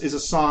of those, is a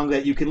song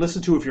that you can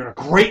listen to if you're in a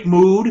great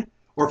mood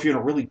or if you're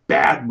in a really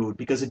bad mood,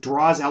 because it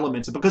draws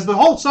elements. Because the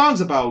whole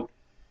song's about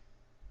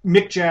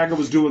Mick Jagger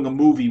was doing a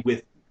movie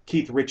with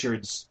Keith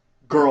Richards'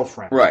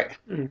 girlfriend, right?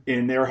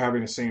 And they were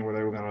having a scene where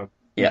they were gonna,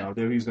 he had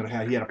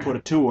to put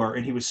a tour,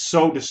 and he was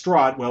so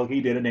distraught. Well,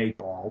 he did an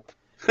 8-ball,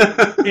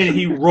 and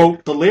he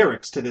wrote the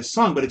lyrics to this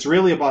song. But it's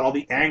really about all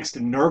the angst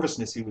and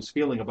nervousness he was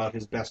feeling about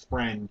his best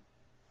friend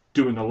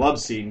doing a love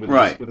scene with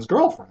his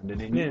girlfriend,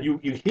 and you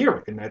hear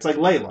it, and it's like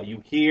Layla.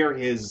 You hear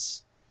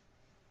his,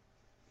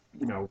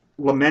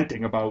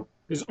 lamenting about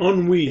His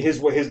ennui. His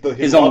His loved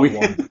ennui.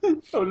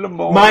 one. Oh,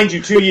 Lamar. Mind you,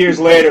 2 years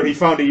later, he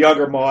found a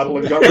younger model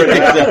and got rid of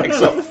that. Exactly.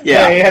 So,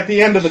 Yeah. hey, at the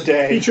end of the He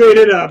day,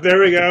 traded up. There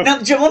we go.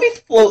 Now, Jim, let me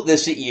float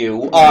this at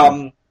you.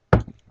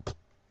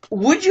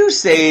 Would you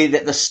say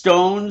that the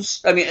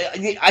Stones? I mean,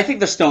 I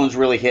think the Stones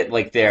really hit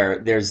like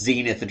their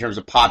zenith in terms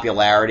of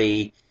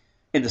popularity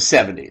in the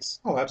 70s.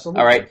 oh,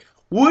 absolutely. All right.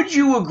 Would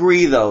you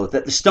agree, though,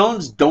 that the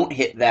Stones don't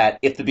hit that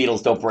if the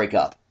Beatles don't break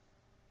up?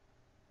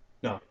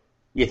 No,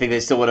 You think they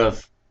still would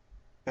have?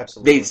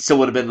 absolutely. They still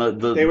would have been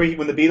the. They were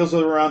when the Beatles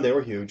were around. They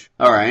were huge.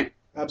 All right.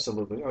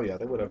 Absolutely. Oh yeah,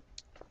 they would have.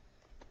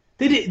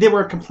 They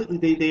were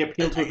completely. They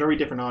appealed to a very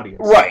different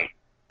audience. Right.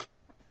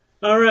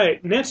 All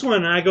right. Next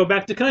one. I go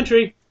back to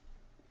country.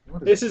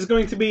 This is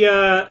going to be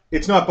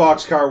It's not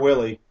Boxcar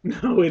Willie.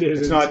 No, it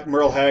isn't. It's not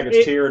Merle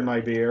Haggard's Tear in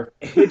My Beer.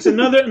 It's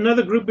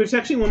another group. It's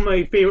actually one of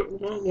my favorite.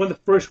 One of the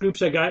first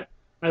groups I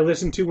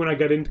listened to when I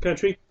got into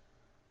country.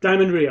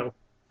 Diamond Rio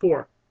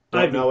 4.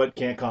 Don't know it.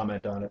 Can't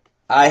comment on it.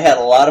 I had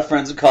a lot of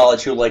friends in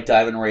college who liked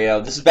Diamond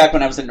Rio. This is back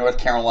when I was in North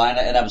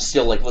Carolina, and I was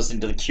still like listening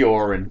to The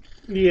Cure and.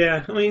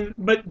 Yeah, I mean,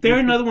 but they're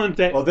another one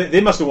that. Well,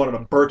 they must have wanted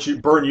to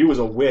burn you as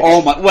a witch.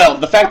 Oh my! Well,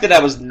 the fact that I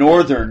was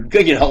Northern,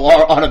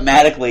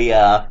 automatically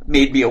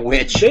made me a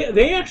witch.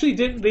 They actually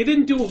didn't. They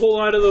didn't do a whole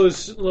lot of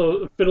those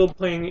fiddle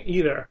playing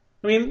either.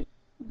 I mean,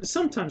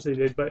 sometimes they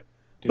did, but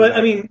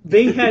I mean,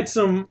 they had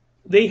some.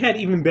 They had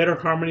even better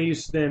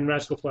harmonies than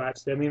Rascal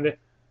Flatts. I mean,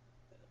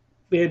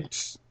 they had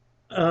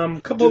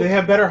couple. Do they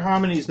have better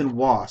harmonies than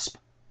Wasp?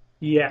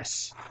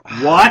 Yes.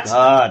 What?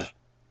 God.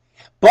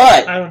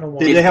 But I don't know why.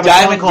 Did they have a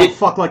song called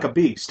 "Fuck Like a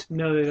Beast"?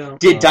 No, they don't.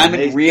 Did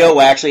Diamond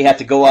Rio actually have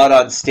to go out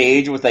on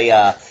stage with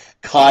a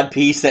cod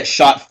piece that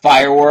shot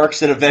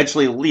fireworks and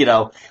eventually,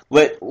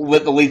 lit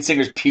the lead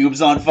singer's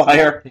pubes on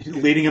fire?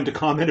 Leading him to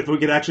comment if we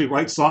could actually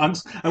write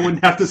songs, I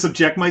wouldn't have to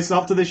subject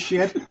myself to this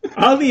shit.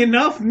 Oddly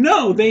enough,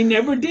 no, they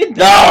never did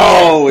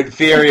that. No,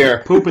 inferior.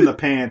 Poop in the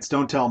pants.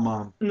 Don't tell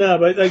mom. No,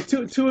 but like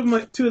two of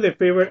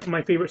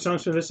my favorite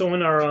songs from this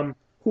one are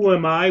 "Who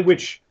Am I,"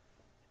 which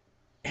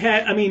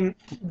had, I mean,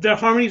 the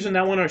harmonies in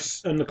that one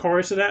and the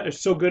chorus of that are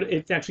so good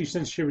it actually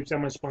sends shivers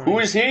down my spine. Who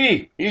is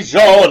he? He's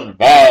Jean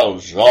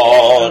Valjean.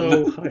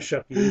 Oh, hush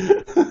up,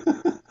 you.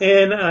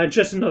 And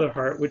Just Another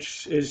Heart,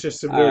 which is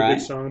just a very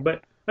good song.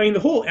 But I mean, the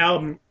whole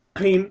album.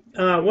 I mean,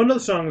 one of the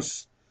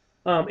songs,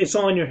 "It's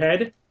All in Your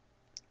Head."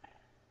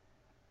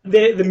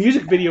 The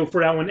music video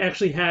for that one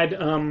actually had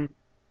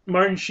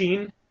Martin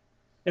Sheen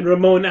and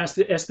Ramon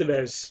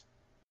Estevez.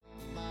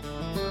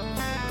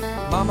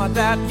 Mama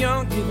died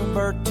young, giving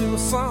birth to a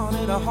son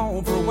in a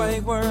home for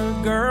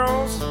wayward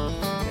girls.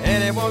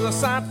 And it was a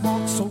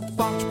sidewalk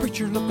soapbox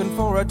preacher looking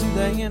forward to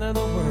the end of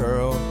the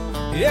world.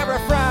 Every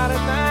Friday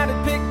night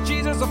he'd pick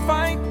Jesus a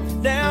fight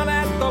down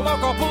at the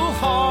local pool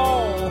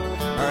hall,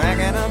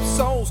 racking up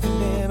souls,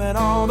 condemning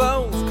all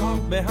those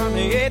caught behind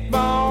the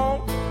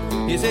 8-ball.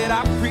 He said,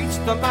 I preach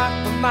the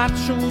light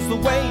shows the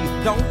way.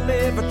 Don't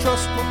ever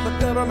trust what the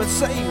government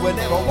say. We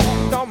never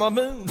walked on the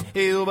moon.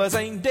 Elvis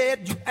ain't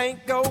dead, you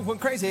ain't going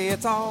crazy.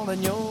 It's all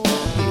in your head.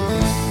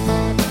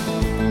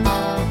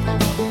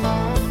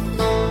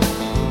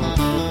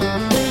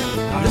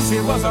 Now this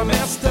here was a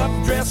messed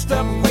up, dressed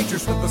up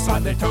waitress with a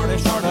slightly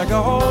tarnished heart of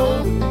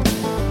gold.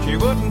 She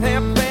wouldn't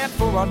have bad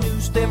for a new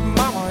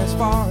stepmama as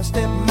far as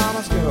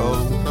stepmamas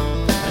go.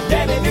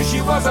 Daddy knew she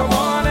was the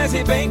one as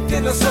he banked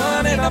in the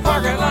sun in a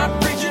parking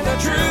lot preaching the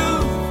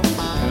truth.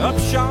 Up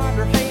shot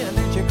her hand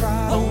and she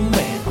cried, oh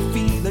man, I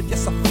feel it,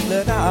 yes I feel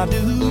it, I do.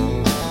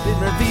 Been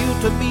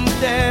revealed to me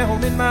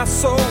down in my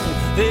soul.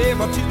 There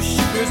were two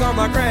shooters on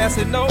the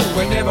grassy knoll.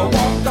 We never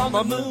walked on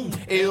the moon.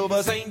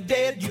 Elvis ain't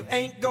dead, you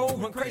ain't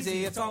going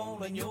crazy. It's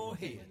all in your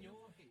head.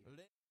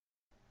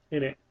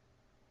 In it.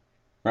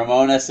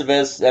 Ramon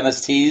Estevez,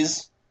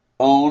 MST's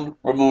own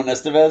Ramon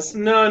Estevez?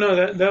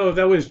 No,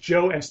 that was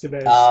Joe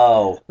Estevez.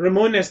 Oh.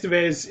 Ramon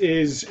Estevez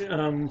is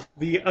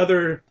the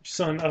other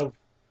son of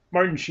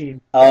Martin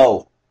Sheen.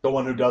 Oh. The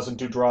one who doesn't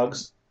do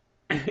drugs?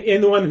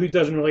 And the one who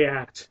doesn't really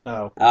act.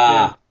 Oh.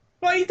 Yeah.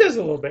 Well, he does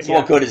a little bit. So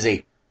what good is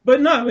he? But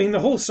no, I mean the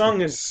whole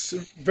song is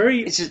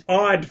very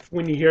odd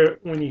when you hear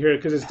it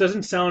because it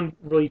doesn't sound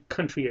really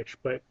country-ish,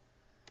 but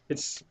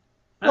it's.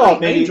 I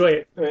enjoy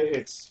it.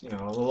 It's a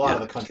lot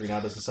of the country now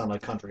doesn't sound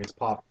like country. It's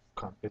pop.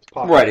 It's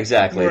pop. Right,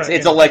 exactly. Right,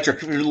 it's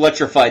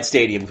electrified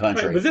stadium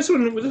country. Right, but this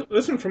one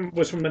was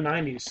from the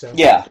 90s. So.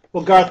 Yeah.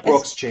 Well, Garth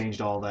Brooks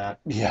changed all that.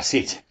 Yes,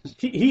 he did.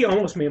 He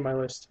almost made my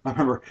list. I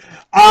remember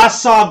I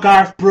saw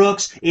Garth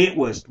Brooks. It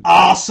was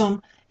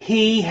awesome.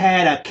 He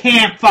had a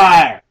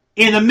campfire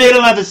in the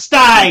middle of the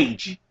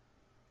stage.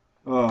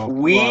 Oh,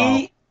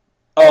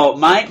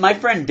 my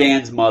friend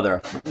Dan's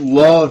mother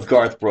loved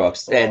Garth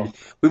Brooks, and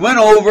we went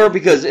over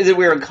because we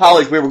were in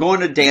college. We were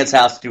going to Dan's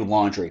house to do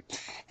laundry.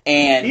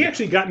 And he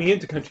actually got me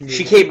into country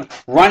music. She came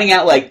running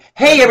out like,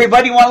 "Hey,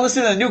 everybody, you want to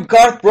listen to the new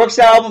Garth Brooks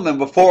album?" And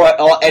before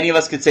any of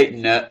us could say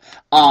no,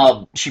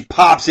 she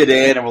pops it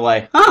in, and we're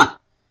like, "Huh?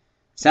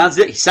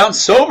 He sounds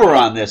sober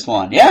on this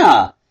one,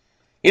 yeah."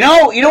 You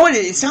know what?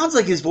 It sounds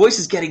like his voice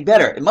is getting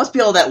better. It must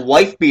be all that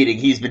wife beating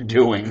he's been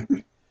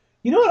doing.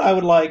 You know what I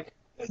would like?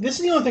 This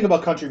is the only thing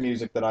about country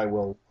music that I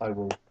will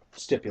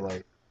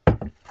stipulate.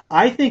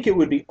 I think it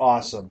would be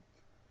awesome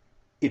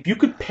if you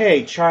could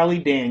pay Charlie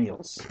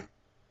Daniels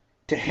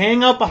to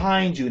hang out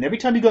behind you, and every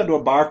time you got into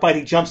a bar fight,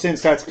 he jumps in and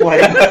starts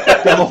playing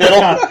Devil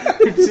Madonna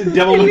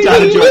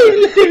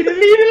joint.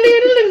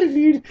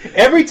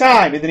 Every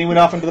time, and then he went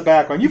off into the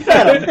background. You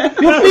fed him.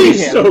 You'll feed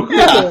him. So cool.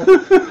 Yeah.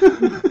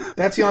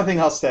 That's the only thing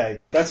I'll say.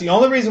 That's the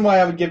only reason why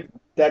I would give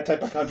that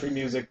type of country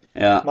music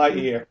my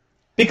ear.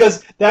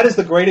 Because that is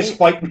the greatest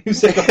fight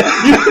music. You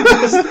can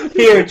just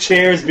hear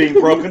chairs being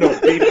broken over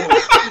people.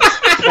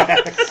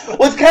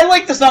 Well, it's kind of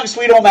like the song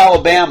Sweet Home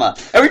Alabama.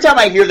 Every time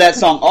I hear that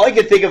song, all I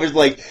can think of is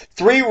like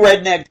three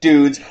redneck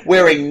dudes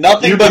wearing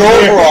nothing but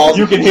overalls.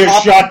 You can hear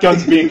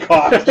shotguns being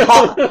cocked.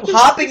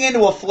 Hopping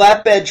into a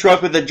flatbed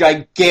truck with a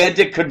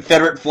gigantic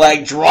Confederate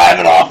flag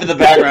driving off in the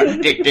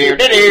background.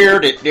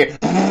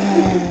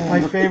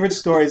 My favorite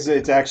story is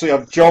it's actually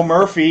of Joe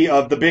Murphy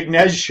of the Big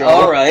Nez Show.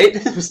 All right.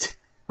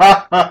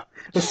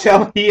 Was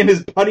telling he and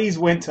his buddies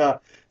went to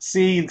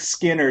see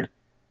Skinnerd.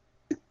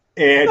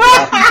 And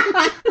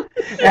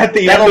at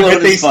the end of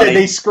it,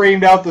 they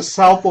screamed out, "The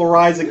South will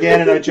rise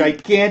again," and a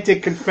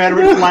gigantic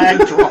Confederate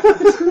flag dropped.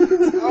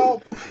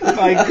 Oh,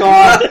 my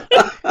God.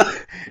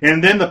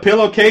 And then the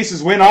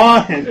pillowcases went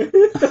on, and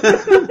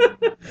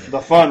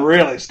the fun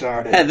really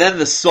started. And then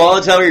the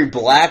solitary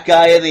black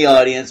guy in the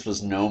audience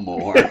was no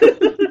more.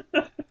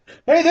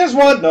 Hey, there's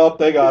one. Nope,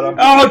 they got him.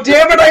 Oh,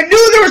 damn it, I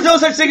knew there was no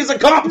such thing as a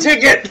comp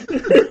ticket!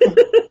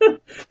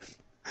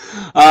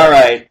 All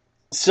right.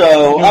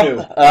 So,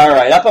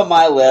 up on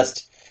my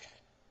list,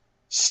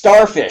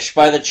 Starfish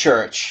by The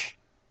Church.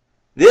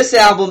 This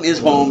album is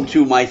home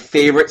to my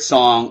favorite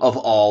song of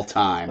all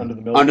time.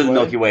 Under the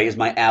Milky Way is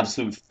my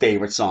absolute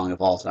favorite song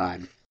of all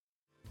time.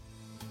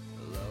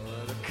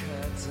 Lower the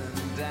curtain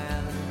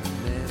down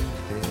in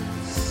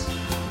Memphis.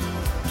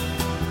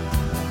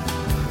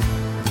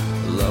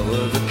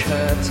 Lower the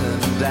curtain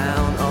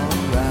down,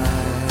 alright.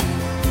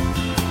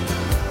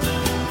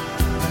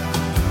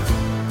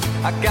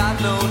 I got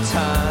no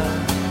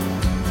time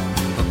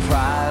for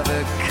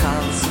private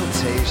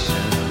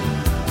consultation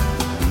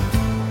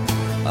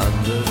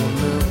under the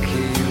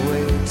Milky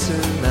Way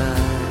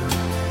tonight.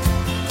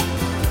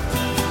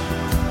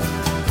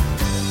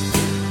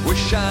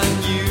 Wish I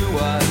knew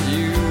what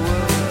you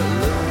were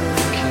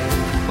looking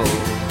for.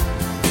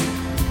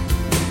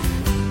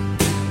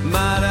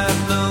 Might have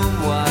known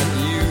what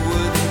you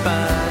would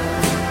find.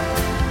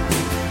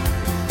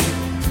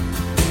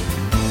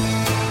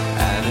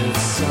 And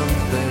it's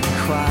something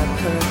quite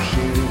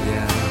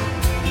peculiar.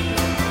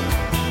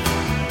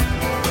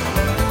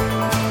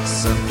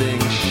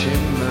 Something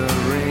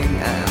shimmering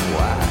and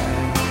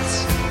white.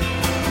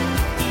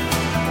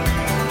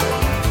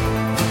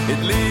 It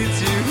leads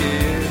you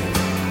here,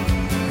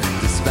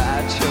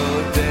 despite your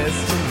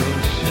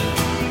destination,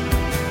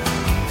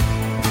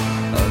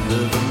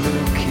 under the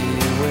Milky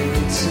Way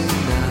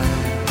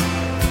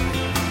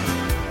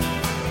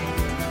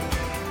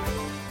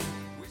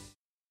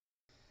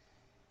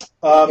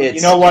tonight.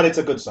 You know what? It's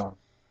a good song.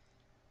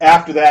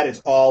 After that,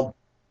 it's all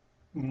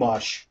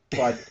mush.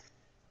 But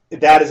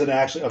that is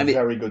actually a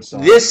very good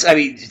song. These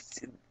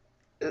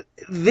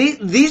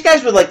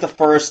guys were like the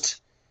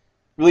first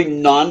really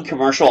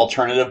non-commercial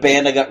alternative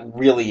band I got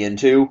really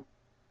into.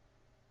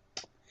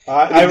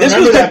 I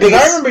remember that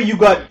because I remember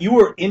you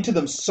were into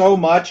them so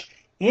much.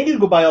 Andy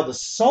would go buy all the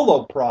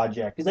solo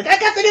project. He's like, I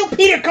got the new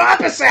Peter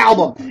Koppes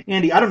album.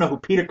 Andy, I don't know who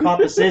Peter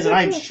Koppes is, and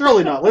I'm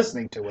surely not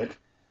listening to it.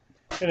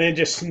 And then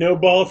just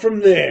snowball from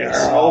there.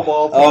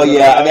 Oh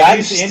yeah, I mean,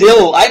 I'm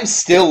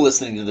still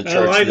listening to The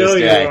Church to this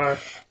day. You are.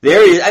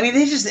 There is, I mean,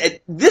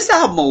 this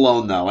album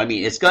alone though. I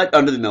mean, it's got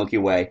Under the Milky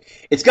Way.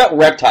 It's got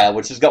Reptile,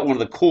 which has got one of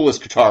the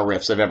coolest guitar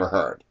riffs I've ever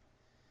heard.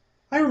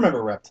 I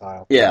remember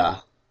Reptile. Yeah.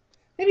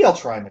 Maybe I'll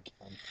try them again.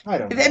 I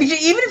don't know. I mean,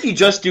 even if you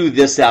just do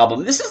this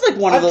album, this is like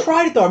one of the... I've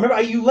tried it, though.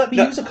 Remember, you let me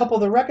use a couple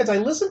of the records. I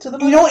listened to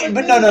them. You know what?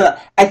 But no.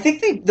 I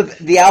think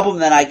the album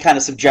that I kind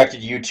of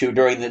subjected you to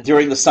during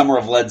the summer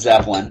of Led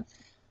Zeppelin,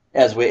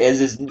 as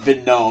has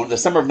been known, the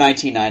summer of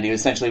 1990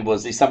 essentially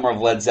was the summer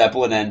of Led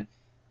Zeppelin, and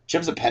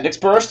Jim's appendix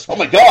burst? Oh,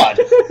 my God.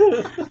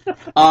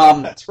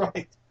 That's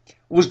right.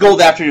 Was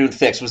Gold Afternoon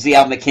Fix, was the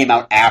album that came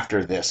out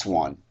after this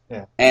one.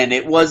 Yeah. And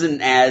it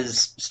wasn't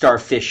as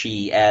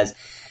starfishy as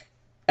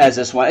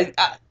this one.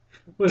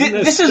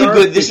 This is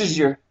good. This is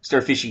your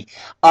Starfishy.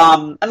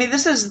 I mean,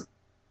 this is,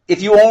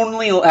 if you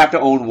only have to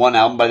own one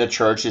album by The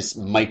Church, this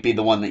might be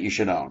the one that you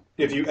should own.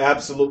 If you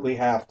absolutely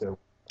have to.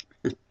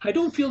 I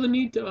don't feel the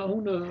need to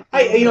own a...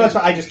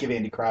 I just give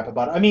Andy crap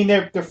about it. I mean,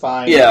 they're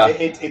fine. Yeah.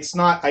 It's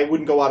not, I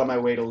wouldn't go out of my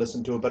way to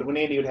listen to it, but when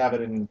Andy would have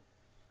it in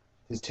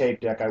his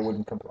tape deck, I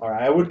wouldn't complain.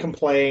 I would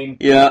complain,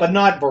 Yeah. but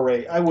not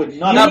I would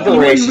not. You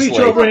wouldn't reach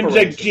over and Not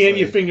like jam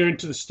your finger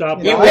into the stop.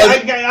 You know,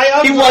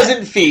 He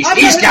wasn't feast.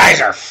 These guys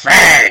are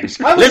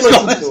fags. I would Let's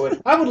listen go. to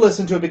it. I would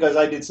listen to it because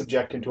I did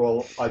subject him to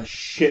a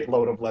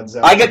shitload of Led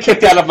Zeppelin. I got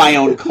kicked out of my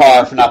own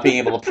car for not being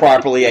able to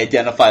properly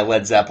identify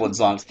Led Zeppelin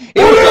songs.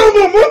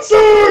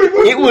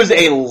 It was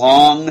a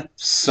long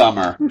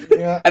summer.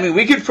 Yeah. I mean,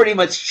 we could pretty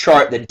much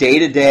chart the day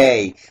to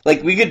day.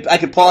 Like I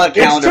could pull out a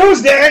calendar.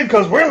 It's Tuesday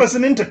because we're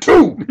listening to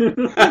two.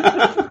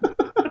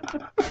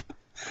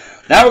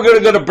 Now we're going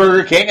to go to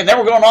Burger King, and then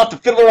we're going off to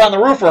Fiddler on the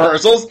Roof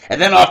rehearsals, and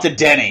then off to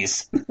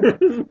Denny's.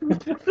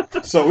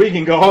 So we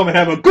can go home and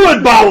have a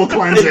good bowel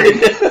cleansing.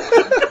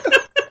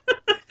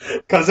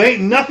 Because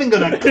ain't nothing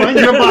going to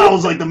cleanse your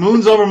bowels like the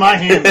moon's over my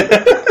head.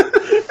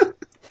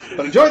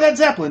 But enjoy that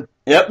Zeppelin.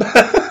 Yep.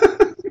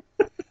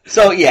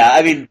 So, yeah,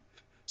 I mean...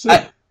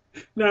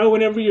 Now,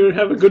 whenever you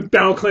have a good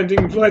bowel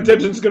cleansing, Led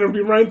Zeppelin's going to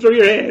be running through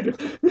your head.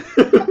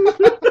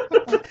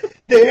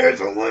 There's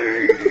a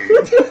lead.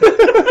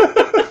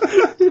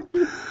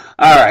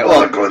 All right,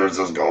 well... All the glitters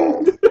is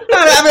gold.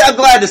 I mean, I'm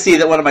glad to see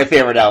that one of my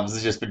favorite albums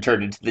has just been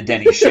turned into the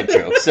Denny's shit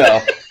show,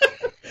 so...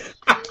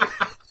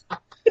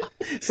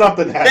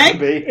 Something had to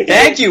be.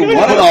 Thank you,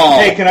 one and all.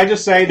 Hey, can I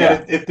just say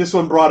that if this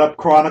one brought up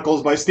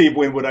Chronicles by Steve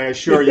Winwood, I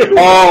assure you.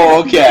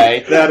 Oh,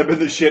 okay. That'd have been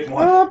the shit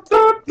one.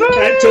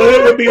 That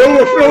toilet would be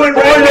overflowing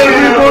right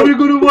now.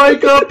 Everybody gonna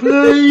wake up,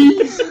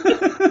 please.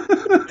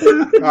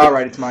 All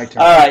right, it's my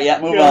turn. All right,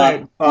 yeah, move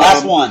on.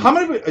 Last one. How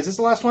many? Is this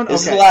the last one?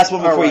 This is Okay. the last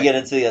one All before you right. get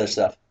into the other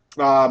stuff.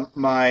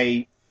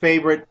 My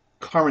favorite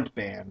current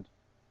band,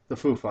 the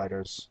Foo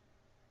Fighters,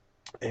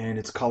 and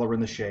it's Color in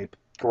the Shape.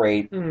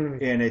 Great.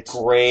 And it's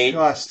great.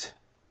 Just,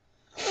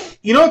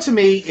 you know, to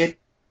me,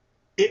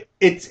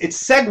 it's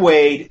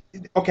segued.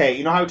 Okay,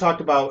 you know how we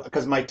talked about,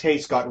 because my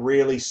taste got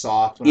really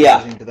soft when I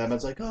was listening to them. I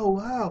was like, oh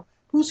wow,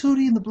 who's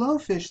Hootie and the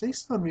Blowfish? They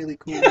sound really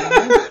cool.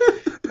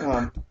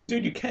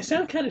 Dude, you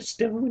sound kind of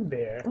stoned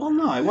there. Well,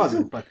 no, I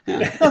wasn't. But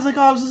I was like,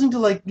 I was listening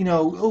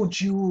to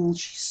Jewel,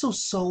 she's so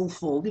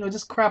soulful,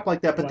 just crap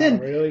like that. But then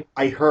really?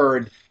 I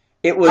heard,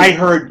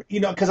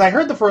 because I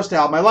heard the first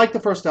album. I liked the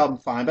first album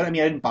fine, but I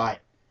mean, I didn't buy it.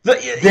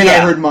 Then I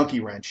heard Monkey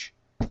Wrench.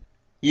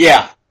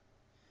 Yeah.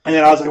 And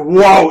then I was like,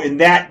 whoa,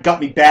 and that got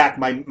me back.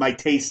 My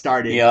taste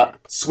started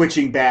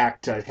switching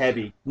back to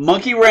heavy.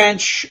 Monkey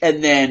Wrench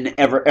and then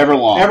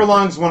Everlong.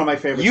 Everlong's one of my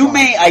favorite songs.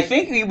 I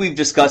think we've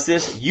discussed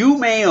this, you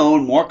may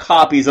own more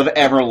copies of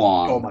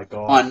Everlong. Oh my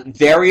God. On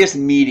various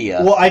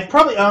media. Well, I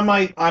probably, on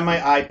my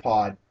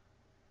iPod,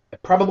 I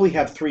probably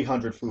have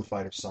 300 Foo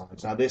Fighters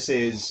songs. Now this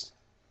is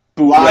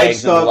live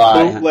stuff,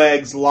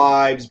 bootlegs,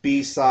 lives,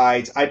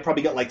 B-sides. I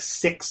probably got like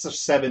 6 or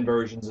 7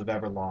 versions of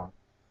Everlong.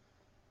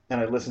 And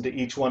I listen to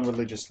each one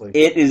religiously.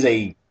 It is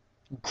a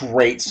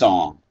great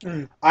song.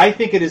 I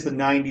think it is the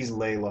 90s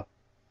Layla.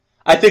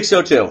 I think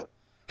so too.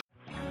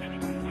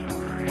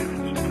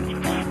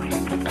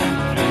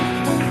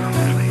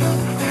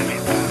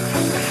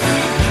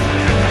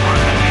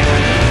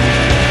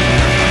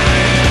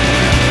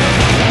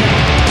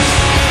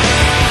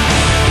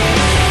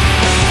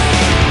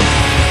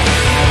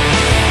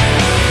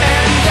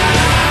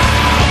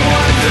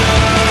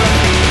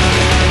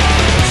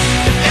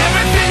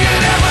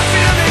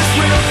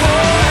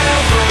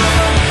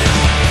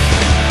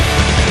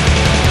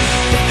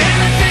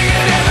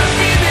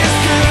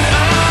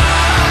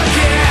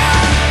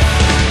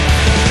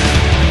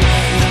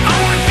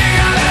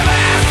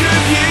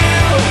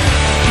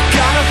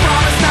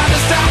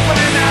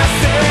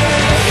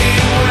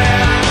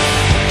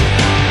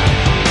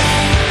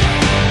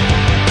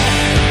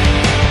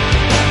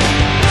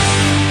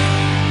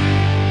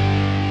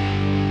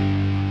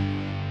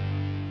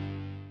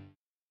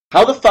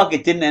 How the fuck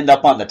it didn't end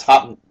up on the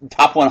top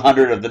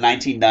 100 of the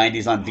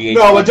 1990s on VH1?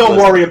 No, but don't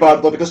worry about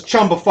it, though, because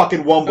Chumba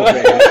fucking Wumba,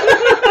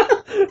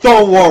 man.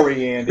 Don't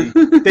worry, Andy.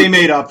 They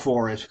made up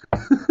for it.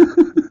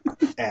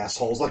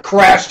 Assholes. Like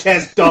crash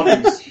test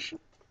dummies.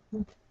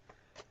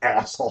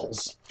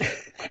 Assholes.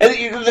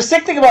 And the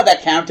sick thing about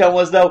that countdown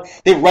was, though,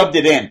 they rubbed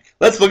it in.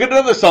 Let's look at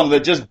another song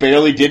that just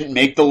barely didn't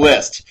make the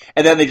list.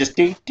 And then they just...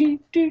 Big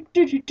Me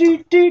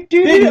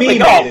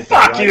made it.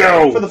 Fuck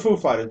you! For the Foo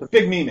Fighters, but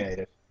Big Me made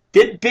it.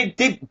 Did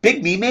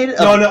Big Me made it?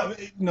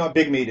 No,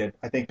 Big Me did.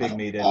 I think Big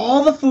Me did.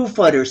 All the Foo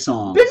Fighters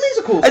songs. Big Me's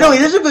a cool song. I know, it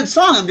is a good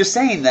song. I'm just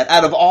saying that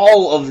out of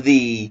all of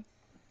the...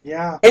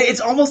 Yeah. It's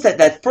almost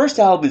that first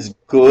album is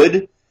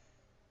good.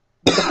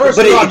 The first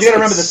but song, you gotta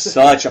remember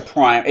such a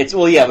prime... It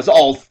was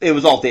all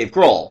Dave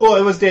Grohl. Well,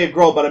 it was Dave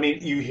Grohl, but I mean,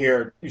 you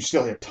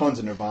still hear tons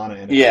of Nirvana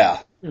in it.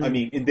 Yeah. I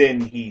mean, and then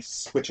he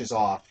switches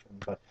off.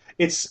 But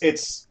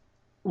it's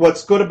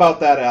what's good about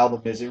that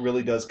album is it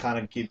really does kind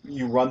of keep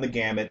you run the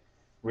gamut.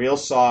 Real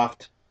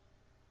soft,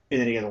 and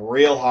then he gets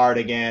real hard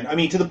again. I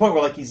mean, to the point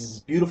where, like, he's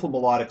this beautiful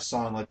melodic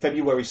song, like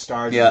February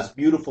Stars, is this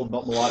beautiful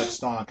melodic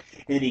song,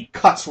 and then he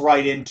cuts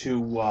right into,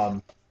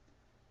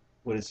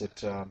 what is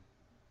it,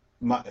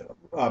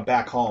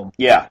 Back Home.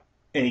 Yeah.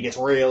 And he gets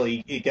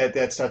really,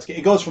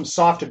 it goes from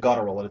soft to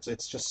guttural, and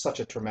it's just such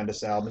a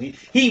tremendous album.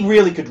 He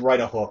really could write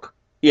a hook.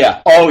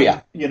 Yeah. Oh,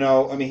 yeah. You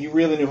know, I mean, he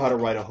really knew how to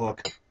write a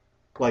hook.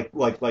 Like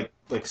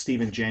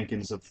Stephen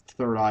Jenkins of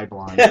Third Eye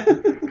Blind.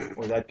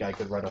 Or that guy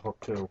could write a hook,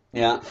 too.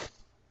 Yeah.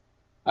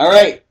 All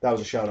right. That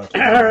was a shout-out.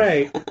 All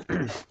right.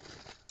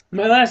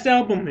 My last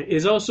album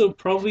is also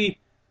probably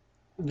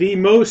the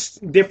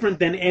most different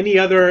than any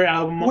other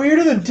album.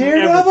 Weirder than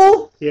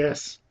Daredevil?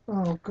 Yes.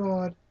 Oh,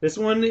 God. This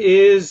one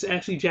is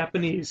actually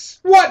Japanese.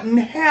 What in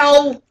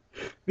hell?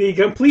 The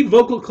complete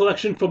vocal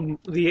collection from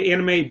the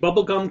anime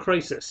Bubblegum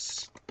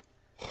Crisis.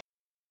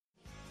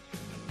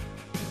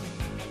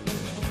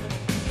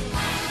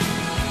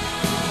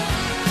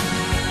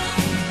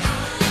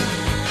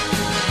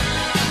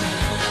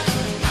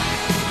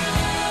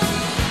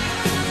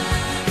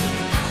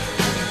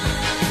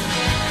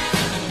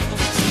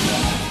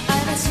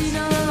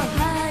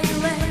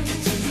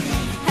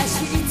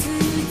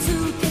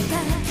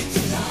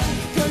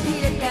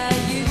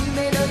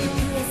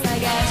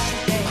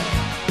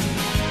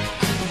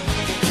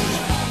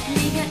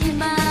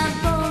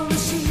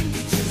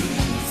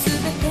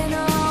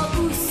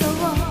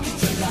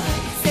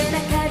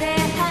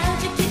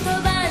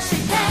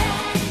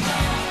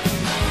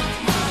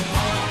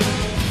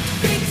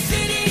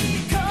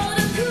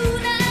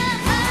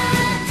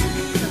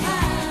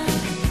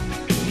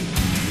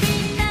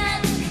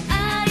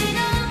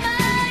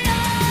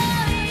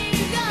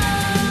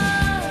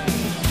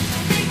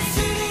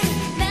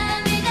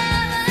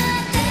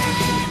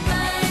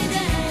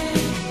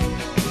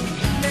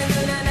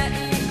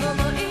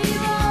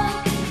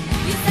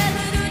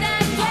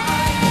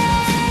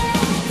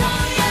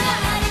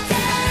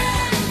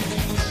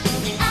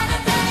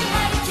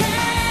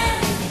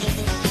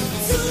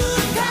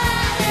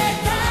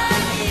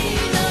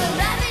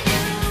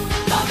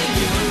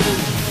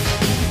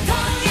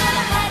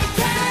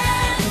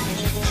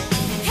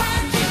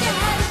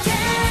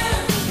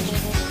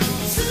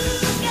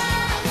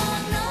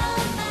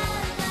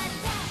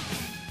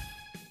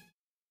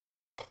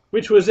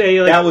 Which was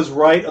that was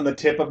right on the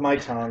tip of my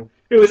tongue.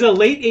 It was a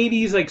late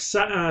 '80s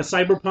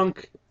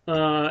cyberpunk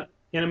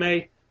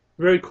anime.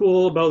 Very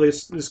cool about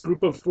this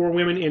group of 4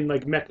 women in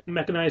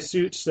mechanized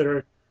suits that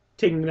are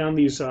taking down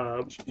these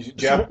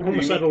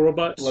homicidal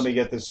robots. Let me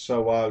get this.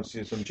 So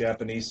it's some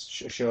Japanese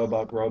show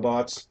about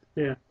robots.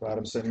 Yeah. Glad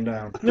I'm sitting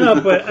down.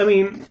 No, but I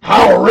mean,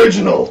 how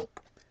original!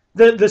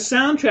 The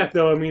soundtrack,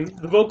 though. I mean,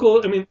 the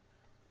vocal. I mean,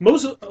 a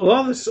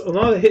lot of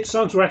the hit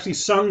songs were actually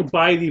sung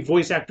by the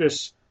voice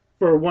actress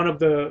for one of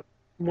the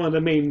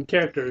main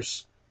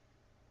characters,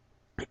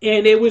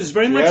 and it was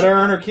very much. Let her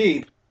earn her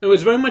keep. It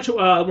was very much one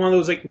of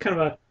those kind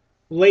of a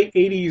late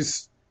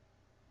 '80s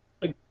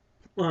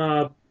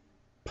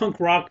punk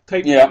rock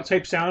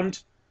type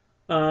sound.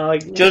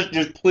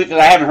 Just please,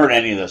 I haven't heard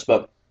any of this,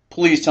 but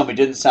please tell me it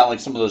didn't sound like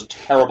some of those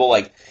terrible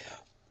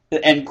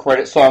end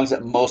credit songs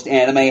that most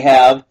anime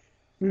have.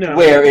 No.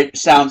 Where it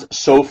sounds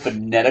so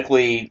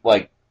phonetically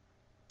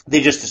they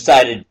just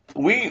decided,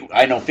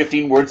 I know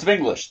 15 words of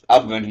English.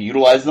 I'm going to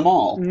utilize them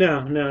all.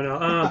 No.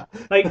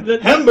 The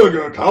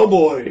Hamburger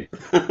Cowboy.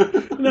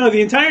 No,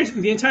 the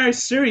entire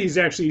series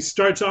actually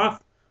starts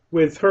off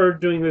with her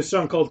doing this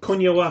song called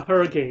Konniwa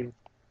Hurricane,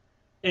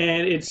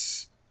 and it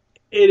is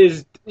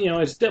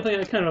it's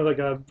definitely kind of like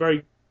a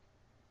very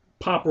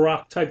pop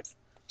rock type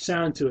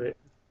sound to it.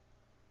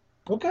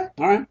 Okay,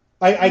 all right.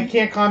 I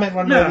can't comment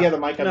one way or the other,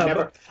 Mike.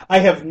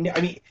 I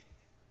mean,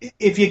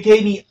 if you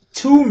gave me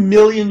 2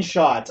 million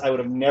shots, I would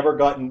have never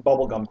gotten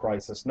Bubblegum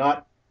Crisis.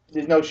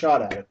 There's no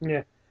shot at it.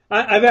 Yeah.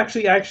 I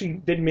actually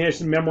did manage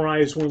to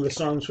memorize one of the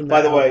songs from that.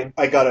 By the way,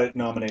 I gotta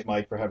nominate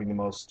Mike for having the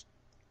most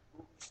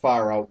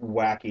far out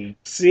wacky.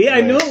 See,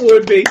 I knew it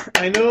would be.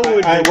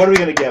 What are we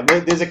gonna give?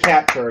 There's a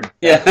cat turd.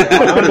 Yeah.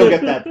 I'm gonna go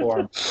get that for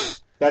him.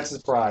 That's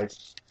his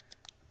prize.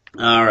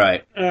 All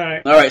right.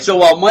 So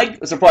while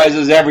Mike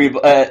surprises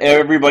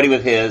everybody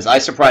with his, I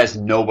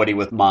surprised nobody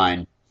with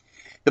mine.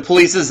 The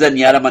Police's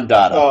Zenyatta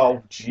Mandata.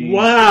 Oh, jeez.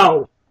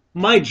 Wow.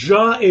 My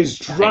jaw is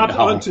dropped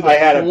onto the floor. I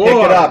had to pick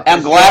it up.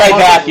 I'm glad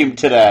I vacuumed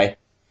today.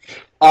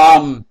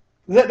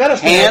 That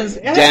hands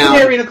down. down.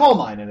 It has a coal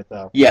mine in it,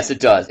 though. Yes,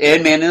 it does.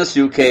 And Man in a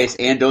Suitcase,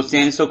 and Don't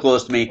Stand So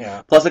Close to Me,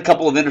 plus a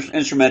couple of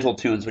instrumental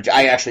tunes, which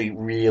I actually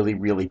really,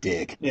 really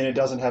dig. And it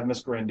doesn't have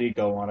Miss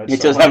Grandico on it.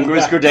 It does have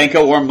Miss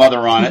Grandico or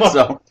Mother on it,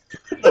 so...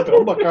 the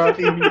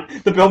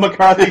Bill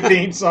McCarthy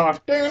theme song.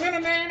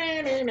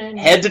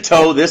 Head to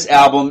toe, this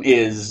album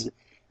is...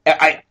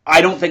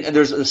 I don't think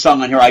there's a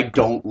song on here I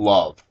don't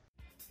love.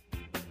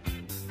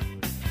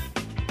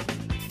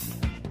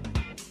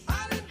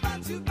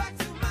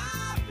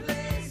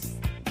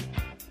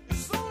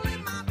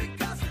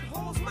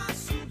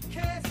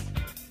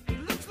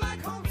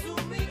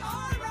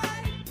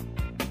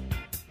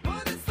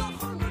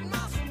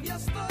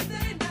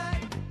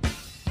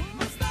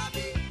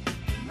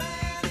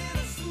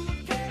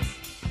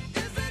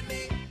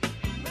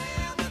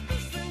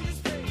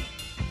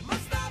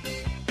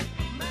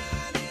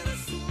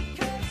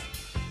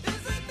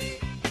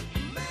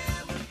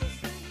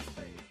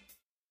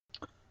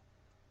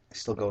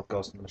 Still go with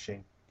Ghost in the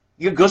Machine.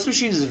 Ghost in the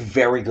Machine is a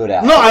very good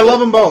album. No, I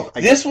love them both.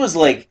 This was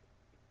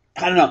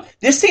I don't know.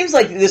 This seems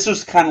like this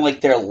was kind of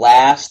like their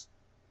last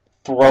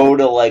throw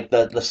to like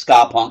the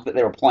ska punk that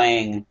they were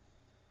playing.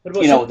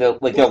 You know, their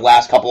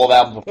last couple of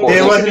albums before.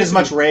 There wasn't as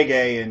much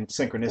reggae and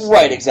synchronicity.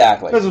 Right,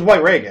 exactly. This was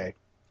white reggae.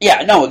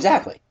 Yeah, no,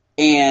 exactly.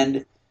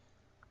 And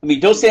I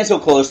mean, "Don't Stand So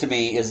Close to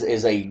Me"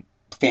 is a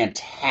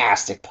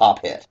fantastic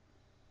pop hit.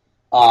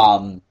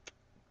 "The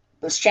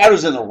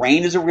Shadows in the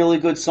Rain" is a really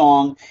good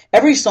song.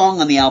 Every song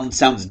on the album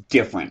sounds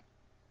different,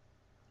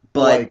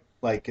 but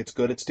like it's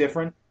good, it's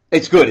different.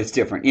 It's good, it's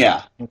different.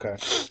 Yeah. Okay.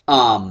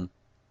 And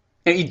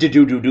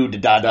do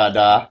da da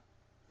da.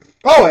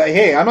 Oh,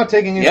 hey, I'm not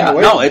taking anything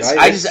away. No, from it's it.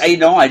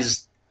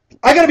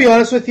 I gotta be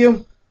honest with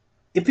you.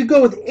 If you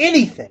go with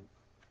anything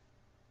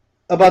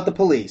about the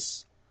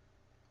Police,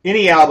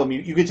 any album,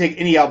 you could take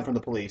any album from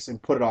the Police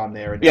and put it on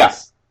there, and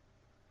it's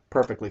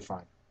perfectly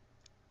fine.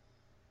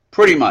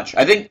 Pretty much.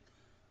 I think,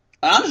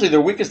 honestly,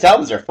 their weakest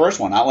album is their first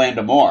one,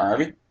 Outland More. I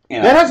mean, you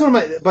know, That has one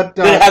of my, but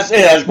it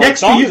has great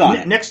songs on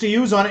it. Next to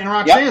You's on it, and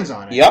Roxanne's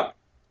on it. Yep.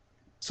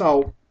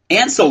 So.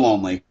 And So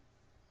Lonely.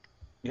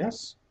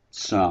 Yes.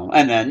 So,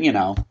 and then, you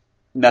know,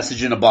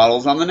 Message in a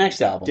Bottle's on the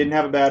next album. Didn't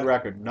have a bad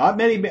record. Not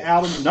many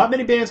albums, not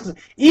many bands.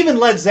 Even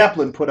Led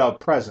Zeppelin put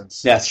out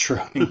Presence. That's true.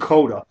 And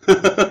Coda.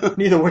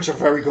 Neither of which are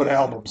very good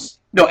albums.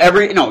 No,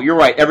 you're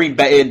right. Every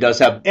band does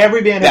have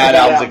Every band bad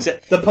has albums.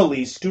 albums. The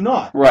Police do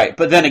not. Right,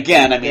 but then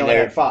again, I They mean, only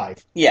they're had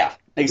 5. Yeah,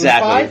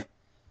 exactly.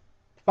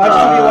 5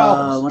 studio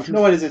albums. 1, 2,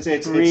 No, what is it?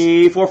 It's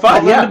 3, 4,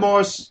 5. Outland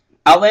Morse.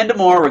 Outland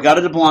More,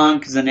 Regatta de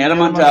Blanc, Zenyatta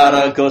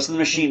Montada, Ghost of the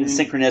Machine, and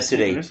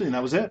Synchronicity. And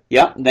that was it.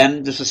 Yep.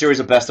 Then just a series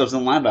of best ofs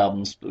and live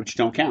albums, which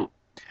don't count.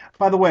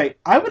 By the way,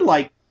 I would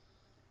like.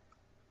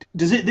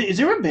 Is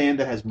there a band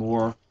that has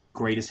more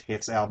greatest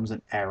hits albums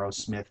than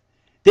Aerosmith?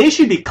 They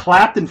should be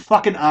clapped in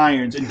fucking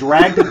irons and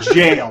dragged to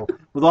jail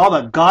with all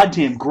the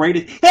goddamn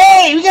greatest.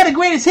 Hey, we got a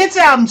greatest hits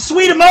album,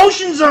 Sweet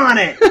Emotions on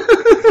it.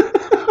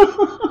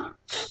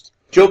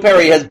 Joe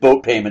Perry has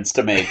boat payments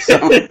to make.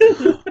 So.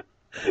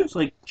 It's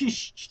like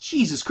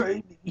Jesus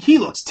Christ, he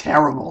looks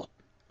terrible.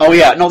 Oh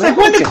yeah, no. It's like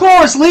when did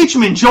Cloris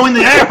Leachman join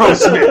the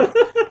Aerosmith?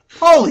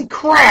 Holy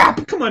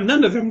crap! Come on,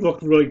 none of them look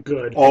really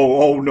good.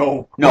 Oh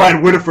no.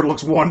 Brian Whittiford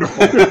looks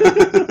wonderful.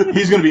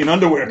 He's going to be in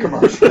underwear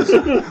commercials.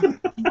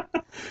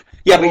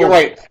 Yeah, but you're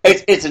right.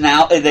 It's an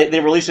they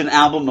released an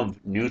album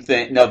of new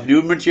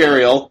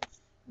material.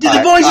 Did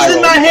the voices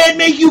in my head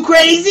make you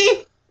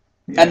crazy?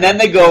 And then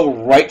they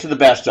go right to the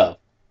best of.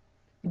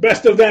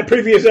 Best of that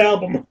previous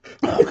album.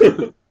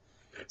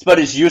 It's about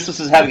as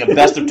useless as having a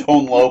best of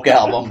Tone Loc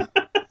album.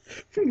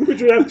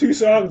 Which would have 2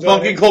 songs.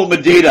 Funky Cold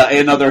Medina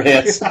and other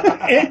hits.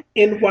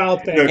 In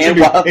Wild Thing. No,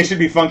 it should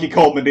be Funky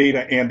Cold Medina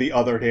and the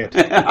other hit.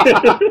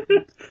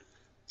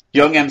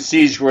 Young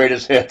MC's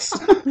greatest hits.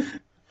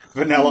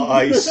 Vanilla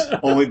Ice,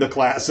 only the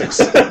classics.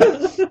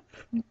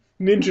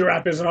 Ninja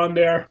Rap is on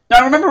there.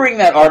 Now, I remember reading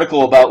that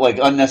article about like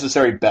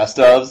unnecessary best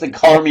ofs, and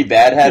Color Me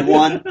Bad had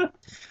one.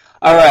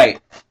 All right.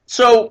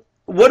 So,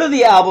 what are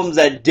the albums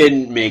that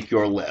didn't make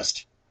your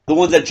list? The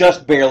ones that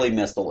just barely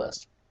missed the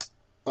list.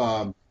 You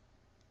want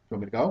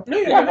me to go? No,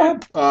 yeah, go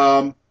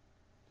ahead.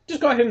 Just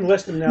go ahead and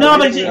list them now. No,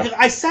 but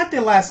I sat there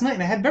last night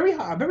and I had very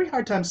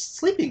hard time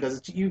sleeping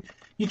because you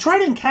try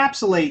to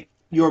encapsulate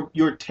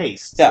your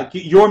tastes, like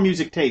your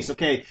music taste.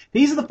 Okay,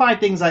 these are the 5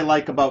 things I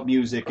like about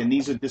music, and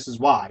this is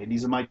why, and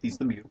these are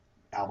the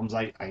albums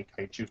I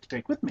choose to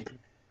take with me.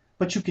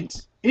 But you can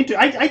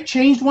I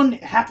changed one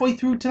halfway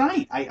through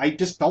tonight. I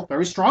just felt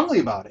very strongly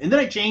about it, and then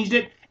I changed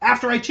it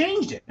after I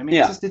changed it. I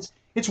mean,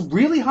 it's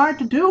really hard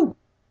to do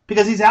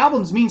because these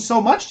albums mean so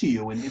much to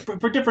you, and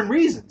for different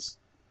reasons.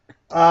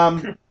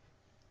 I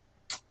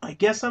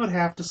guess I would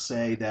have to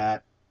say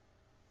that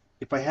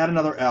if I had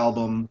another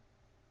album,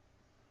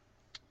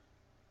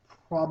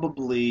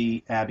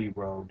 probably Abbey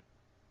Road.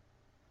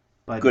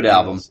 Good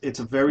album. It's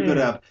a very good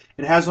album.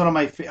 It has one of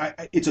my.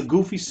 It's a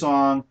goofy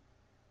song,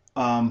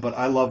 but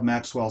I love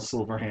Maxwell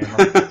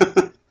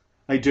Silverhammer.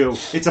 I do.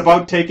 It's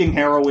about taking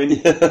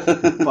heroin,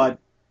 but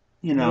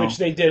you know, which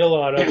they did a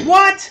lot of.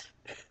 What?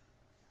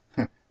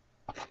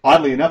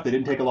 Oddly enough, they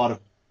didn't take a lot of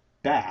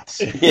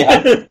baths.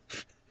 Yeah.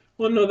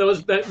 Well, no,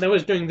 that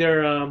was during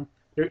their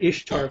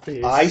Ishtar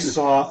phase. I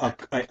saw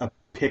a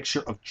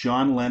picture of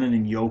John Lennon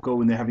and Yoko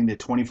when they're having their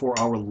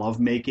 24-hour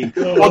lovemaking,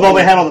 although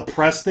they had all the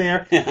press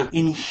there,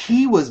 and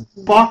he was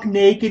buck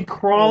naked,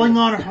 crawling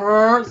on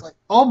her. It's like,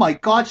 oh my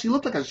God, she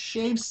looked like a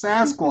shaved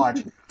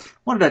Sasquatch.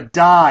 Wanted to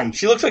die.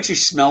 She looks like she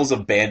smells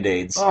of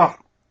Band-Aids. Oh,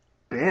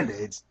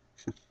 Band-Aids.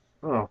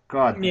 Oh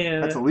God,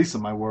 yeah, that's the least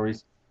of my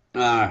worries.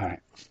 All right.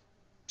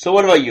 So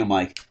what about you,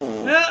 Mike?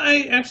 Well,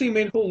 I actually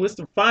made a whole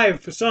list of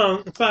 5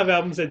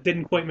 albums that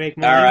didn't quite make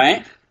money. All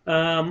right.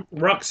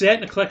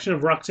 Roxette, a collection of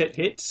Roxette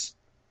hits.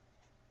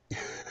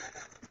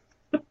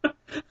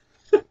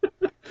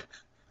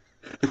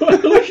 I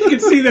wish you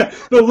could see the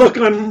look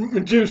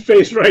on Jim's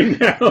face right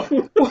now.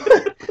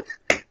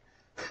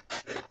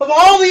 Of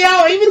all the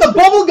albums, even the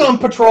Bubblegum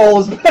Patrol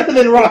is better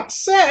than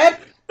Roxette.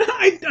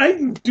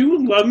 I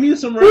do love me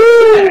some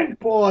Roxette.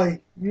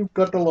 Boy, you've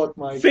got the look,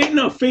 Mike.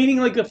 Fading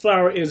Like a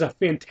Flower is a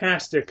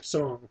fantastic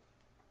song.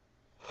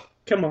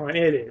 Come on,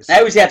 it is. I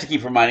always have to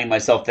keep reminding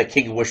myself that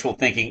King of Wishful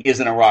Thinking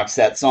isn't a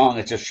Roxette song.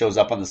 It just shows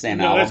up on the same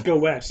No, album. let's go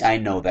west. I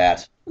know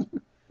that. You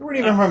weren't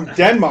even from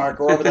Denmark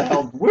or wherever the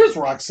hell. Where's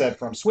Roxette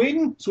from?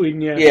 Sweden?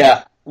 Sweden, yeah.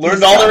 Yeah.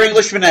 Learned all their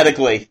English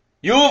phonetically.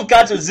 You've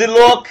got to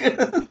look.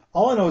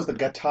 All I know is the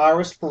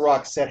guitarist for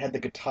Roxette had the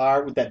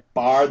guitar with that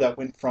bar that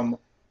went from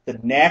the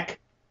neck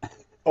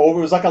over.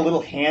 It was like a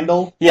little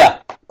handle. Yeah.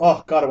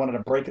 Oh, God, I wanted to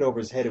break it over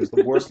his head. It was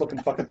the worst looking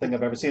fucking thing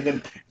I've ever seen.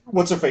 And then,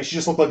 what's her face? She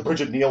just looked like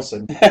Bridget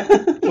Nielsen. She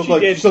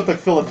looked like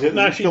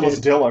Phyllis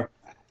Diller.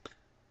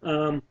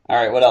 All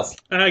right, what else?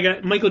 I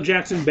got Michael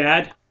Jackson,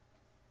 Bad.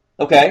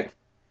 Okay.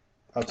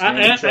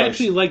 I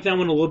actually like that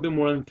one a little bit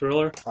more than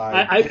Thriller.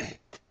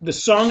 The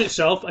song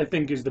itself, I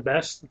think, is the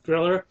best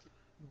Thriller,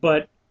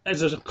 but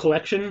as a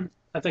collection,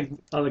 I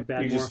think I like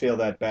Bad You more. just feel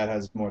that Bad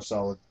has more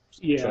solid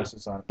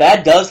choices on it.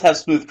 Bad does have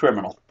Smooth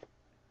Criminal.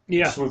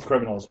 Yeah. Smooth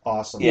Criminal is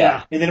awesome.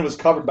 Yeah. And then it was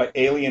covered by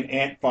Alien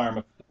Ant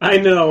Farm. I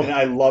know. And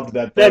I loved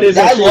that. That is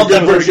I love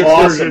that very good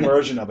awesome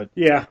version of it.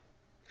 Yeah.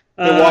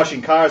 They're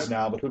washing cars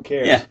now, but who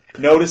cares? Yeah.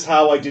 Notice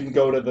how I didn't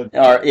go to the...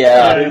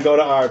 yeah. I didn't go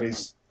to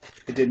Arby's.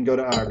 It didn't go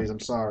to Arby's. I'm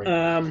sorry.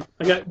 I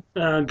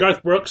got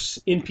Garth Brooks,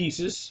 In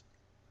Pieces.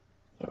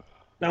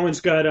 That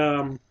one's got...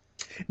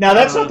 now,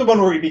 that's not the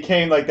one where he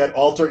became like that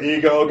alter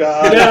ego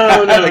guy.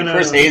 No, like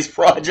Chris Hayes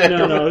project.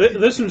 No.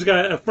 This one's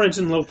got Friends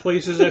in Low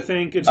Places, I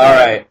think. It's All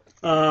right.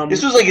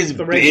 This was like his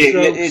the Red big...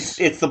 Strokes.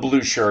 It's the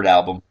Blue Shirt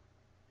album.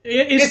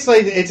 It's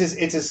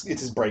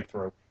his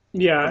breakthrough.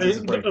 Yeah,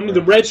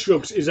 the Red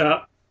Strokes is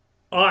a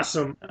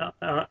awesome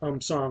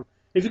song.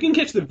 If you can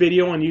catch the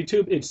video on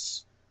YouTube,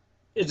 it's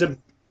a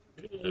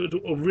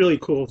really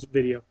cool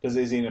video.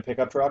 Is he in a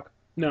pickup truck?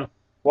 No.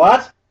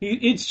 What?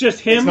 It's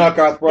just him It's not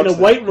Garth Brooks, in a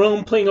then. white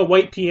room playing a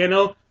white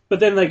piano, but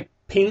then like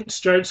paint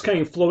starts kind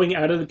of flowing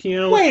out of the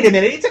piano. Wait a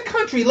minute. It's a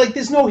country. Like,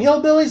 there's no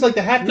hillbillies? Like,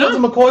 the Hatfields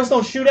and McCoys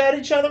don't shoot at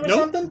each other or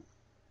something?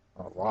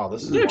 Oh, wow.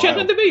 This is check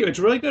out the video. It's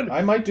really good.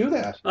 I might do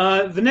that.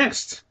 The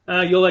next,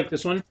 you'll like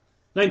this one.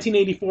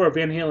 1984,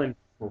 Van Halen.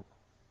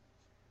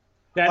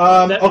 That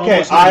okay,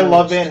 almost I knows.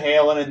 love Van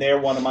Halen, and they're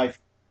one of my...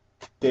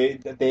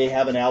 They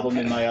have an album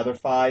in my other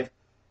five.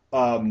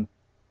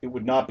 It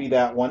would not be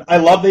that one. I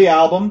love the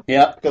album.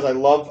 Yeah. Because I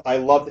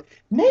love.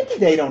 Maybe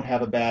they don't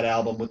have a bad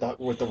album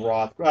with the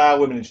Roth.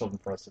 Women and Children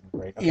First isn't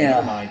great. Okay,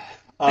 Yeah. Never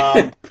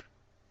mind.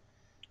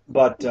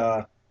 But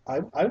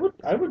I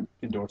would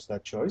endorse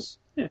that choice.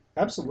 Yeah.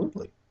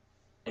 Absolutely.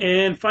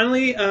 And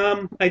finally,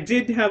 I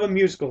did have a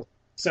musical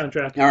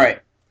soundtrack. All right.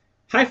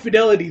 High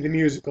Fidelity, the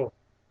musical.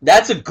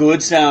 That's a good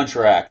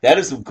soundtrack. That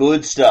is some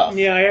good stuff.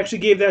 Yeah, I actually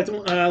gave that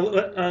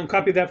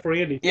copy of that for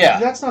Andy. Yeah.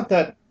 That's not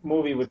that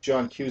movie with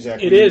John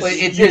Cusack. It is.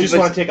 You just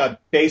want to take a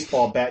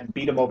baseball bat and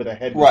beat him over the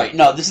head with Right. it.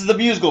 No, this is the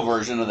musical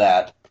version of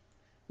that.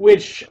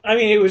 Which, I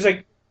mean, it was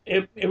like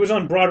it was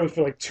on Broadway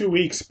for like 2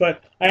 weeks,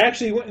 but I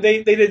actually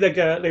they did like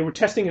they were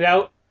testing it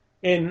out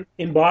in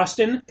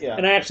Boston, Yeah.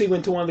 and I actually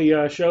went to one of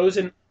the shows,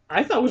 and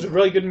I thought it was a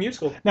really good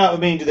musical. Now, I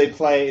mean, do they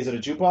play? Is it a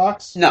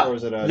jukebox? No. Or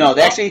is it a, No,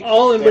 they actually...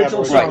 all they have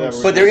original original-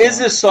 songs. But there is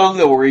this song,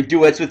 though, where he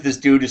duets with this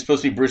dude who's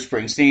supposed to be Bruce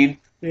Springsteen.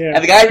 Yeah.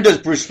 And the guy who does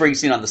Bruce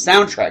Springsteen on the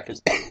soundtrack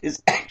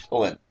is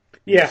excellent.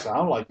 Yeah.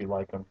 Sound like you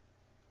like him.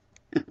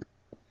 Go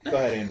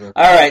ahead, Andrew.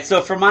 All right,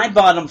 so for my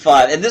bottom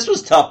five, and this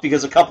was tough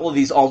because a couple of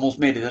these almost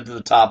made it into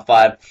the top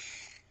five.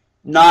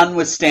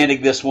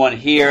 Notwithstanding this one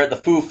here, the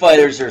Foo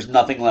Fighters, There's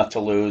Nothing Left to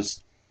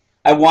Lose.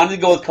 I wanted to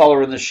go with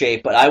Color in the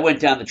Shape, but I went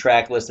down the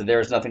track list of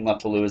There's Nothing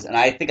Left to Lose, and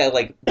I think I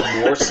like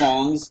more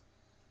songs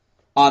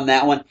on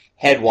that one.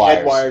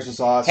 Headwires. Headwires is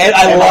awesome.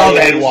 I love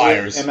MIA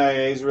is Headwires.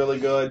 MIA is really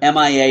good.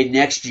 MIA,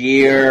 Next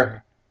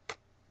Year.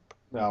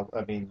 No,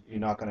 I mean, you're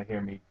not going to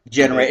hear me.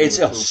 It's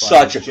Foo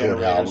such a Fighters. good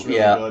Generator's album. really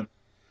Yeah. good.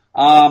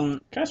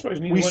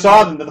 We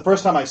saw them. The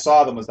first time I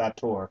saw them was that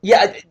tour.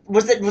 Yeah,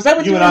 was that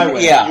with You and I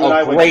went. Yeah, You and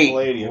I went to great,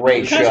 Palladium.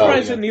 great I'm kind of show.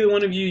 surprised that neither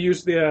one of you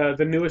used the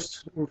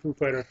newest Foo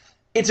Fighter.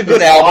 It's a good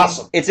It's album.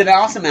 awesome. It's an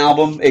awesome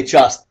album. It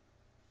just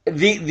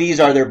these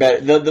are their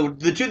better.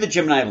 The two that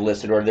Jim and I have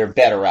listed are their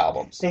better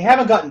albums. They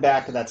haven't gotten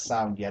back to that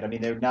sound yet. I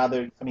mean,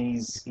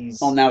 he's.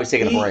 Well, now he's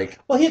taking a break.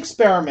 Well, he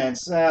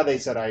experiments. They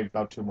said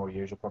about 2 more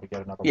years, you'll probably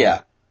get another Yeah.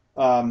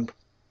 one.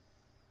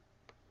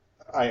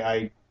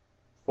 I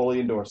fully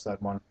endorse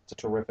that one. It's a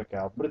terrific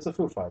album, but it's the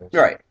Foo Fighters,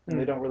 Right. And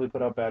they don't really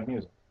put out bad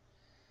music.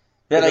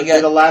 Then I They're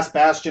the get last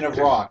bastion of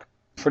rock.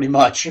 pretty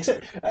much. You know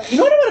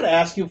what I wanted to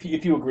ask you,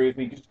 if you agree with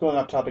me, just going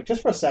off topic,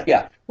 just for a second.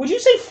 Yeah. Would you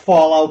say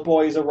Fall Out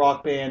Boy is a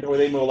rock band, or are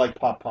they more like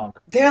pop punk?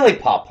 They're like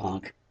pop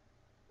punk.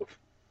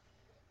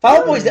 Fall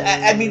Out Boys.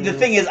 I mean, the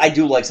thing is, I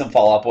do like some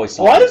Fall Out Boy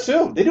songs. Well, I do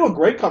too. They do a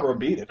great cover of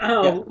Beat It.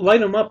 Oh,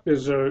 Light 'Em Up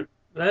is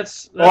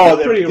that's they're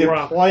pretty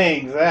rock.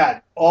 playing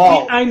that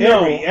all I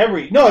know.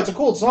 every. No, it's a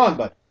cool song,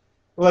 but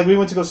like we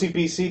went to go see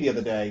BC the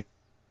other day,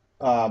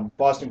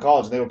 Boston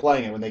College, and they were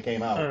playing it when they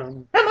came out.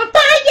 I'm on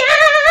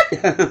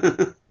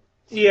fire!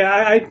 Yeah,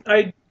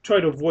 I try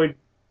to avoid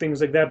things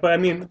like that, but I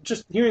mean,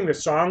 just hearing the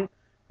song,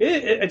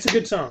 it's a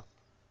good song,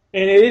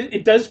 and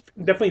it does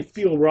definitely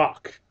feel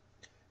rock.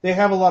 They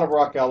have a lot of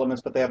rock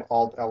elements, but they have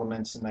alt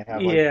elements and they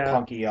have like Yeah.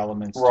 punky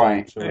elements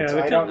Right. too. So Yeah, it's-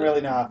 they're I don't kind of-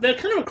 really know how. They're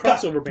kind of a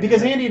crossover band.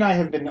 Because Andy and I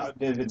have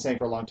been saying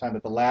for a long time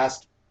that the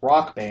last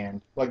rock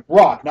band, like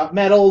rock, not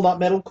metal, not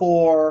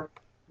metalcore,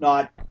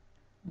 not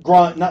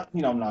grunge, not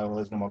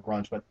there's no more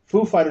grunge, but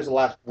Foo Fighters are the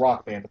last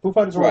rock band. The Foo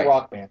Fighters are Right. a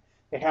rock band.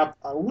 They have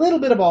a little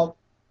bit of alt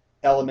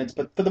elements,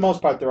 but for the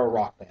most part, they're a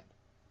rock band.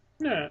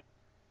 Yeah.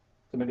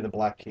 So maybe the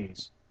Black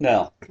Keys.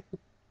 No.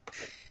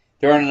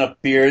 There aren't enough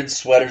beards,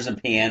 sweaters,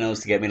 and pianos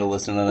to get me to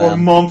listen to Or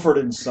them. Mumford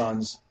and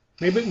Sons.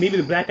 Maybe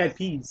the Black Eyed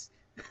Peas.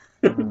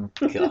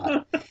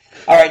 God.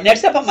 All right,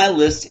 next up on my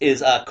list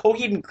is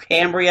Coheed and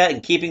Cambria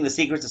and Keeping the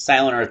Secrets of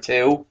Silent Earth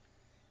 2.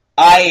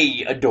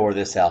 I adore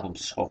this album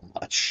so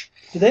much.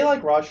 Do they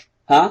like Rush?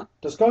 Huh?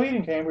 Does Coheed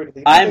and Cambria? Do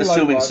they I'm like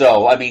assuming Rush?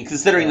 so. I mean,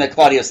 considering that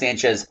Claudio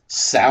Sanchez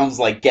sounds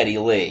like Geddy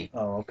Lee.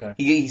 Oh, okay.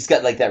 He's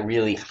got like that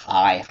really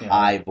high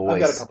voice. I've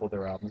got a couple of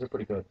their albums. They're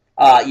pretty good.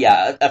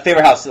 Yeah, A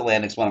Favorite House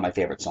Atlantic's one of my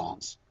favorite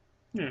songs.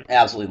 Yeah.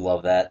 Absolutely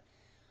love that.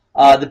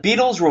 The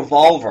Beatles'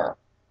 Revolver.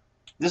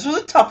 This was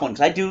a tough one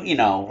because I do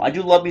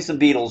love me some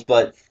Beatles,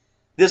 but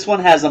this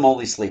one has I'm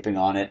Only Sleeping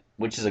on it,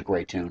 which is a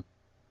great tune.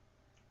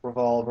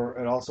 Revolver.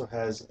 It also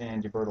has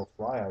Andy Bird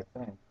Fly, I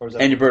think. Or is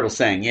that Andy Bird will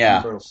sing, yeah.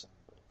 Andy Bird will sing.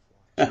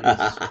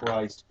 Jesus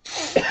Christ.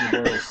 Andy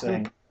Bird will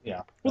sing.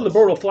 Yeah. Well, the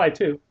bird will fly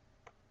too.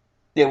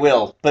 It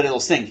will, but it'll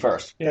sing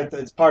first. Yeah.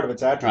 It's part of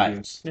its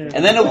attributes. Right. Yeah.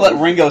 And then it'll let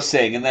Ringo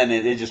sing, and then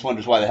it just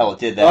wonders why the hell it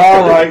did that.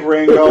 All right,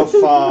 Ringo,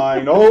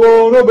 fine.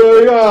 Oh, no,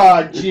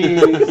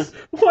 jeez.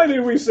 Why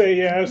did we say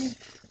yes?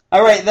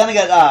 All right, then I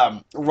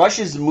got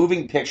Rush's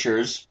Moving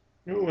Pictures.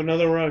 Ooh,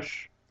 another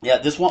Rush. Yeah,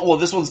 this one. Well,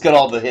 this one's got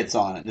all the hits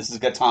on it. This has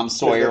got Tom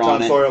Sawyer on it.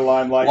 Tom Sawyer,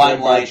 Limelight,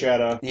 Limelight.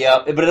 Cheddar. Yeah,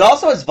 but it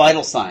also has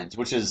Vital Signs,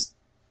 which is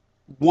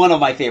one of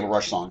my favorite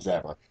Rush songs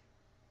ever.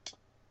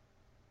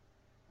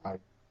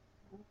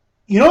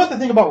 You know what the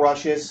thing about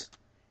Rush is?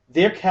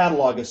 Their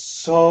catalog is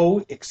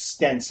so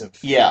extensive.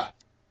 Yeah.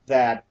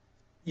 That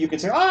you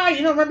could say,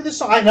 remember this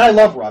song? And I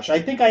love Rush.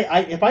 I think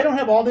if I don't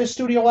have all their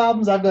studio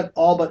albums, I've got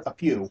all but a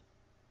few.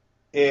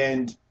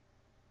 And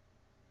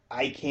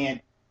I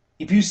can't.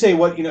 If you say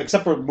what,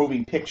 except for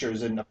Moving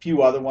Pictures and a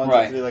few other ones,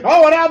 Right. they're like,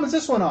 oh, what album is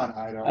this one on?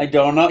 I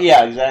don't know.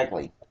 Yeah,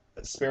 exactly.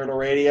 Spirit of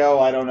Radio,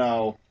 I don't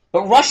know.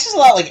 But Rush is a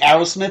lot like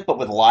Aerosmith, but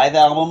with live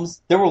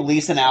albums. They'll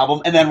release an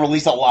album and then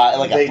release a live,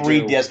 like a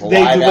 3-disc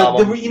live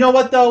album. You know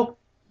what though?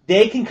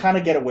 They can kind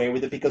of get away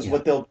with it because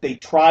what they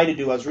try to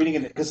do. I was reading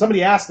it because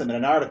somebody asked them in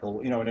an article,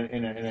 in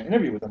an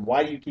interview with them,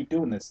 why do you keep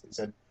doing this? They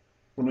said,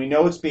 when we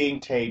know it's being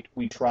taped,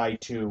 we try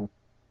to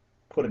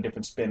put a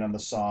different spin on the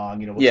song.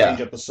 We'll change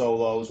up the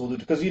solos. We'll do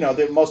because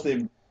most of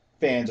the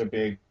fans are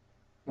big.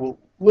 We'll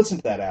listen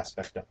to that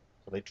aspect of it.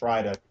 So they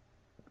try to,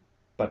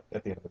 but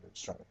at the end of it, they're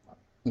just trying to make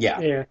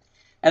money. Yeah.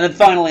 And then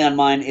finally on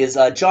mine is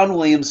John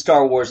Williams'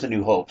 Star Wars: The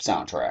New Hope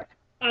soundtrack.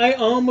 I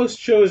almost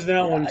chose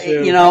that one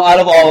too. Out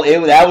of all,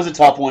 that was a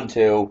tough one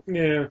too.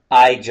 Yeah.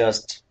 I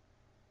just,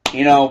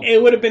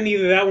 it would have been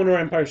either that one or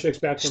Empire Strikes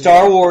Back.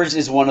 Star Wars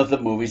is one of the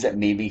movies that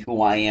made me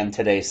who I am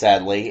today,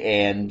 sadly,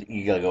 and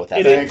you gotta go with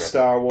that. Thanks,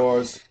 Star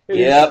Wars.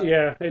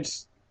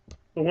 It's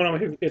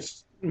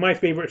it's my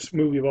favorite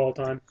movie of all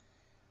time.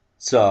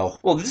 So,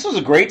 well, this was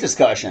a great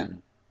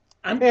discussion.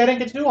 I didn't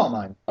get to do all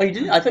mine. Oh, you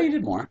didn't? I thought you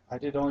did more. I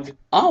did only.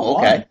 Oh,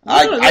 okay.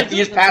 One. I you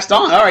just passed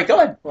on. All right, go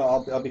ahead.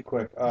 Well, I'll be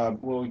quick.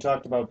 We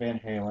talked about Van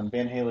Halen.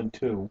 Van Halen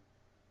 2.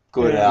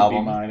 Good would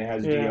album. Be mine. It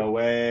has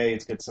DOA.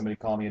 It's got Somebody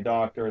Call Me a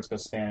Doctor. It's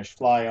got Spanish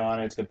Fly on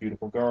it. It's got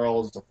Beautiful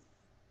Girls.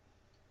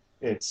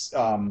 It's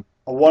a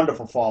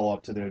wonderful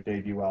follow-up to their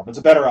debut album. It's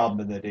a better album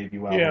than their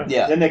debut album.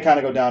 Yeah. Then they kind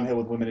of go downhill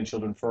with Women and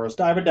Children First.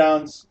 Diver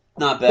Downs.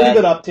 Not bad. Pretty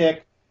good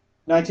uptick.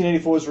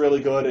 1984 is really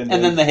good. And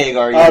then the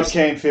Hagar Out years.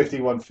 came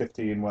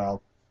 5150 and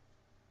well.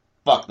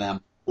 Fuck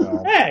them.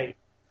 Well, hey.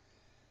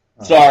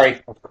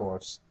 Sorry. Of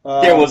course.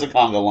 There was a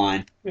Congo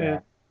line. Yeah.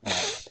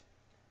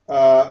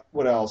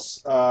 What else?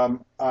 I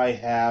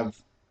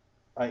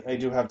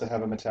do have to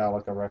have a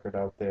Metallica record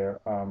out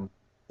there.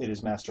 It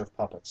is Master of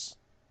Puppets.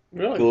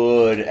 Really?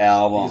 Good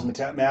album.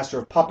 Because Master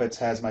of Puppets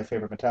has my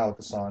favorite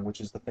Metallica song,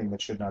 which is The Thing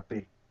That Should Not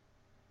Be.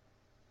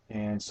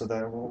 And so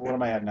what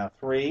am I at now?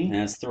 3?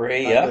 That's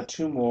 3. I've Yeah. got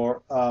 2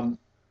 more.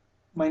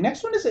 My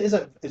next one is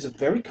a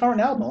very current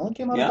album. It only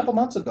came out a couple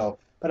months ago,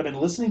 but I've been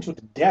listening to it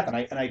to death. And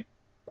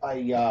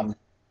I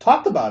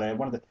talked about it at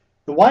one of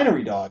the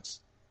Winery Dogs.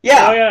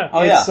 Yeah.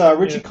 It's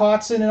Richie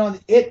Kotzen and all.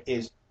 It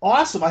is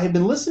awesome. I have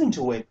been listening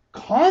to it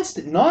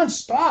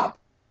nonstop.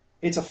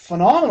 It's a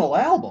phenomenal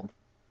album.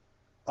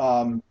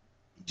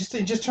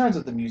 It just turns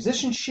out the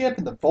musicianship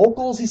and the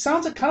vocals. He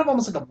sounds like kind of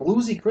almost like a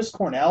bluesy Chris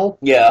Cornell.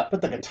 Yeah.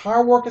 But the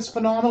guitar work is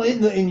phenomenal.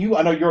 And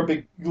I know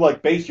you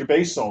like bass. Your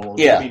bass solos.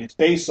 Yeah. I mean, it's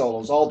bass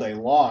solos all day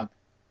long.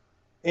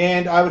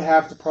 And I would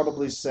have to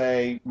probably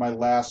say my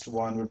last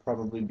one would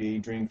probably be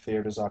Dream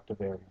Theater's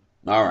Octavarium.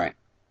 All right.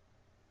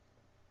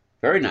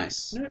 Very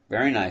nice.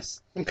 Very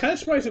nice. I'm kind of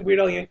surprised that Weird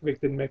Al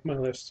Yankovic didn't make my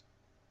list.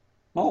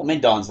 Well, it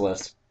made Don's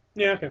list.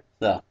 Yeah, okay.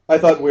 So. I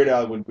thought Weird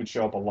Al would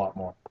show up a lot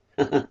more.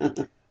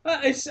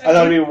 I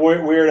thought it would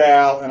be Weird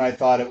Al, and I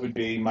thought it would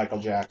be Michael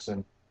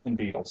Jackson. and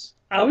Beatles.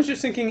 I was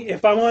just thinking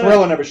if I want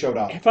Thriller never showed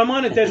up. If I'm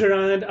on a desert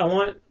island, I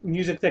want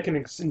music that can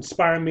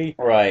inspire me,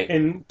 Right.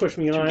 and push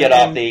me on. Get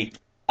off the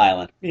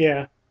island.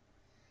 Yeah.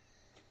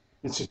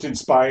 It's just to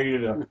inspire you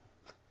to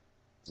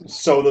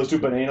sew those two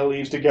banana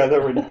leaves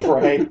together and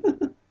pray.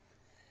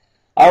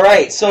 All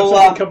right,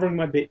 so covering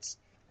my bits.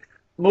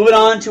 Moving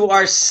on to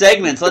our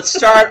segments. Let's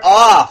start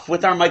off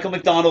with our Michael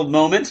McDonald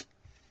moment.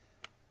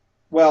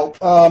 Well,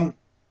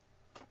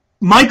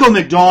 Michael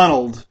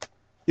McDonald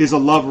is a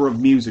lover of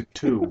music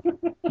too.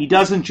 He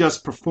doesn't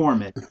just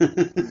perform it;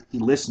 he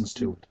listens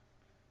to it.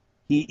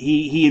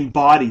 He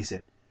embodies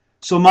it.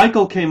 So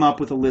Michael came up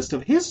with a list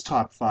of his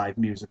top 5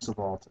 musics of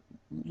all,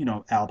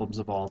 albums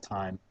of all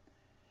time,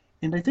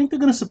 and I think they're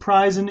going to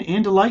surprise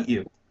and delight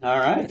you. All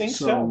right, I think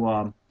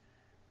so.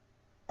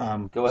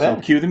 Go ahead.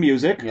 So cue the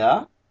music.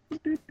 Yeah.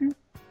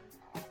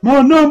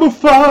 My number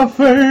 5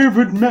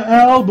 favorite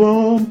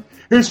album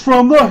is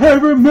from the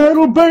heavy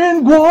metal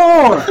band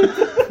War.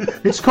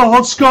 It's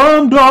called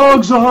Scum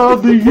Dogs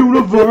of the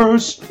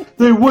Universe.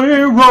 They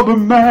wear rubber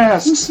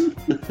masks.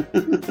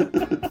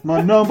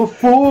 My number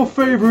 4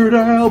 favorite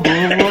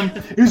album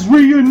is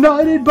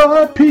Reunited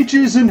by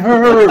Peaches and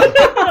Herb.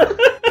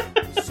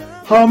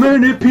 How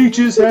many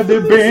peaches have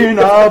there been?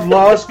 I've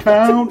lost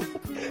count.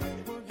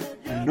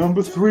 And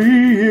number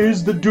 3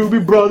 is the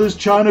Doobie Brothers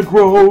China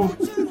Grove.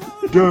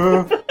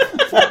 Duh.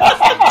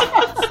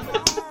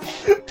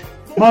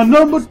 My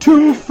number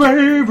 2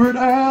 favorite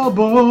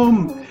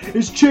album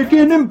is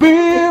Chicken and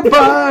Beer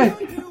by...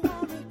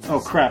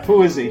 Oh crap,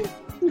 who is he?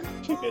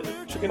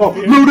 Chicken Oh,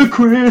 and Beer.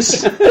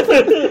 Ludacris.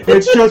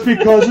 It's just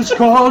because it's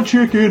called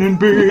Chicken and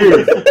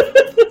Beer.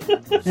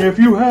 If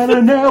you had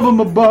an album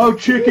about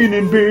chicken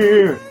and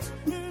beer,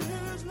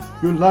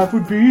 your life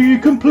would be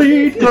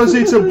complete, because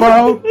it's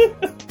about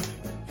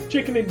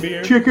Chicken and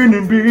Beer. chicken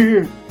and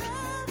beer.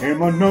 And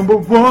my number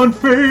 1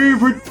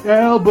 favorite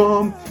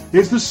album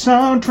is the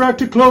soundtrack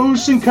to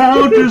Close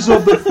Encounters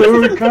of the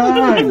Third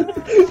Kind.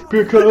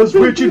 Because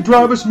Richard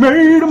Dreyfuss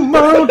made a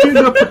mountain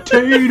of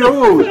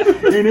potatoes,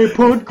 and he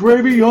put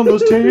gravy on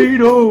those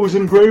potatoes,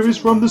 and gravy's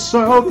from the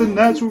South, and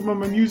that's where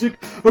my music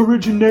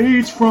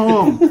originates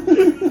from.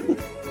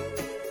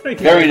 Thank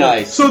you. Very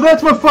nice. So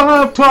that's my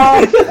 5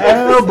 top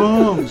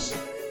albums.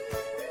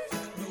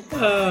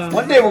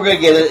 One day we're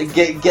gonna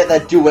get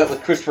that duet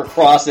with Christopher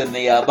Cross in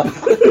the.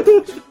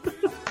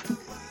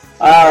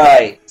 All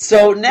right.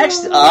 So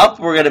next up,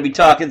 we're gonna be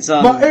talking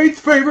some. My 8th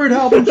favorite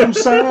album from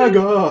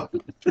Saga.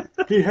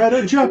 He had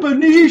a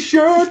Japanese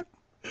shirt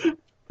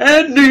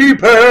and knee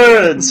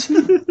pads.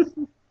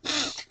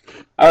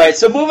 All right.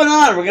 So moving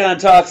on, we're gonna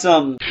talk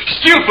some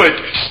stupid.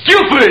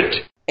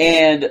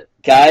 And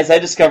guys, I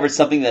discovered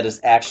something that is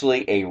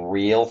actually a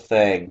real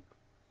thing.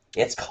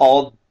 It's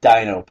called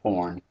dino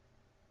porn.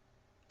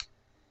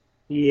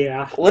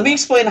 Yeah. Let me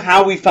explain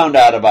how we found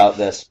out about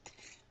this.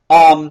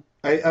 I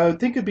would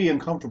think it'd be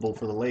uncomfortable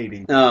for the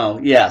lady. Oh,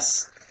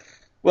 yes.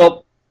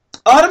 Well,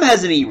 Autumn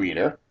has an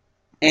e-reader,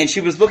 and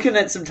she was looking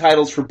at some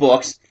titles for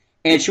books,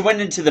 and she went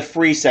into the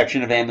free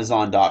section of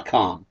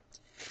Amazon.com.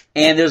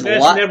 And there's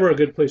That's never a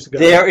good place to go.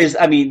 There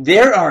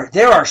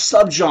are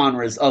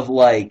subgenres of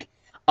like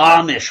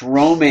Amish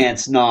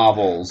romance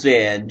novels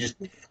and just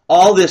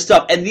all this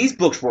stuff, and these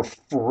books were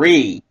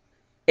free.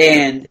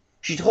 And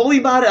she told me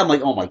about it. I'm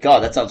like, oh my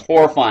god, that sounds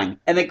horrifying.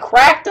 And then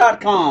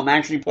Crack.com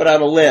actually put out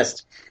a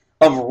list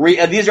of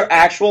these are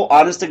actual,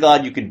 honest to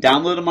god, you can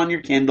download them on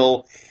your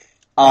Kindle,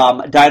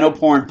 dino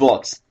porn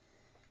books.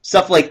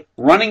 Stuff like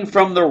Running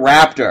from the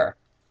Raptor.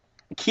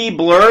 Key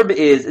blurb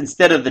is,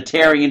 instead of the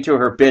tearing into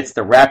her bits,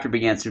 the raptor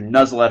begins to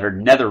nuzzle at her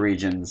nether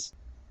regions.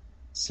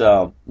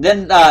 So,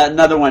 then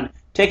another one,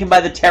 Taken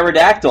by the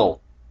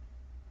Pterodactyl.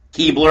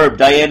 Key blurb,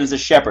 Diane is a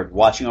shepherd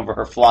watching over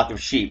her flock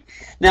of sheep.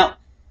 Now,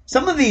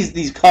 some of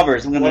these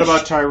covers... What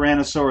about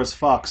Tyrannosaurus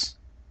Fox?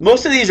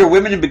 Most of these are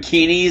women in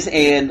bikinis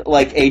and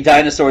like a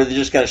dinosaur that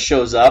just kind of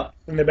shows up.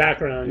 In the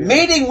background. Yeah.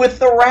 Mating with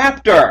the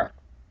raptor.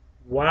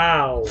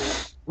 Wow.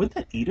 Would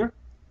that eat her?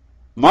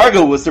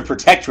 Margot was the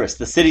protectress,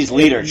 the city's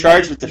leader,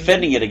 charged with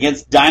defending it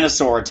against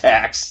dinosaur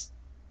attacks.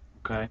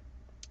 Okay.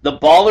 The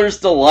Baller's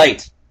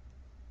Delight.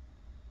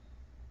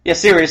 Yeah,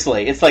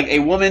 seriously. It's like a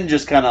woman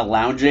just kind of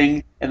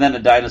lounging and then a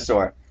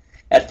dinosaur.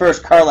 At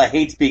first, Carla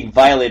hates being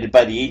violated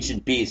by the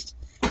ancient beast.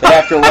 But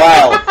after a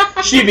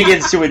while, she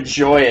begins to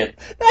enjoy it.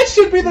 That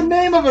should be the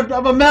name of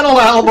a metal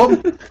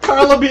album.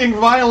 Carla being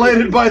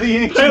violated by the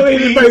ancient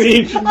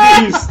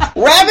beast.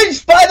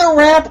 Ravaged by the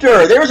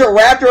raptor. There's a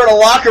raptor in a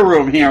locker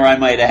room here, I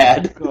might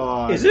add.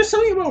 God. Is there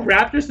something about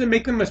raptors that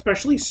make them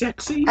especially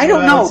sexy? I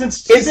don't know.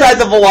 Inside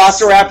the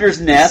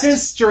Velociraptor's nest.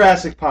 Since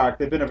Jurassic Park,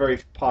 they've been a very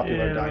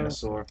popular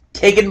dinosaur.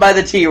 Taken by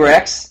the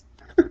T-Rex.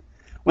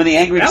 When the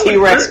angry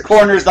T-Rex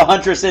corners the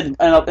huntress in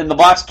the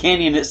box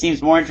canyon, it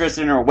seems more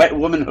interested in her wet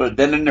womanhood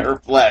than in her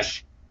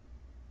flesh.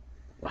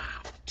 Wow.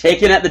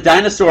 Taken at the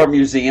Dinosaur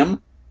Museum.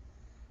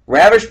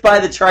 Ravished by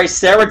the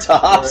Triceratops.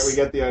 All right, we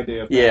get the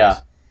idea.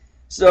 Yeah.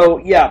 So,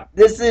 yeah,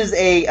 this is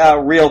a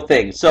real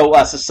thing. So,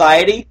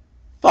 society,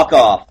 fuck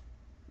off.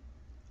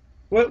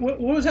 What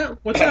was that?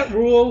 What's that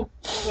rule?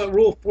 What,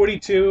 rule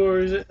 42, or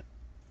is it?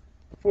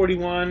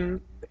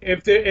 41.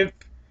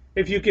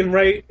 If you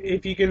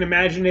can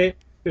imagine it,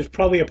 there's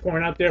probably a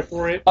porn out there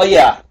for it. Oh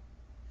yeah.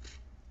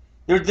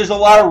 There's a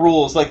lot of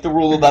rules, like the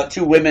rule about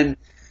two women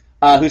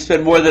who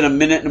spend more than a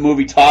minute in a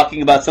movie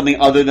talking about something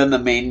other than the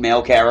main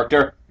male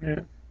character.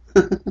 Yeah.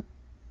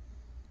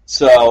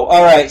 So,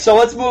 all right. So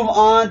let's move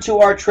on to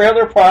our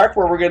trailer park,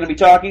 where we're going to be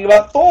talking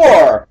about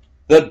Thor: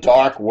 The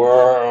Dark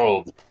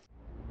World.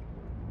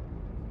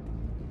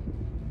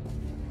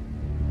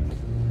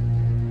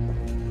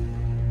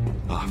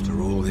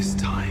 After all this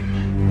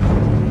time,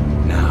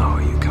 now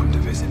you come to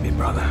visit me,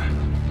 brother.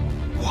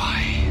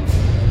 Why?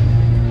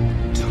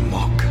 To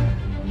mock.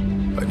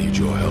 I need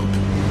your help.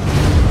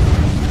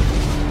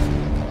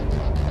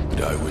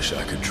 But I wish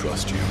I could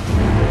trust you.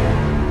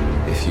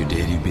 If you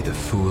did, you'd be the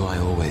fool I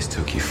always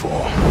took you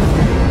for.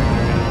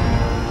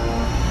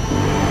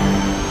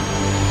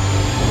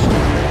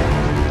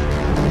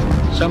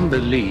 Some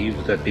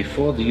believe that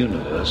before the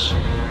universe,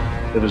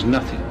 there was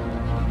nothing.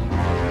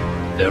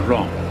 They're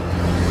wrong.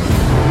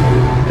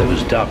 There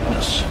was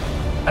darkness,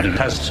 and it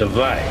has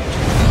survived.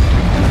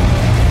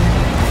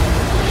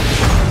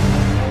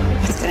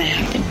 What's gonna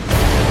happen?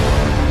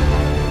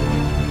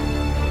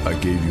 I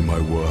gave you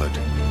my word.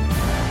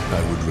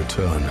 I would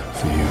return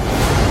for you.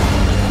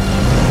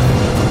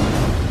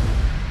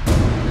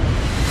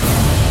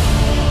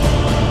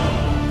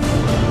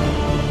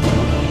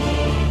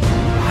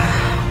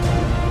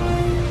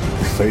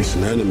 You face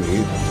an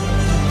enemy,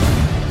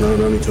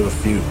 known only to a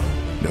few.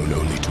 Known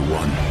only to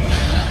one.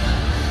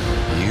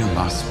 You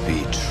must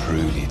be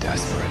truly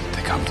desperate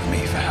to come to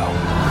me for help.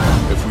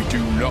 If we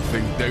do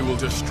nothing, they will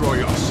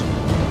destroy us.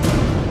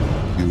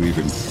 You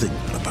even think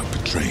about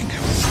betraying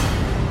him.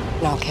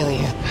 And I'll kill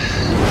you.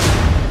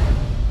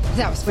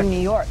 That was from New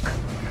York.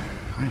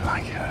 I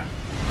like her.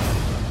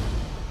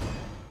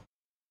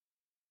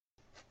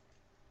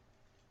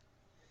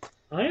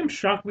 I am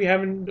shocked we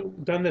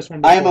haven't done this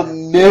one I am before.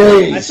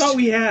 amazed. I thought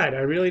we had. I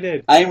really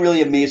did. I am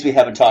really amazed we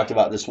haven't talked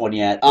about this one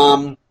yet.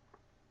 You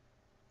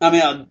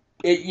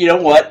know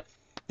what?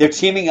 They're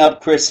teaming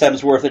up Chris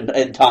Hemsworth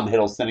and Tom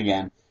Hiddleston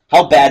again.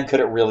 How bad could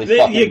it really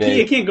fucking be?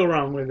 You can't go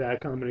wrong with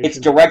that combination. It's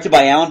directed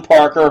by Alan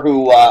Parker,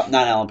 who... not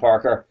Alan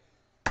Parker.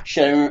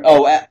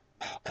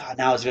 God,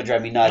 now it's going to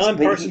drive me nuts. Alan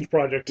Parsons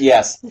Project.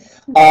 Yes.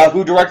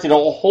 Who directed a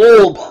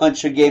whole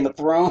bunch of Game of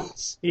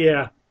Thrones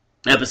Yeah.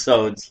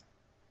 episodes.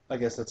 I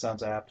guess that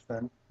sounds apt,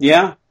 then.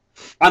 Yeah.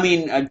 I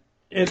mean...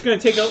 it's going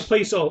to take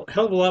place a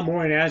hell of a lot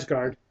more in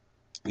Asgard.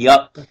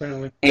 Yep.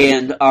 Apparently.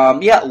 And,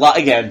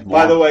 again...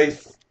 By the way,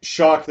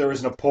 shocked there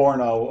isn't a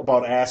porno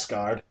about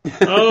Asgard.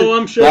 Oh,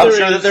 I'm sure well, there I'm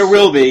sure is. that there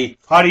will be.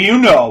 How do you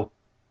know?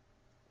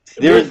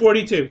 Rule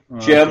 42.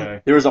 Jim,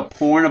 Okay. there is a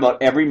porn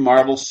about every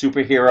Marvel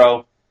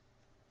superhero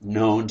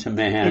known to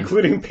man.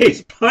 Including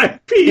Pace Pie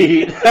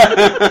Pete.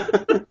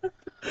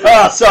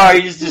 Oh,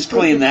 sorry, just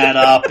clean that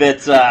up.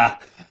 It's,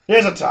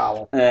 Here's a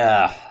towel.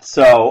 Yeah.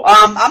 So,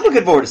 I'm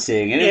looking forward to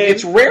seeing it.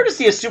 It's rare to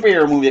see a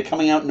superhero movie that's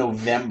coming out in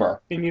November.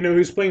 And you know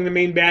who's playing the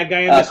main bad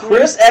guy in this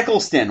Chris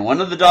Eccleston,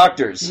 one of the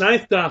doctors.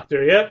 Ninth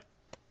Doctor, yep.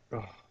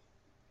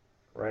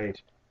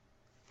 Right.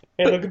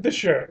 Hey, look at the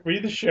shirt.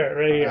 Read the shirt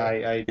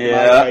right here.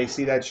 I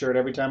see that shirt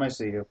every time I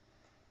see you.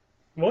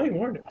 Well, he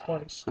worn it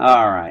twice.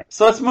 All right.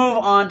 So let's move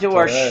on to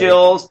our Today.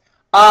 shills.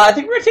 I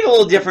think we're going to take a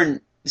little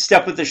different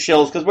step with the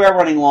shills because we are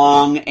running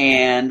long.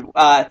 And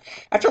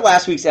after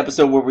last week's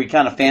episode where we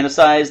kind of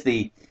fantasized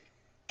the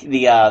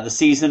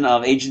season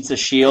of Agents of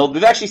S.H.I.E.L.D.,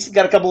 we've actually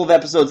got a couple of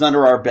episodes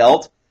under our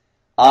belt.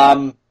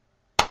 I'm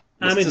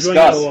enjoying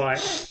it a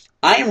lot.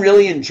 I am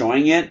really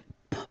enjoying it,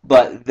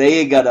 but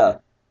they got to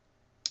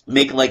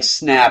make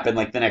snap in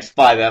the next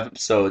 5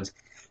 episodes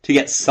to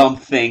get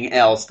something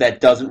else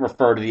that doesn't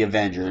refer to the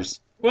Avengers.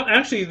 Well,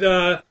 actually,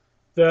 the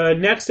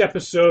next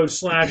episode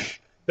 /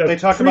 the They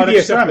talk about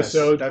previous Extremis.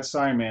 episode. That's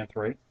Iron Man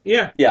 3.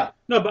 Yeah. Yeah.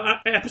 No,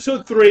 but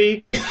episode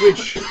 3,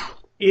 which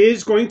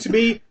is going to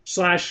be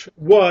 /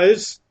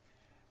 was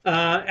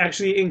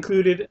actually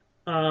included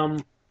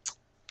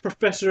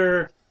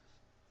Professor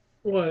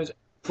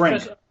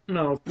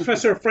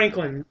Professor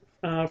Franklin.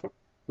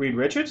 Reed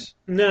Richards?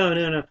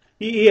 No.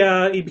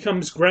 He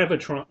becomes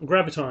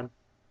Graviton.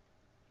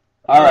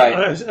 All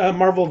right. A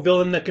Marvel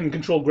villain that can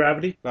control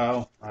gravity.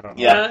 Oh, I don't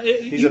know. Yeah.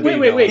 He's a B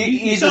wait. villain.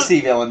 He's a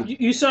C villain.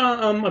 You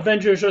saw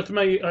Avengers Earth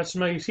My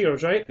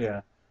Heroes, right?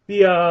 Yeah.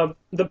 The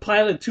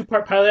pilot,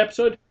 2-part pilot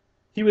episode.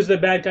 He was the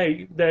bad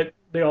guy that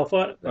they all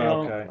fought.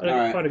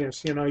 Fought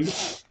against. You know.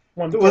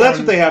 Well, that's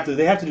what they have to.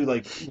 They have to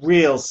do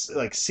real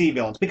C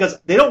villains because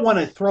they don't want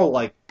to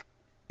throw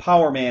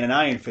Power Man and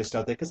Iron Fist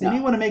out there because they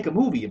may want to make a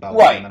movie about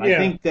them, and I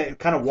think that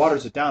kind of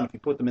waters it down if you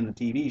put them in the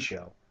TV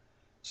show.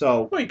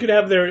 So, well, you could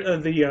have their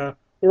the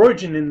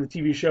origin in the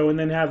TV show and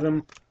then have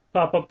them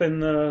pop up in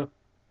the.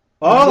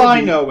 All movie.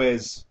 I know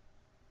is,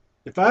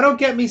 if I don't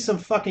get me some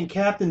fucking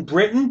Captain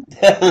Britain,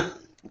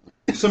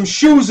 some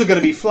shoes are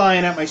going to be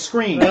flying at my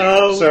screen.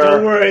 Oh, sir.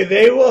 don't worry,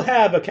 they will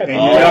have a Captain.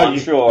 I'm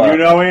sure. You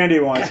know Andy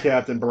wants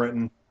Captain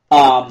Britain.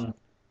 I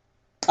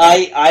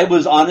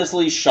was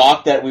honestly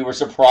shocked that we were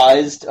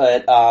surprised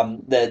at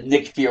that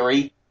Nick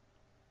Fury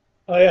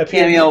Oh yeah,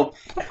 cameo.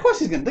 Of course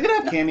he's gonna. They're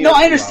gonna have cameos. No,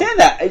 I understand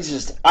that. It's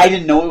just I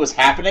didn't know it was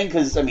happening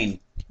because I mean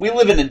we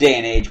live in a day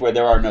and age where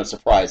there are no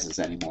surprises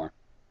anymore.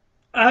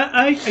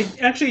 I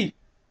actually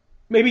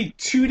maybe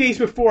 2 days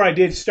before I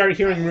did start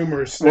hearing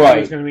rumors that Right. he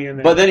was going to be in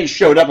there. But then he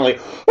showed up and like,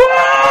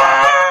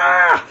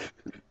 "Ah!"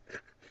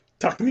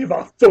 Talk to me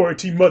about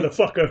authority,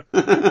 motherfucker.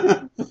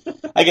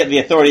 I get the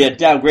authority to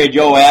downgrade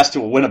your ass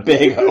to a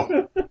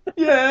Winnebago.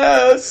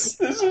 Yes,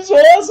 this is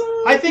awesome.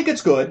 I think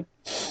it's good.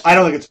 I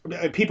don't think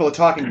it's. People are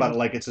talking about it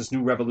like it's this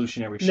new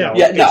revolutionary show.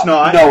 Yeah, It's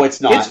not. No,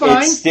 it's not. It's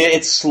fine.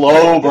 It's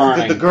slow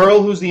burning. The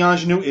girl who's the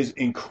ingenue is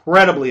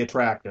incredibly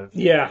attractive.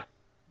 Yeah.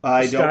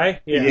 Yeah.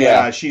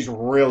 Yeah. She's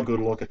real good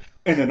looking.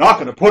 And they're not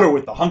going to put her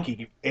with the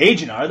hunky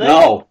agent, are they?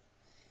 No.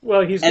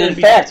 Well, he's And gonna in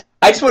be... fact,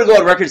 I just want to go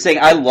on record saying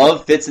I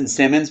love Fitz and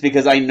Simmons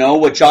because I know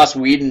what Joss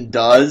Whedon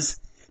does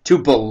to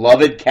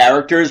beloved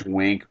characters.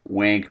 Wink,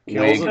 wink,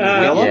 wink.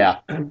 Yeah.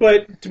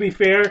 But to be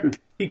fair,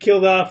 he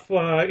killed off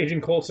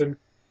Agent Coulson.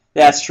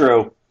 That's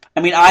true.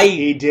 I mean,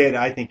 He did.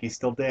 I think he's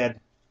still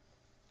dead.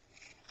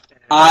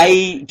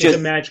 It's a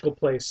magical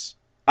place.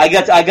 I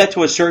got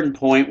to a certain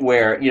point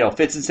where,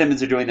 Fitz and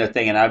Simmons are doing their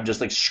thing, and I'm just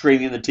like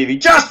screaming at the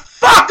TV, just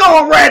fuck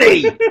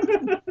already!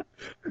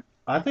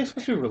 Aren't they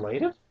supposed to be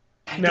related?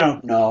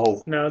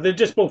 No, they're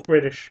just both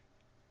British.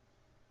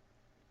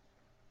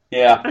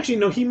 Yeah. Actually,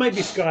 no, he might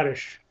be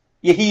Scottish.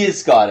 Yeah, he is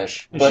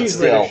Scottish, And but she's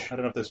still. British. I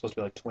don't know if they're supposed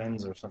to be like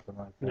twins or something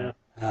like that.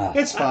 No.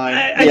 It's fine.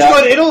 Yeah.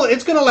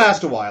 It's going to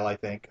last a while, I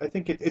think. I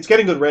think it's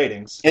getting good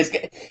ratings.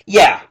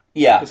 Yeah.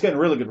 It's getting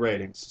really good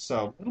ratings,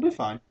 so it'll be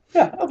fine.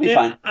 Yeah, it'll be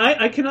fine.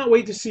 I cannot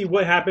wait to see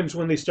what happens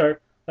when they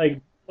start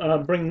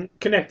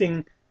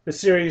connecting the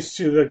series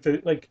to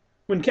the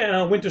when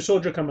Winter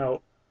Soldier come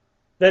out.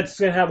 That's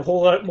going to have a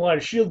whole lot of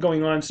S.H.I.E.L.D.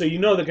 going on, so they're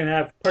going to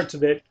have parts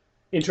of it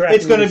interacting.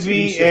 It's going with to the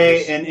be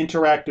series. an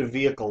interactive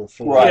vehicle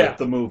for Right.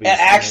 the movies. And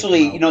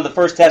actually, the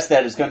first test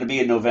that is going to be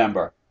in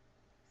November.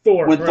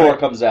 Thor. When Thor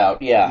comes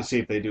out, yeah. To see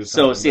if they do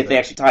So, something see if with they it.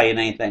 actually tie in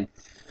anything.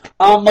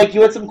 Mike,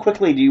 you had some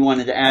quickly you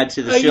wanted to add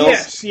to the shills?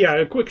 Yes, yeah,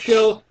 a quick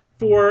shill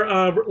for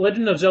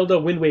Legend of Zelda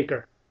Wind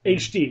Waker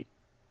HD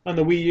on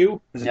the Wii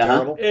U. Is it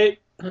terrible?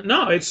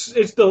 No, it's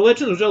the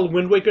Legend of Zelda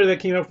Wind Waker that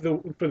came out for the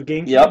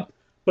GameCube. Yep.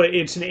 But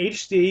it's an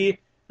HD.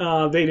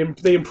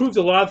 They improved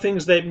a lot of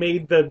things that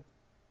made the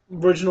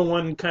original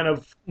one kind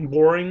of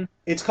boring.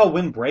 It's called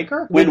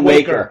Windbreaker? Wind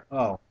Waker.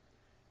 Oh.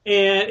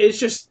 And it's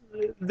just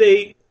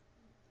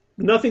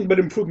nothing but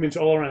improvements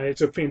all around.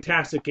 It's a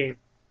fantastic game.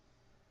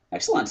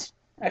 Excellent.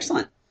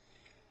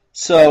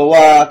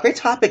 So, great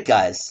topic,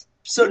 guys.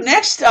 So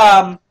next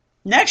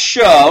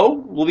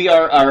show will be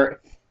our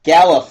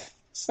gala.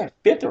 This is our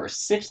 5th or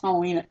 6th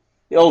Halloween.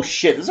 Oh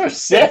shit! This is our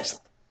 6th.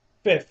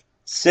 5th.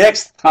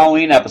 6th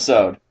Halloween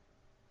episode.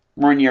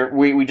 We're in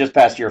we just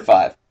passed year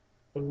 5.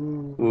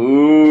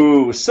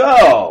 Ooh.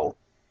 So,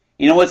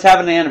 you know what's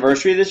having an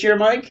anniversary this year,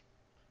 Mike?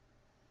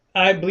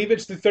 I believe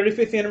it's the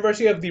 35th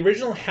anniversary of the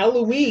original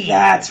Halloween.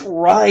 That's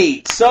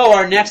right. So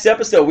our next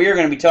episode, we are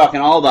going to be talking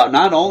all about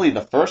not only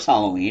the first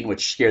Halloween,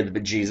 which scared the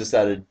bejesus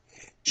out of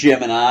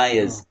Jim and I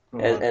as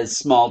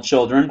small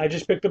children. I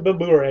just picked up a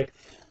Blu-ray.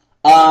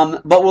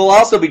 But we'll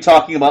also be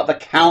talking about the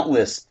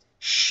countless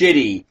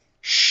shitty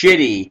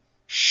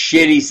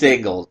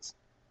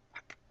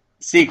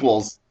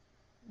sequels.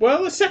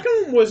 Well, the second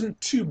one wasn't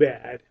too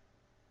bad.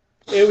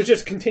 It was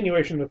just a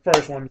continuation of the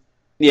first one.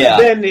 Yeah.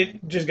 Then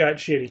it just got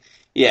shitty.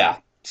 Yeah.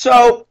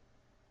 So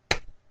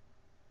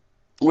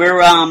we're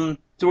going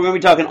to be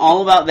talking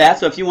all about that.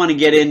 So if you want to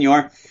get in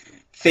your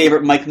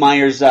favorite Michael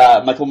Myers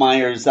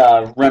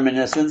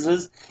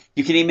reminiscences,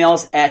 you can email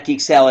us at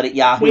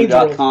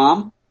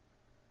geeksalad@yahoo.com.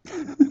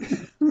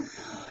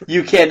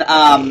 You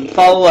can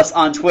follow us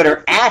on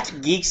Twitter at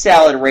Geek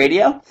Salad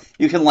Radio.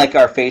 You can like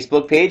our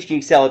Facebook page,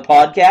 Geek Salad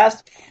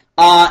Podcast.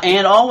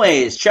 And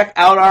always check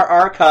out our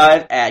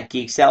archive at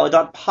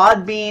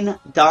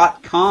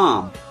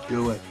geeksalad.podbean.com.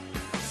 Do it.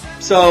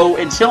 So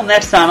until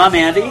next time, I'm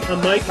Andy.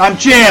 I'm Mike. I'm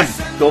Jim.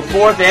 Go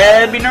forth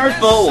and be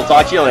nerdful. We'll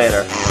talk to you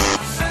later.